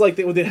 it was like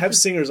they'd have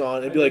singers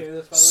on and be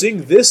like,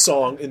 sing this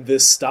song in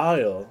this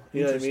style.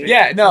 You know what I mean? Interesting.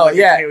 Yeah, no, Like a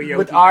yeah. karaoke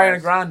With Ariana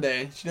house.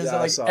 Grande, she does Yeah, it I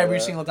like saw every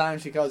that. single time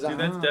she goes out. Dude,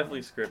 that's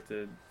definitely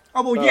scripted.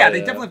 Oh well, Oh, yeah, they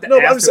definitely have to No,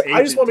 but ask I'm just, their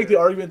I just want to agent make the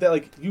argument that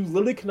like you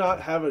literally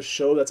cannot have a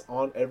show that's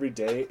on every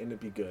day and it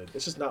be good.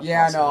 It's just not.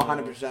 Yeah, no,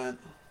 possible. 100%.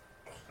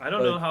 I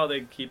don't know Like- how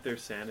they keep their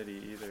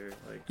sanity either.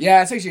 Like, Yeah,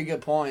 that's actually a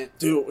good point.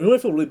 Dude, you know what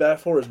I feel really bad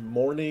for is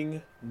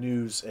morning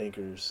news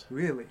anchors.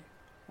 Really?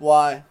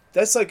 Why?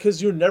 That's like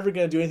because you're never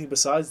gonna do anything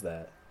besides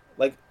that.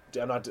 Like,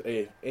 I'm not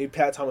any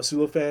Pat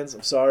Tomasula fans.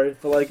 I'm sorry,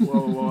 but like,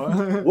 Whoa,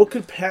 whoa. what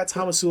could Pat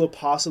Tomasula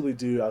possibly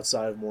do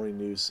outside of morning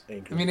news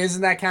anchor? I mean,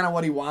 isn't that kind of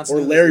what he wants or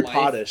to do with Larry his life?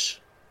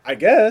 Potash, I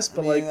guess.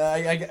 But I mean,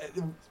 like,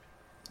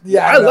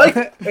 yeah, I know. like.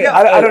 Hey,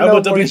 I don't I'm know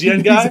a morning WGN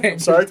news guy. I'm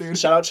anchors, sorry. dude.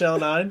 Shout out Channel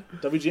 9.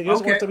 WGN. You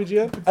guys Okay. watch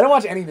WGN? I don't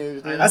watch any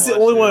news, dude. I That's the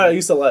watch only one I news.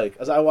 used to like.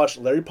 As I watched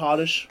Larry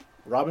Potash,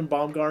 Robin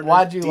Baumgartner.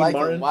 Why'd you Dean like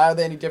Martin. them? Why are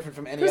they any different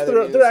from any Because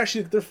other news? they're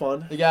actually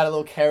fun. They got a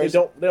little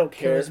They don't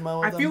care. charisma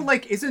with I feel them.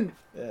 like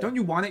Yeah. don't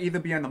you want to either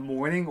be on the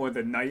morning or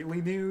the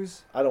nightly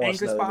news? I don't watch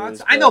anchor nightly spots.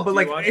 news, I know, but- but Do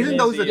like, you watch isn't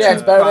those the NBC? Yeah, two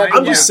it's better than- fine?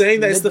 I'm just saying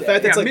that it's the Midday.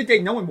 fact that Yeah, it's like midday.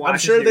 No one I'm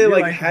watches. sure it. they You're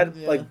like had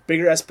Yeah. like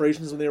bigger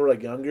aspirations when they were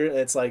like younger, and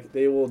it's like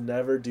they will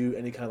never do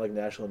any kind of like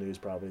national news.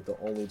 Probably they'll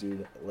only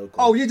do local.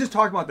 Oh, you're just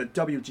talking about the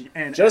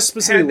WGN. Just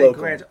specifically Had they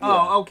local, gradu-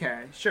 yeah. Oh, okay,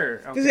 sure.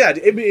 Okay. because yeah,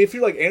 I mean, if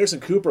you're like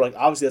Anderson Cooper, like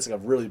obviously that's like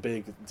a really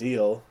big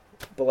deal.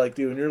 But like,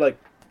 dude, when you're like,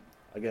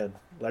 again,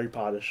 Larry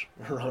Potash,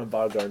 Robin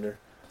Baumgartner,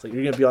 it's like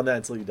you're gonna be on that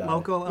until you die.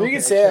 Local. you okay,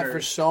 can say that sure. for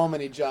so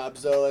many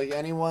jobs, though. Like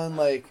anyone,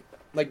 like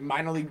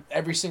minor league,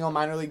 every single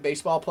minor league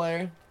baseball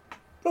player.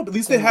 No, but at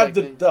least they Seems have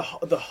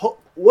like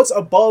what's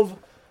above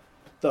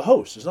the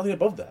host. There's nothing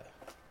above that.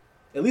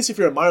 At least if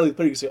you're a minor league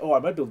player, you can say, "Oh, I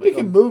might be able to." We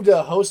can become-" move to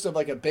a host of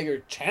like a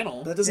bigger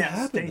channel. That doesn't Yeah,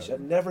 happen. Though.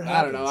 station. That never I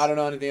happens. don't know. I don't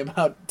know anything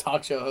about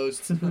talk show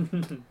hosts. Not even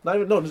no.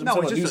 I'm No, talking it's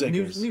about just news a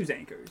anchors. news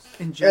anchors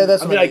in Yeah, general.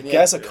 that's I what mean, I I mean, yeah.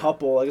 guess a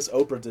couple. I guess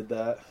Oprah did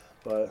that,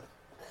 but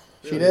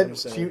She Yeah, did. I'm She,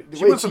 saying. She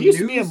wait, went she from used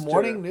to be a news to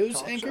morning news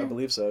talk show. I anchor.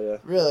 believe so. Yeah,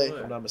 Really?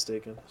 if I'm not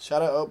mistaken.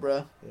 Shout out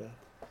Oprah. Yeah.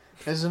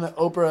 This is an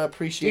Oprah Dude,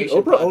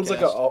 appreciation. Oprah owns like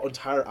podcast. an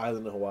entire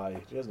island in Hawaii.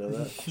 Do you guys know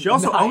that? She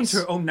also Nice. owns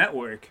her own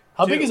network.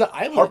 How too. big is an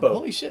island? Harpo.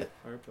 Holy shit!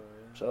 Harpo,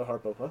 yeah. Shout out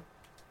Harpo, huh?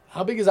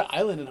 How big is an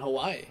island in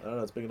Hawaii? I don't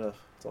know. It's big enough.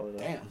 That's all I know.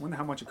 Damn, Wonder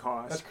how much it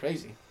costs. that's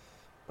crazy.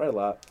 Probably a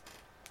lot.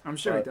 I'm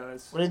sure it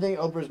does. What do you think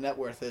Oprah's net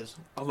worth is?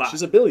 A lot.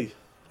 She's a Billy.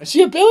 Is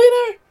she a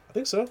billionaire? I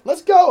think so.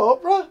 Let's go,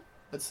 Oprah.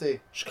 Let's see.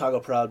 Chicago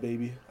proud,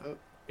 baby.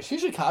 Is she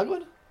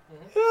Chicagoan?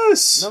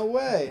 Yes. No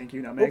way. Thank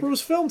you, Nutmeg. Oprah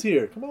was filmed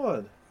here. Come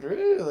on.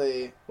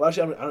 Really? Well,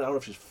 actually, I don't know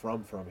if she's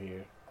from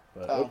here.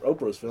 But Oh.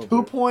 Oprah's filmed.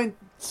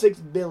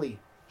 2.6 billion.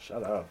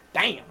 Shout out.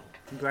 Damn.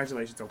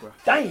 Congratulations, Oprah.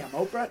 Damn,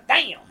 Oprah.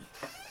 Damn.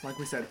 Like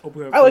we said,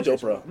 Oprah. I liked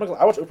Oprah. I'm not gonna,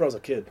 I watched Oprah as a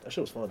kid. That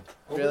shit was fun.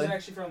 Oprah's Really?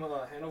 actually from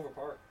Hanover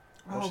Park.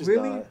 Oh, she's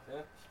really? not.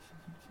 Yeah.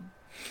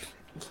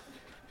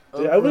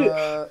 Dude, I really-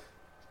 Oprah,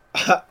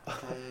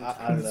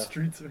 I don't know.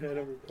 Streets of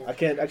Hanover. I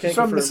can't she's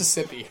from confirm.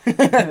 Mississippi.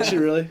 Is she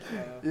really?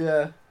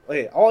 Yeah.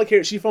 Hey, all I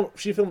care. She filmed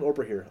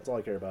Oprah here. That's all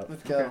I care about.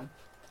 Let's go. Okay.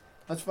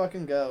 Let's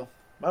fucking go.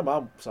 My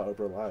mom saw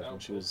Oprah live when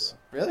she was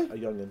Really? a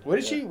youngin. What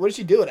did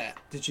she do it at?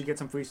 Did she get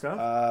some free stuff?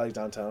 Like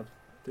downtown.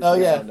 Did Oh,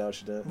 she- yeah. No,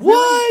 she didn't. What?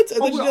 I thought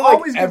Oprah she did always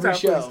like gives every out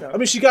free show. stuff. I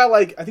mean, she got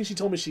like. I think she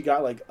told me she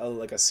got like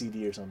a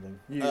CD or something.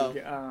 You, Oh.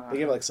 They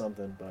gave her like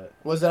something, but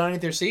Was that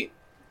underneath your seat?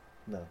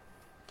 no.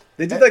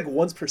 They did like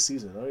once per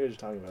season. I don't know what you're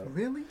talking about.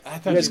 Really? I You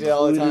thought guys she did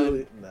all the time.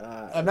 clearly-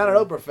 Nah. I'm not an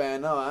Oprah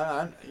fan.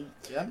 No,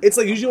 yeah. It's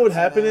like usually what would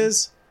happen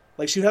is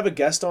like she'd have a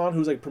guest on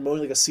who's like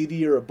promoting like a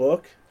CD or a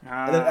book,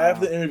 and then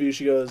after the interview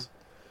she goes,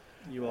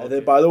 You all and then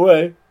did. by the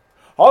way,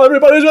 all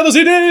everybody's got a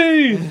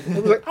CD. And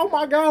it was like, oh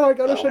my god, I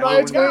got a Shania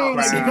no, Twain.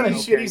 wow. She got a Okay,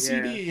 shitty yeah.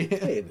 CD.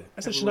 Hey,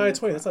 I said Everyone- Shania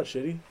Twain. That's not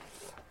shitty.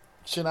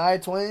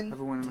 Shania Twain.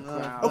 Everyone in the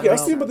crowd. Okay, I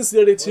was know. thinking about this the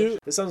other day too.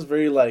 It sounds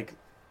very like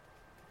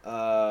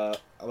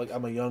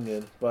I'm a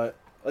youngin, but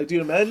like,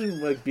 dude,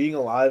 imagine like being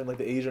alive in like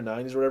the 80s or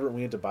 90s or whatever, and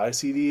we had to buy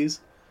CDs.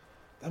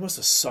 That must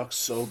have sucked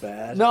so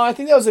bad. No, I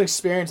think that was an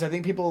experience. I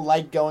think people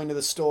like going to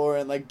the store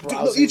and like Dude, no,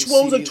 browsing. each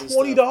one was like CDs and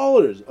stuff.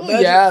 $20. Oh,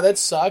 yeah, that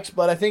sucks.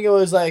 But I think it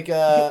was like you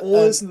can only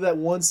listen to that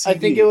one CD. I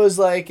think it was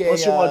like a.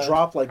 Unless you want to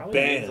drop like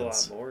Probably means a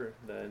bands. lot more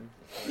then.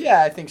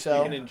 Yeah, I think You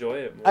so. can enjoy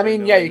it more. I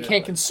mean, yeah, you knowing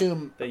can't that,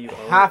 consume that you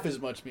own half it. as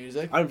much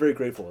music. I'm very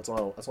grateful. That's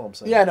all I'm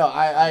saying. Yeah, no,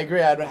 I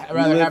agree. I'd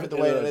rather live have it the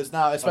way in it a is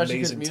now, especially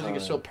because amazing music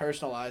is time. so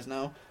personalized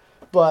now.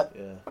 But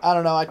Yeah. I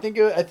don't know. I think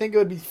it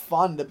would be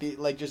fun to be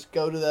like just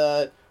go to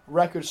the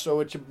record store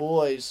with your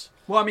boys.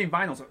 Well, I mean,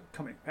 vinyls are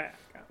coming back.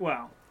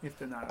 Well, if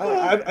they're not.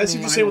 I see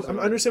what you're saying. Vinyls I are-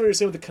 understand what you're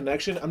saying with the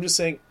connection. I'm just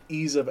saying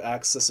ease of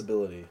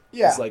accessibility.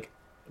 Yeah. It's like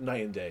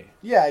night and day.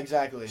 Yeah,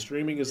 exactly.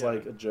 Streaming is Yeah.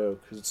 like a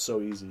joke because it's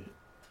so easy.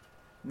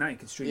 Now you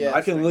can stream. Yeah.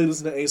 I can literally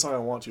listen to any song I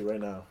want to right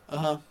now. Uh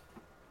huh.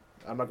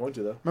 I'm not going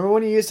to though. Remember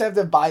when you used to have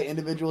to buy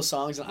individual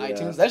songs on Yeah.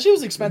 iTunes? That shit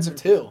was expensive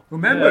too.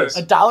 Remember? Yes.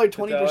 $1.20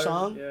 per $1,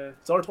 song. Yeah.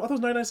 It's all, I thought it was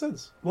 99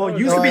 cents. Well, it No,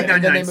 used to be and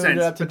then they 99 moved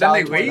it up cents, to but then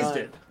they $1.29. raised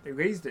it. They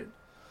raised it.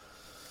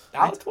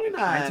 $1.29.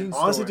 iTunes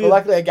Honestly, store. dude, But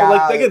luckily, I got. but,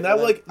 like, again, that,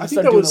 like, I think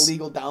started that doing was-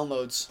 illegal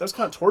downloads. That was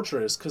kind of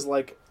torturous because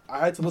like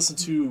I had to listen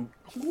to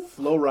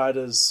Flo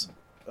Rida's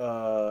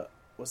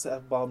what's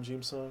that Bomb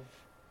Dream song?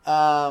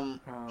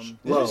 Is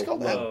it just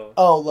called that? Low.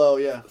 Oh, Low,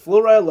 yeah.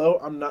 Flo Rida Low.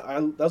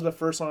 That was my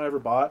first song I ever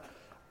bought.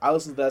 I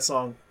listened to that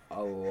song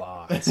a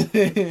lot.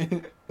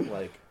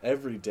 Like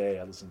every day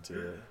I listened to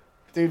it.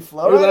 Dude,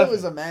 What are you Florida laughing?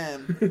 was a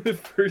man. The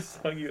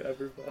first song you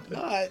ever bought.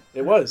 No,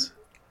 It was.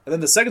 And then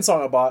the second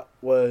song I bought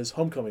was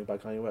Homecoming by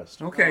Kanye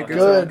West. Okay, Oh, good, good,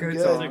 song, good, good.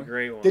 That's a song.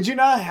 great one. did you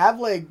not have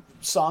like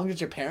songs that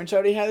your parents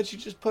already had that you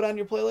just put on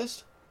your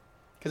playlist?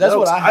 Because that's No,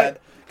 what I had.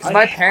 Because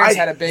my parents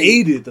had a I big.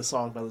 hated the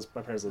song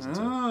my parents listened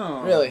to.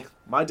 Oh. Really?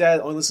 My dad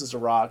only listens to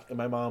rock, and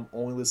my mom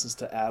only listens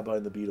to ABBA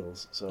and the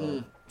Beatles. So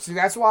Mm. See,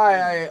 that's why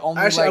I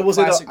only Actually, I like will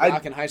say though, classic I-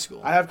 rock in high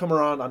school. I have come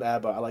around on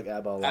ABBA. I like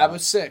ABBA a lot. I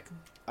was sick.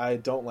 I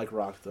don't like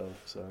rock though.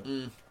 So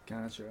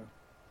Gotcha.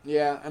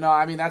 Yeah, no,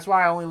 I mean that's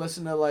why I only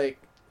listened to like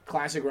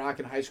classic rock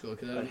in high school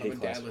because I I don't know hate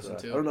what dad classic listened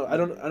rock. to. I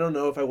don't know. I don't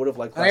know if I would have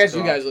liked. I guess classic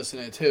you rock. guys listen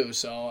to it too,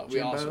 so we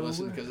Jimbo. also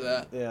listened because of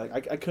that. Yeah,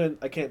 I couldn't.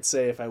 I can't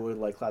say if I would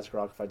like classic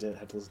rock if I didn't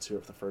have to listen to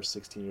it for the first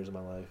 16 years of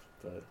my life.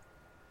 But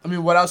I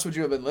mean, what else would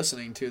you have been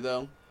listening to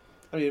though?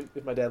 I mean,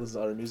 if my dad listens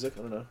to other music,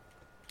 I don't know.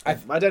 I-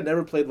 My dad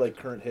never played like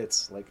current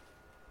hits, like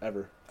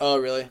ever. Oh,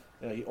 really?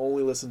 Yeah, he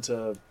only listened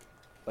to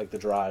like The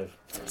Drive.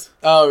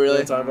 Oh, You know really?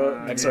 what I'm talking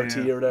about? Yeah.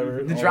 XRT or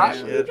whatever. The all Drive,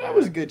 that the shit. Drive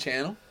was a good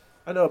channel.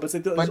 I know, but it's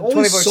like there's But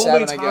only so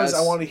many 24/7, I times I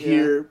guess. want to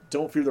hear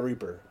 "Don't Fear the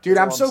Reaper." Dude,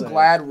 That's I'm all so saying.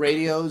 glad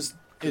radios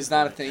is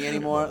not a thing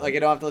anymore. Like, I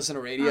don't have to listen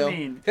to radio. I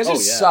mean- This Oh,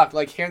 just yeah. sucked.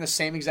 Like, hearing the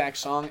same exact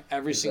song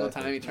every single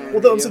Exactly. time you turn on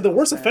Well, the I'm radio. saying the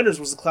worst offenders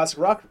was the classic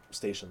rock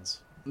stations.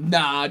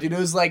 Nah, dude, it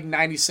was like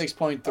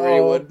 96.3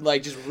 Oh. would,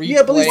 like, just replay.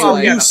 Yeah, but at least Well, on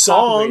like, new the pop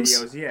songs.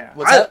 radios, yeah.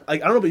 What's I that?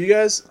 like. I don't know about you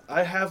guys.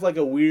 I have like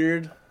a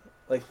weird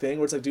like thing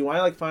where it's like, do I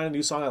like find a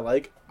new song I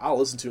like? I'll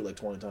listen to it like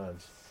 20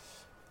 times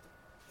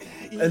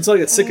until I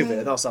get sick of it,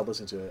 and I'll stop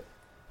listening to it.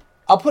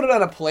 I'll put it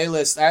on a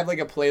playlist. I have, like,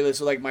 a playlist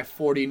with, like, my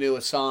 40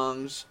 newest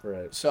songs.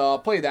 Right. So I'll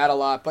play that a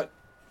lot. But,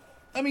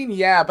 I mean,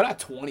 yeah, but not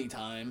 20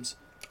 times.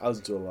 I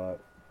listen to it a lot.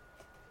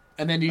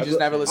 And then you I've just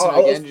li- never listen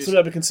oh, again. You So just...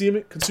 I've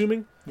been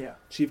consuming. Yeah.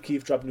 Chief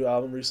Keef dropped a new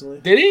album recently.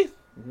 Did he?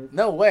 Mhm.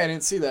 No way, I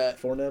didn't see that.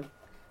 For them.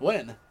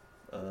 When?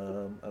 I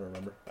don't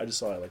remember. I just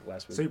saw it like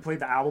last week. So you played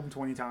the album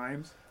 20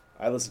 times?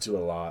 I listened to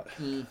it a lot.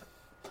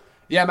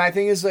 Yeah, my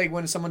thing is, like,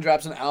 when someone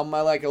drops an album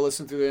I like, I'll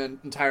listen through the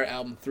entire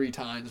album 3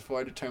 times before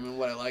I determine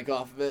what I like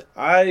off of it.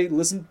 I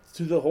listened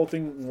to the whole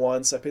thing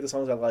once. I picked the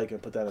songs I like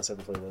and put that in a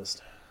separate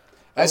playlist.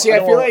 I don't- see. I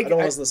don't feel wanna- like I don't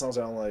listen to songs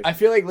I don't like. I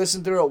feel like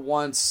listen through it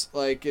once,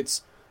 like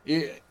it's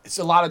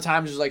a lot of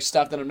times there's like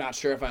stuff that I'm not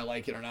sure if I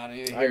like it or not. I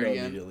need to I hear know it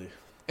again. immediately.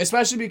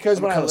 Especially because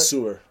I'm a when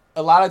connoisseur.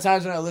 a lot of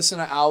times when I listen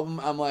to an album,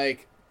 I'm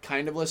like,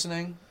 kind of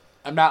listening.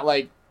 I'm not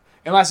like,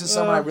 unless it's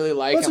someone I really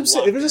like. That's what I'm I'm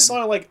saying. If locked it's a in.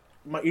 song like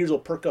my ears will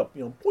perk up,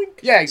 boink.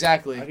 Yeah,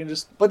 exactly. I can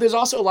just. But there's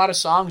also a lot of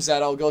songs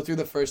that I'll go through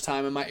the first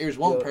time and my ears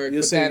won't perk.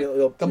 You'll But say then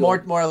you'll- the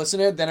more I listen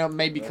to it, then it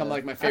may become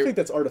like my I favorite. think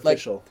that's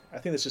artificial. I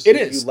think that's just It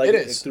you is, like it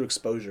it is. through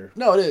exposure.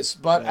 No, it is.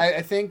 But Yeah.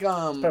 I think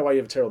Probably why you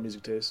have terrible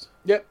music taste.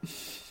 yep.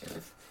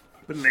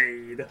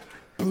 Blade.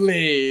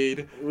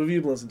 Blade. What have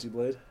you been listening to,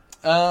 Blade?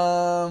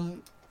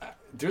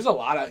 There's a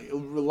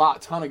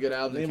ton of good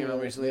albums that came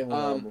out recently. name one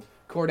album.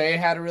 Corday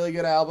had a really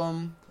good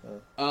album.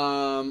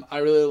 I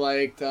really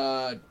liked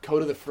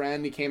Code of the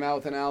Friend. He came out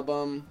with an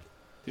album.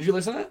 Did you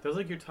listen to that? Those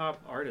like your top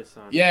artists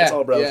on. Yeah, That's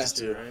all Brad yeah. listens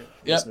to. Right.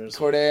 Yep, Listeners.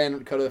 Corday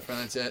and Code of the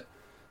Friend. That's it.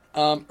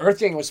 Earth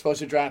Gang was supposed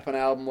to drop an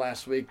album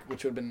last week,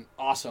 which would have been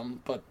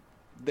awesome, but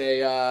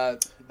they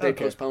Okay.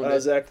 postponed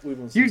it. Zach, we've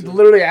been listening You to.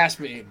 literally asked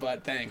me,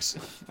 but thanks.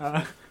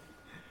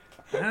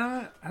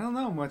 I don't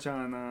know much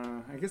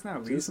on. I guess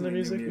not Do you listen to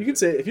recently. music? new You can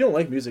say it. If you don't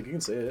like music, you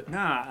can say it.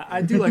 Nah,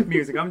 I do like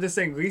music. I'm just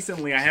saying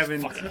recently I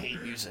haven't. Fucking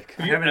hate music.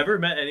 Have you ever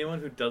met anyone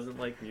who doesn't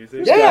like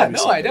music? gotta Yeah, be no,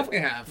 I something. definitely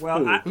have. Well,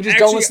 Who? I Who just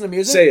actually, don't listen to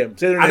music? Say him.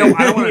 Say their I name.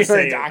 don't want You to say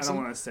heard it. I Doxon? don't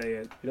want to say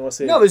it. You don't want to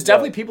say No, there's what?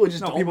 definitely people who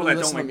just No, don't people really that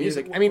listen don't to like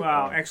music. music. I mean,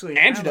 well, actually,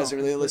 I Andrew don't know. doesn't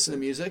really listen to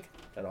music.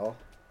 at all.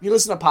 You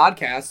listen to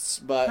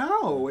podcasts, but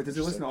No, does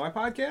he listen to our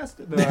podcast?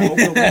 The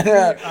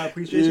Oprah Winfrey,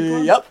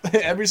 Appreciation Club? yep,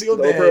 every single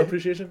The day. Oprah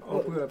appreciation.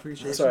 Oprah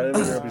Appreciation. Sorry, I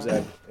didn't interrupt you,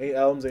 Zach. Any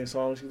albums, any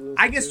songs you listen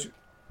I guess. to?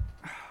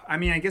 I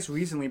guess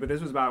recently, but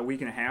this was about a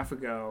week and a half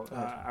ago.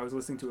 I was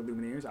listening to a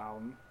Lumineers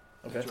album.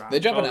 Okay. Dropped They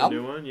drop Oh, an the album?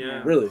 new one,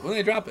 yeah. Really? When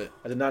they drop it?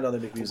 I did not know they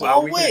make music. About a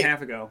Oh, week wait. and a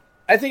half ago.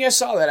 I think I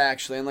saw that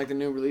actually on like the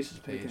new releases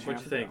page.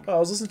 What'd you think? Oh, I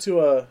was listening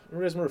to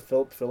remember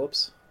Philip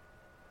Phillips?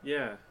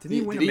 Yeah. Didn't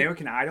he win Did he?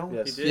 American Idol?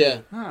 Yes. He did. Yeah.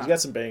 Huh. He's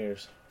got some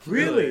bangers.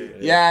 Really?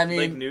 Yeah, I mean,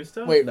 like new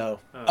stuff? wait. No.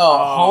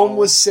 Oh, Home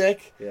was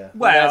sick. Yeah.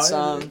 Well, That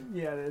song-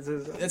 yeah,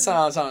 It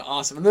sounds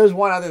awesome. And there's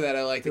one other that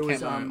I liked. I There can't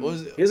was, remember. What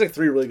was it? He has like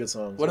 3 really good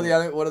songs. What are the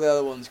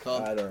other ones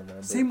called? I don't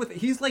remember. Same with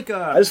he's like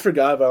I just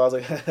forgot, but I was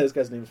like, this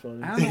guy's name's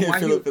funny. I don't know why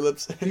Philip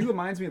Phillips. he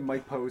reminds me of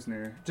Mike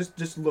Posner.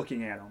 Just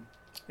looking at him.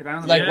 If I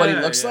don't know, Like what he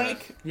Yeah, looks yeah.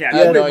 like? yeah, I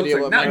have that's no what it idea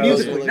looks what like. Mike Not Posner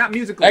musically, looks not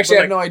musically. Actually, I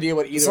but have no idea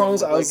what The either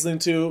songs one I look was listening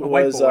to A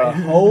white was boy.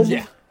 Home,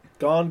 Yeah.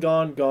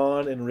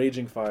 Gone, and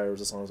Raging Fire was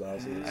the songs I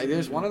was listening like. to.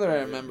 There's one other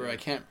I remember. I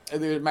can't.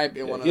 There might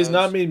be one of He has those.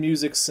 not made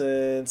music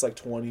since like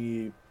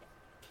 20.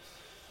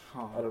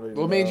 Oh, I don't even What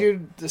know. made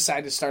you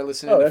decide to start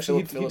listening Oh, to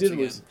actually, Philip he Phillips did.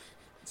 again? Was,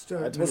 it's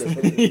I just,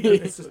 told you.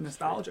 it's just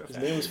nostalgia. His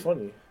name was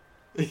funny.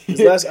 His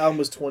last album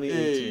was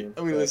 2018. Hey, I'm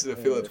gonna listen to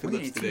But, Philip yeah.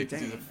 Phillips today because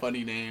he's a 2018,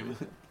 funny name.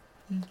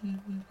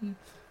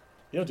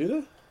 You don't do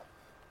that?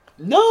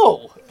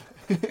 No.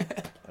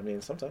 I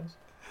mean, sometimes.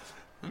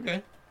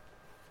 Okay.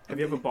 Have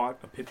you ever bought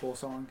a Pitbull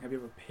song? Have you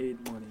ever paid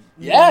money?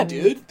 Yeah,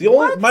 dude. The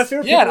only my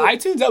favorite. Yeah, on Pitbull,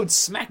 iTunes I would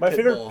smack my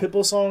favorite Pitbull.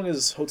 Pitbull song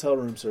is "Hotel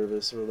Room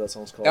Service," or whatever that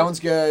song's called. That one's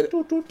good.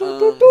 Isn't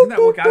that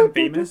what got him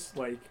famous?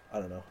 Like, I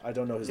don't know. I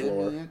don't know his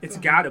lore. it's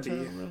gotta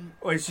be.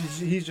 Or he's just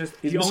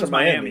He's he Mr. owns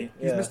Miami. Miami.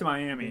 Yeah. He's Mr.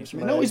 Miami. Mr.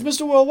 No, he's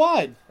Mr.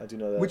 Worldwide. I do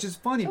know that. Which is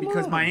funny Come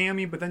because on.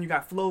 Miami, but then you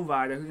got Flo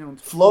Rida, who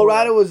owns Flo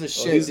Rida was the Oh,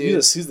 shit, he's, dude.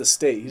 he's the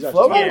state. He's not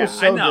Flo just- Rida Yeah, was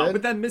so I know. good.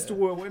 But then Mr.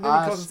 Worldwide, then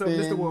he calls himself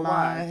Mr. my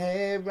Worldwide.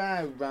 head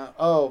right round.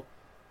 Oh,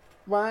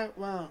 right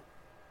round.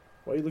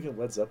 Why are you looking at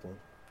Led Zeppelin?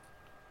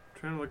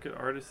 Trying to look at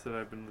artists that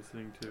I've been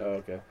listening to.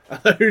 Oh, okay.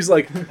 He's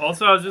like, have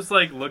Also, I was just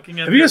like looking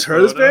at. Have you their guys heard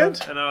of this photo,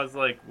 band? And I was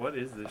like, "What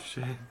is this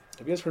shit?"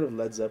 you guys heard of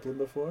Led Zeppelin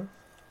before?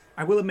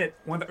 I will admit,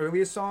 one of the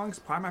earliest songs,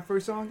 probably my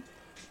first song.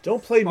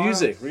 Don't play Far-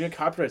 music. We get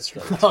copyright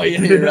strike. Oh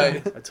yeah, you're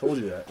right. I told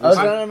you that. I was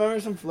trying to remember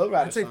some Flo Rida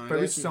I'd say songs.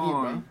 first That's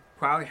song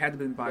probably had to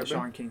been by Remember?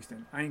 Sean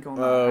Kingston. I ain't gonna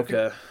lie. Oh, I think-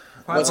 okay.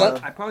 probably What's bought-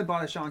 that? I probably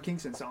bought a Sean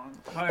Kingston song.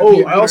 Oh,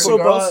 Beautiful I also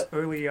Girls? bought.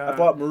 Early. I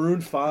bought Maroon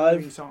early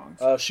 5.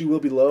 songs. She Will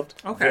Be Loved.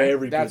 Okay.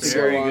 Very That's good a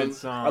song. Very one. good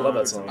song. I love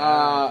that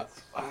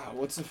song.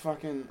 What's the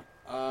fucking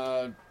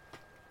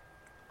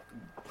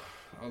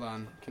hold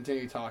on.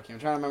 Continue talking. I'm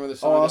trying to remember the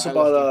song. Oh, I that also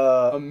listened to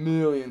bought a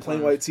million Plain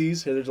times. White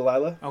Tees. Heather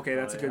Delilah. Okay,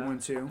 that's Oh, a good yeah. one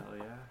too. Hell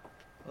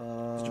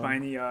yeah. Did you buy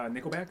any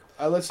Nickelback?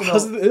 I listened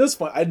It was to.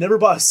 fun. I never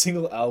bought a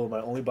single album.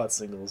 I only bought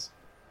singles.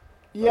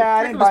 Yeah, I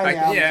I didn't can buy any respect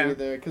albums it, yeah.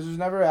 either because there's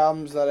never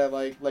albums that I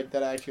like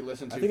that I actually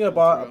listened to. I think I full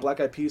bought a through. Black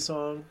Eyed Peas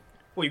song.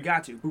 Well, you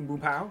got to. Boom Boom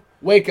Pow.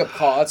 Wake Up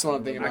Call. That's what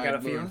I'm thinking I about. Got a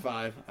Maroon Feeling.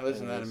 5. I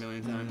listened to that a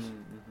million times.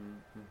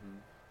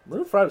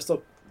 Maroon 5 is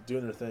still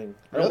doing their thing.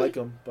 I don't Really? like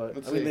them, but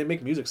Let's I mean see. they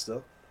make music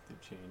still. They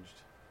changed.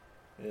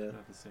 Yeah.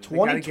 Not the same. They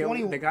gotta get-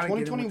 2020 they gotta get in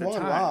with the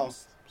 2021, wow.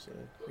 times. So,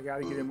 They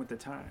gotta get in with the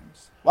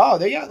times. Wow,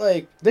 they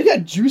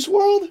got Juice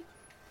World.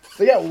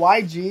 They got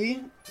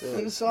YG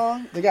in the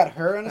song. They got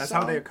her in a That's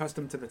song. how they're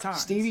accustomed to the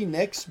times. Stevie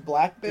Nicks,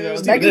 Black Yeah, Bears,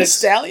 Stevie Megan Thee Nicks.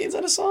 Stallion's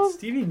on a song.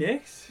 Stevie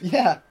Nicks.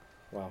 Yeah.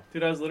 wow.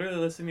 Dude, I was literally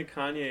listening to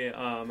Kanye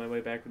on my way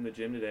back from the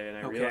gym today, and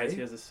I Okay. realized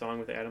he has a song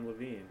with Adam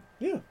Levine.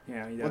 Yeah.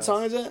 Yeah, he does. What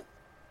song is it?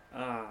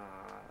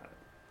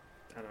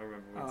 I don't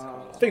remember what it's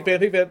called. Big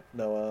fan.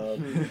 No.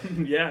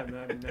 Yeah, no,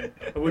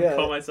 I wouldn't Yeah.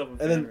 call myself a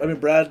fan. And then I mean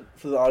Brad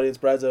for the audience.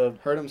 Brad's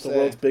Heard him the say.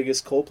 world's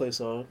biggest Coldplay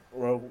song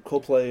or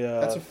Coldplay.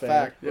 That's a fan.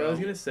 fact. Yeah, I was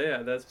bro. gonna say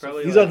that. That's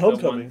probably He's like on the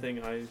Homecoming. one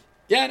thing I.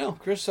 Yeah, I know.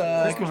 Chris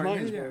Martin,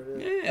 Martin. yeah.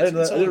 Yeah, I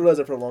didn't realize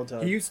that for a long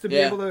time. He used to be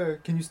Yeah. able to.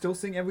 Can you still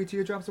sing Every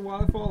Teardrop's a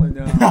Waterfall? Or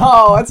no?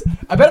 Oh,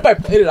 I bet if I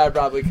played it, I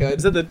probably could.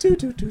 Is that the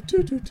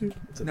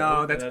 2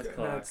 No, that's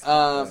Clocks.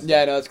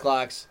 Yeah, no, it's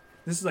Clocks.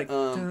 This is like.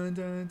 Um, Dun,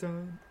 dun,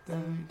 dun,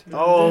 dun, dun,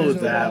 Oh,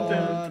 dun, that dun,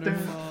 one.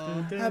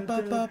 dun,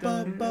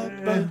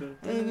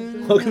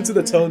 dun. Welcome to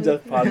the Tone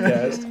Deaf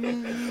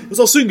Podcast. Let's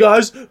all sing,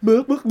 guys. Have This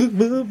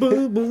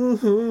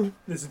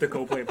is the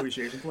Coldplay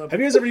Appreciation Club. you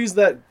guys ever used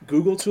that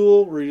Google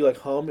tool where you like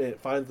hum and it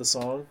finds the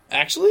song?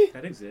 Actually,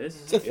 That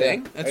exists. it's a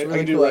thing. That's I really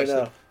can do cool. it right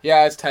actually. now.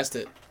 Yeah, let's test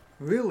it.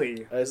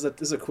 Really? This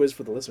is a quiz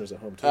for the listeners at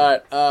home too. All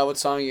right, what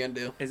song are you gonna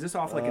do? Is this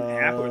off like an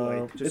app or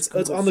like just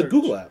it's Google on the search?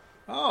 Google app.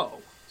 Oh.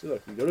 So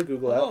look, you go to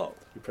Google app, Oh.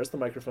 you press the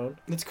microphone.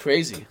 It's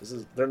crazy.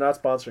 They're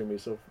not sponsoring me,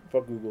 so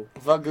fuck Google.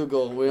 Fuck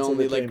Google. We Until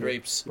only they like pay me.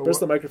 grapes. You press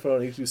the microphone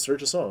and you can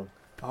search a song.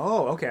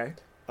 Oh, okay.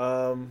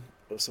 So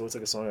what's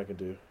like a song I can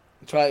do?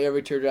 Try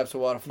Every Teardrop's a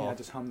Waterfall. Yeah,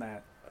 just hum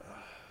that.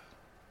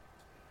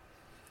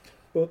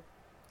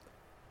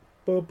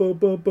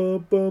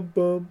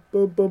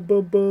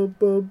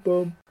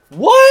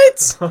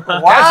 What? Wow,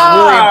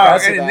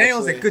 That's really impressive. impressive, And it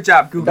nails actually. it. Good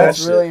job, Google.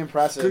 That's That really shit.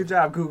 impressive. Good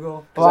job,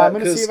 Google. Well, I'm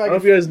gonna see if I I don't know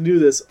can. if you guys knew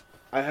this.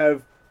 I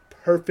have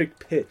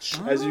perfect pitch,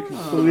 as you can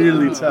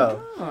clearly tell.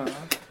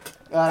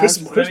 Chris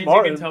That means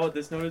Martin. you can tell what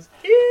this note is.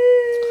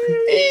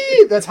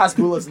 That's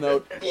Hasbulla's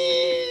note.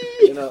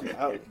 You know,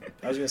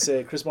 I was gonna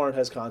say Chris Martin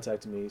has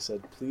contacted me. He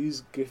said,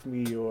 "Please give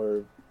me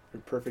your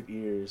perfect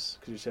ears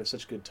because you have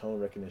such good tone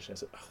recognition." I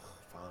said, oh,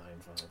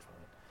 "Fine."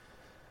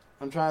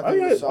 I'm trying to Why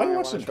think are of you a song I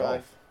watching want to try.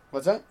 golf?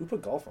 What's that? Who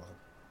put golf on?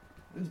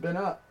 It's been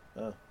up.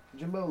 Oh.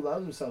 Jimbo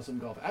loves himself some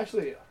golf.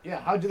 Actually, yeah.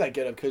 How did that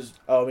get up? Because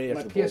Oh, maybe my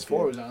after the Bulls PS4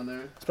 game. was on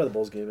there. It's probably the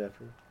Bulls game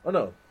after. Oh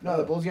no, No,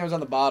 the Bulls game was on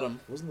the bottom.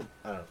 wasn't the.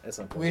 I don't know. It's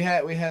not. Bulls. We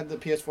had the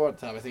PS4 at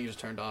the time. I think it just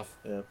turned off.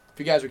 Yeah. If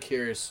you guys are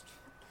curious,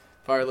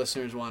 if our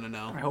listeners want to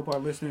know, I hope our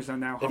listeners are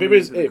now If humming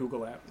anybody's- into the hey.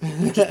 Google app.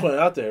 Just putting it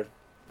out there.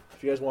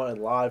 If you guys want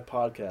a live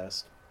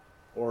podcast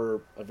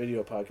or a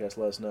video podcast,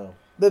 let us know.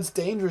 that's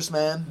dangerous,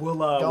 man. We'll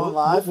Going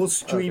live? We'll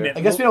stream Okay. it.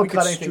 I guess we don't could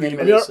cut anything stream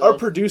anyway. I mean, so- our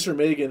producer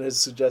Megan has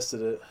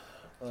suggested it.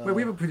 Wait,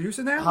 we have a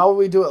producer now? How will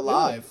we do it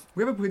live?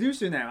 We have a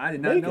producer now. I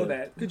did not know Megan.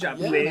 that. Good job,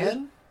 Yeah, Liz.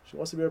 man. She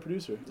wants to be our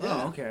producer.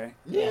 Yeah. Oh, okay.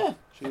 Yeah.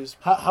 She's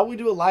How we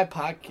do a live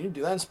pod? Can you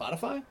do that on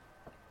Spotify?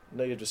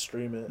 no, you just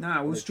stream it.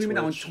 Nah, we'll like stream it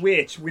on Twitch.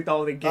 Twitch with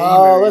all the gamers.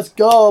 Oh, let's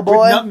go,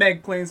 boy. With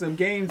Nutmeg playing some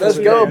games. Let's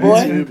over go, there. boy.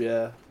 YouTube,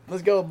 yeah.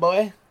 Let's go,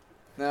 boy.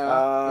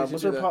 No,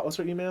 What's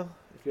our email?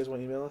 If you guys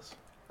want to email us,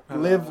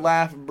 Live,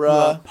 laugh,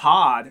 bruh.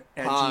 Pod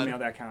at Pod.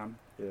 gmail.com.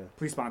 yeah,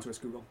 Please sponsor us,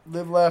 Google.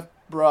 Live, laugh,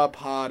 bruh,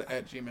 pod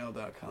at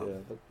gmail.com.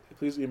 yeah.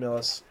 Please email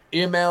us.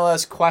 Email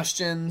us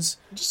questions.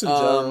 Just in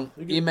general.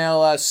 You can-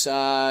 Email us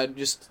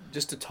just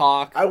to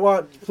talk.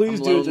 Please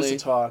I'm do it just lonely. to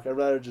talk. I'd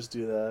rather just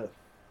do that.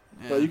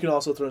 Yeah. But you can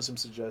also throw in some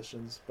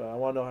suggestions. But I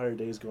want to know how your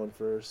day's going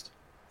first.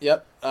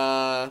 Yep.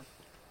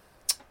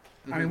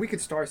 I mean, we could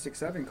star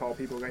 6-7 call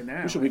people right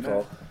now. Who should we and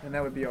call? And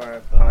that would be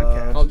our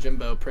podcast. Call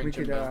Jimbo. Prank we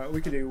could Jimbo.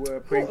 we could do No,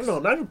 pranks. no,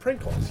 not even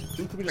prank calls.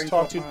 Who could we just prank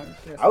talk to? call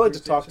podcast I like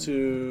to talk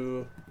appreciation.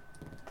 to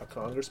a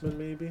congressman,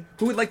 maybe.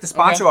 Who would like to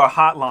sponsor our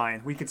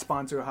hotline? We could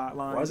sponsor a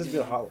hotline. Why does it have to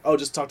be a hot? Oh,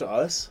 just talk to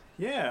us.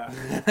 Yeah.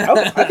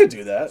 I could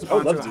do that. I would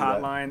Sponsor love a to do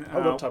that. hotline. I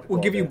would love to talk to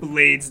We'll people give you all day.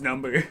 Blade's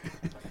number.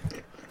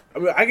 I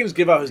mean, I can just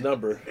give out his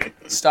number.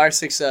 Star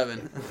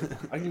 67.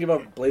 I can give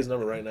out Blaze's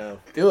number right now.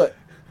 Do it.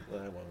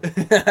 I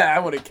won't. I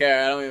wouldn't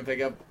care. I don't even pick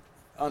up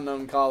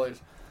unknown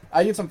callers.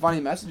 I get some funny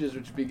messages,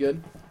 which would be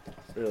good.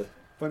 Really.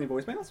 Funny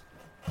voicemails?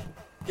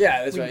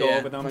 Yeah, that's We right. can go yeah.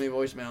 over them. Funny We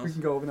voicemails.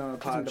 can go over the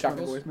pod. Some The funny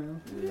chuckles. voicemails.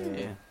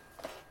 Yeah.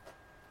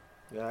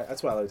 Yeah,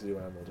 that's what I like to do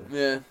when I'm older.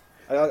 Yeah.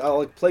 I'll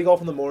like play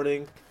golf in the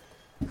morning,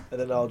 and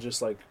then I'll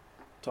just like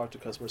talk to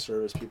customer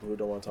service people who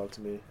don't want to talk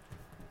to me.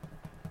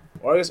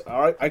 Or I guess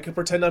I could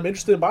pretend I'm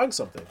interested in buying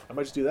something. I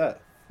might just do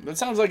that. That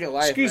sounds like a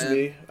life. Excuse man.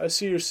 me, I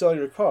see you're selling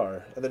your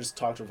car, and then just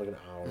talk to him for like an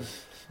hour.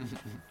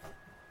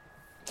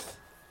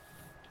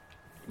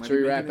 Might Should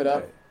we be wrap making it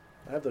up?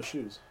 I have those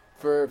shoes.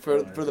 For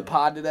the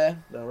pod today?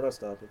 No, we're not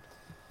stopping.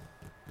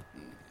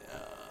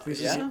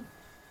 Please Yeah.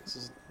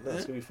 It's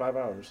gonna be 5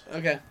 hours.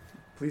 Okay.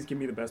 Please give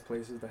me the best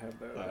places to have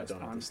the I best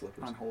don't have the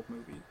slippers. on hold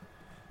movie.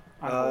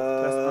 On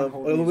hold, best on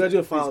hold we gotta music. do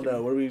a Please final give note.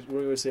 me- What are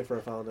we gonna say for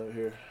a final note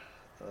here?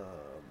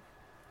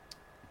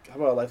 How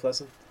about a life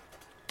lesson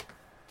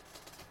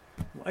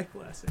Life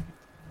lesson.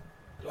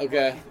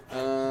 Okay.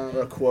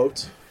 or a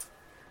quote?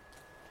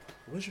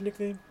 What's your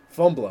nickname?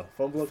 Fumbler.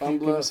 Fumbler. Can you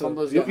give us a-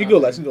 Fumbler's you got can go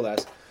nothing. last. You can go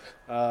last.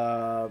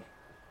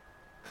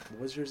 What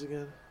was yours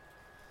again?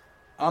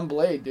 I'm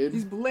Blade, dude.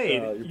 He's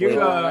Blade. you're You're, Blade.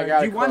 I got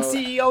do a you want quote.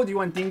 CEO? Do you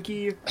want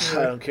Dinky?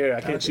 I don't care.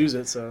 I can't choose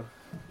it, so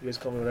you guys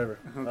call me whatever.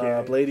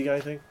 Okay. Blade, you got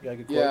anything? You got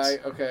good quotes? Yeah,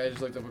 okay, I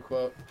just looked up a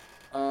quote.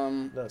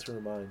 No, it's from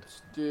your mind.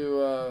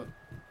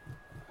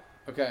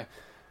 Okay.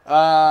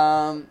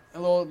 A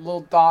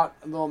little thought,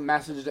 a little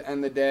message to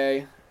end the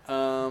day.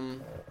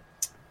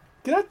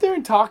 Get out there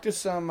and talk to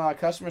some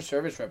customer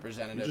service You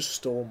representatives. just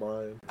stole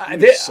mine. I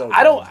You're so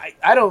dumb.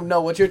 don't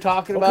know what you're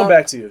talking I'll about. come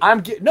back to you.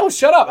 No,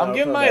 shut up. No, I'm I'll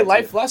giving come my back to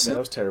life you. lesson. That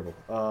was terrible.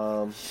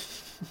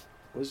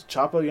 Was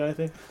Choppa, you got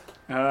anything?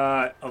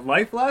 A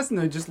life lesson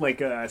or just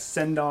like a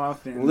send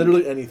off and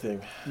Literally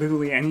anything.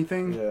 literally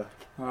anything?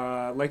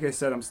 Yeah. Like I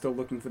said, I'm still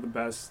looking for the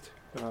best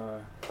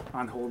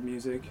on hold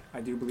music.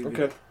 I do believe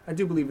Okay. I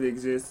do believe it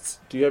exists.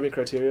 Do you have any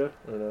criteria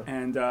or no?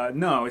 And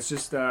no, it's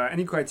just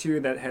any criteria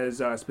that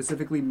has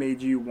specifically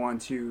made you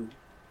want to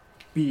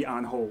be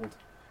on hold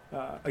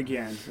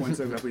again once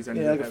a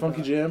representative. Yeah, like a have,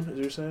 funky jam, is what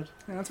you're saying?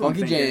 Yeah, that's what I'm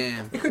Funky thinking.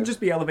 jam. It could just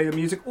be elevator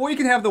music, or you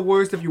could have the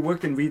worst if you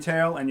worked in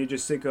retail and you're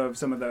just sick of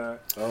some of the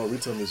Oh,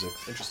 retail music.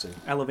 Interesting.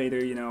 elevator,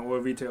 or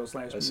retail /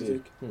 I see.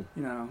 music.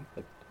 Hmm. I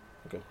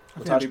Okay. think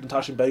Natasha, that'd be-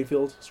 Natasha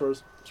Bedingfield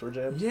sort of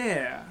jam?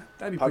 Yeah,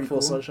 that'd be Pocket pretty Full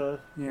cool. of Sunshine?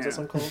 Yeah, Is that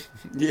song called?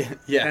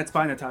 Yeah. that's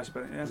by Natasha,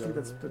 but I think Yeah,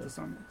 that's yeah. what the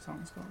song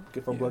is called.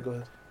 Get Fun Yeah. Blood, go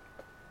ahead.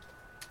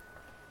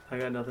 I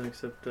got nothing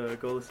except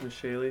go listen to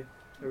Shaylee.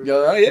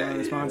 Yo,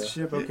 The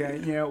sponsorship, okay.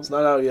 Yeah. It's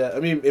not out yet. I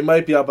mean, it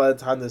might be out by the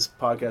time this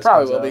podcast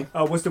Probably comes will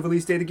out. be. What's the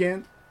release date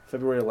again?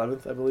 February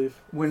 11th, I believe.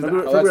 When's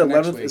February, Oh, that's February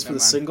next 11th week, is for never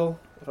the mind. single,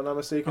 if I'm not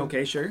mistaken.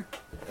 Okay, sure.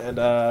 And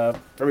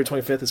February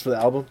 25th is for the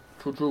album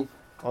True.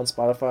 on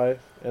Spotify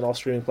and all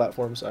streaming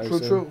platforms, I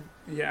assume.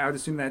 Yeah, I would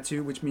assume that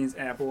too, which means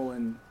Apple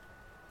and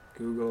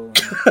Google.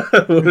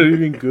 What do you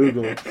mean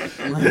Google?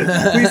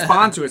 Please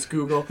sponsor us,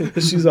 Google.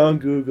 She's on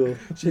Google.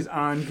 She's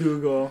on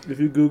Google. If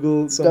you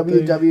Google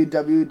something...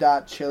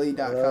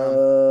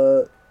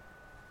 www.chili.com.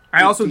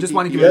 I also just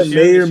want to give Yeah, a shout.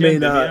 may or Is she may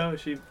on not. Vimeo?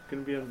 Is she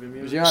gonna be on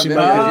Vimeo? Is she on She Vimeo?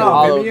 might be on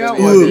All over Vimeo Vimeo.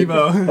 or Ooh.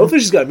 Devo. Hopefully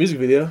she's got a music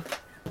video.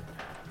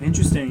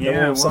 Interesting, Then we'll yeah.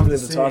 have we'll something have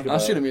to see. talk about. I'll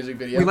shoot a music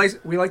video.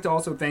 We like to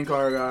also thank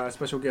our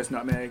special guest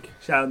Nutmeg.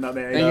 Shout out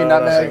Nutmeg. Thank you,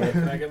 Nutmeg.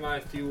 Can I get my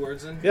few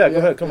words in? Yeah, go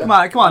ahead. Come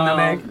on. Come on,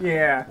 Nutmeg.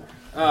 Yeah.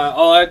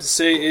 All I have to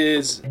say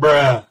is,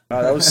 Wow,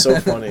 that was so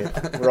funny.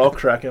 We're all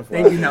cracking up.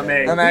 Thank you, laughing.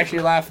 Nutmeg. I'm actually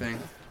laughing.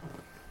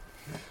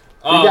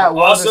 got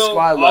one of the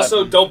squad also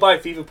left. don't buy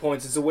FIFA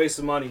points. It's a waste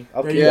of money.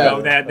 I'll There keep you Yeah.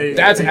 go. There you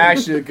That's go.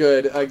 actually a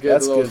good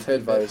That's little good tidbit.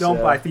 advice. Don't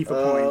yeah. buy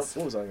FIFA points.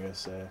 What was I going to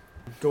say?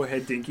 Go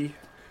ahead, Dinky.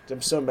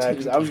 I'm so mad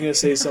because I was going to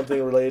say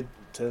something related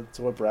to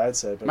what Brad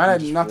said. But Mine you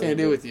had just nothing to ruined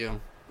do it. with you.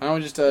 I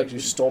was just Like, you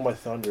stole my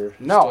thunder.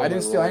 You no, stole I my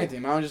didn't steal role.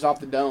 anything. Mine was just off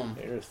the dome.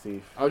 Yeah, you're a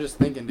thief. I was just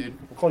thinking, dude.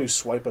 I'm calling you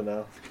Swiper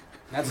now.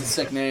 That's a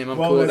sick name. I'm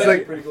Well, cool with it's that.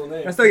 like- a pretty cool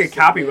name. That's like a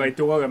copyright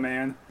door,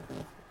 man.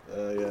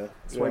 Yeah.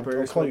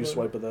 Swiper, I'm calling you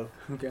Swiper. Swiper though.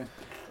 Okay.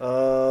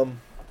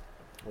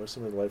 What's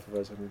some of the life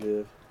advice I can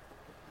give?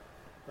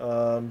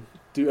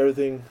 Do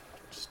everything.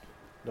 Just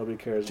nobody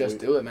cares. Just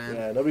do it, man.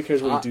 Yeah, nobody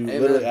cares what you do,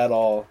 Amen. literally at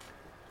all.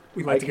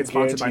 We'd like I to can get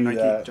sponsored by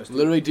guarantee Nike. that. Just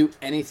Literally do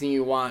anything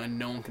you want and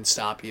no one can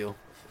stop you.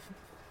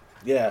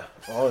 Yeah,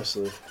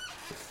 honestly,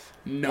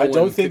 No I one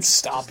don't can think-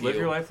 stop Just live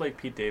you. your life like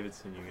Pete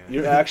Davidson, you guys.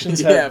 your actions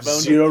Yeah, have Bone-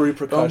 zero Bone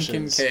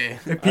repercussions. Kim K.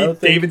 if I don't Pete think-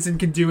 Davidson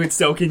can do it,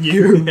 so can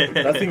you.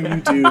 Nothing you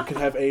do can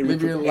have any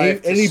Live your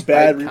life any despite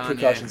bad Kanye.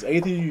 repercussions.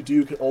 Anything you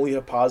do can only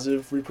have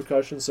positive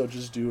repercussions. So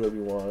just do whatever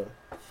you want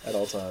at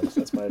all times.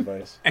 That's my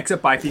advice.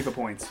 Except buy FIFA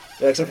points.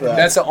 Yeah, except for that.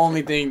 That's the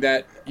only thing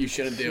that you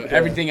shouldn't do. Yeah.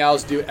 Everything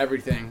else, do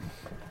everything.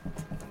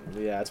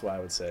 Yeah, that's what I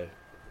would say.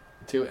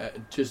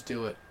 Just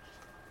do it.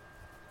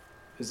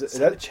 Is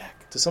that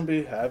check? Does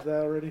somebody have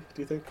that already?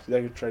 Do you think? Do you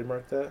think I could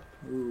trademark that?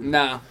 Ooh.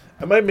 Nah.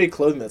 I might make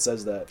clothing that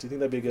says that. Do you think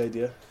that'd be a good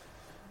idea?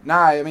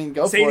 Nah, I mean,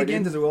 go Say for it it. again.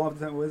 dude. Does it roll off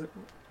the time? Was it?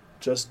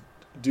 Just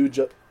do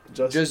just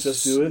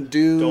do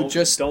it.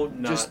 Just Don't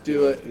not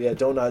do it. Yeah,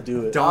 don't not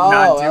do it. Don't Oh,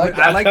 not do I like it.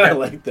 that. I like I that.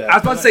 like that. I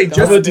was about to say I'm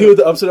just. gonna do it with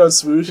the upside down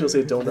swoosh. He'll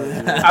say don't not do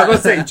it. I was about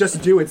to say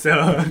just do it.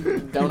 So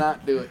Do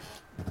not do it.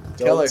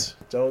 Killer.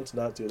 Don't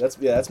not do it.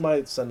 That's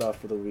my send off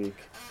for the week.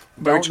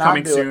 merch not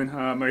coming do it. soon.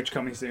 Merch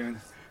coming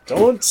soon.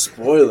 Don't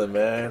spoil it,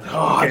 man. Oh,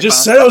 I Okay,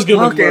 just fine. said I was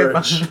gonna make Okay,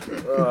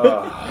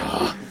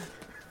 merch.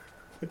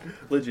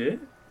 Legit?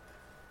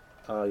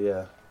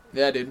 Yeah.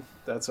 Yeah, dude.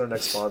 That's our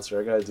next sponsor.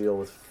 I gotta deal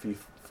with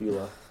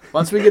Fila.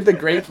 Once we get the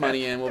grape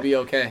money in, we'll be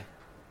okay.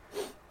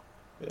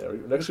 Yeah,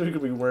 next week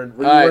we'll be wearing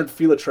Alright.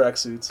 Fila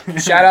tracksuits.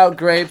 Shout out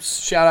Grapes.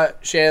 Shout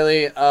out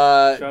Shaylee.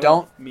 Shout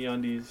Don't out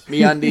MeUndies.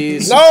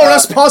 MeUndies. No, we're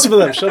not sponsored for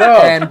them. Shut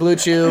up. And Blue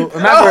Chew. Remember.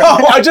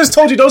 No, I just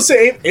told you don't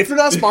say if you're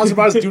not sponsored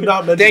by us, do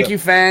not mention Thank them. you,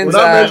 fans. We're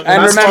not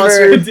And we're not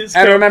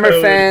remember, sponsored.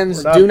 and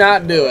fans, We're not- do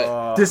not do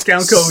it.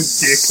 Discount code Dick.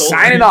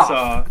 Signing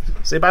off.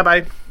 Say bye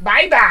bye.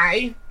 Bye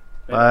bye.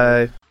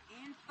 Bye.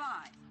 In 5,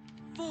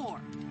 4,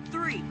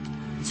 3,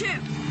 2.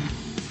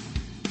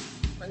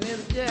 My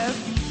name's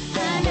Jeff.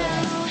 And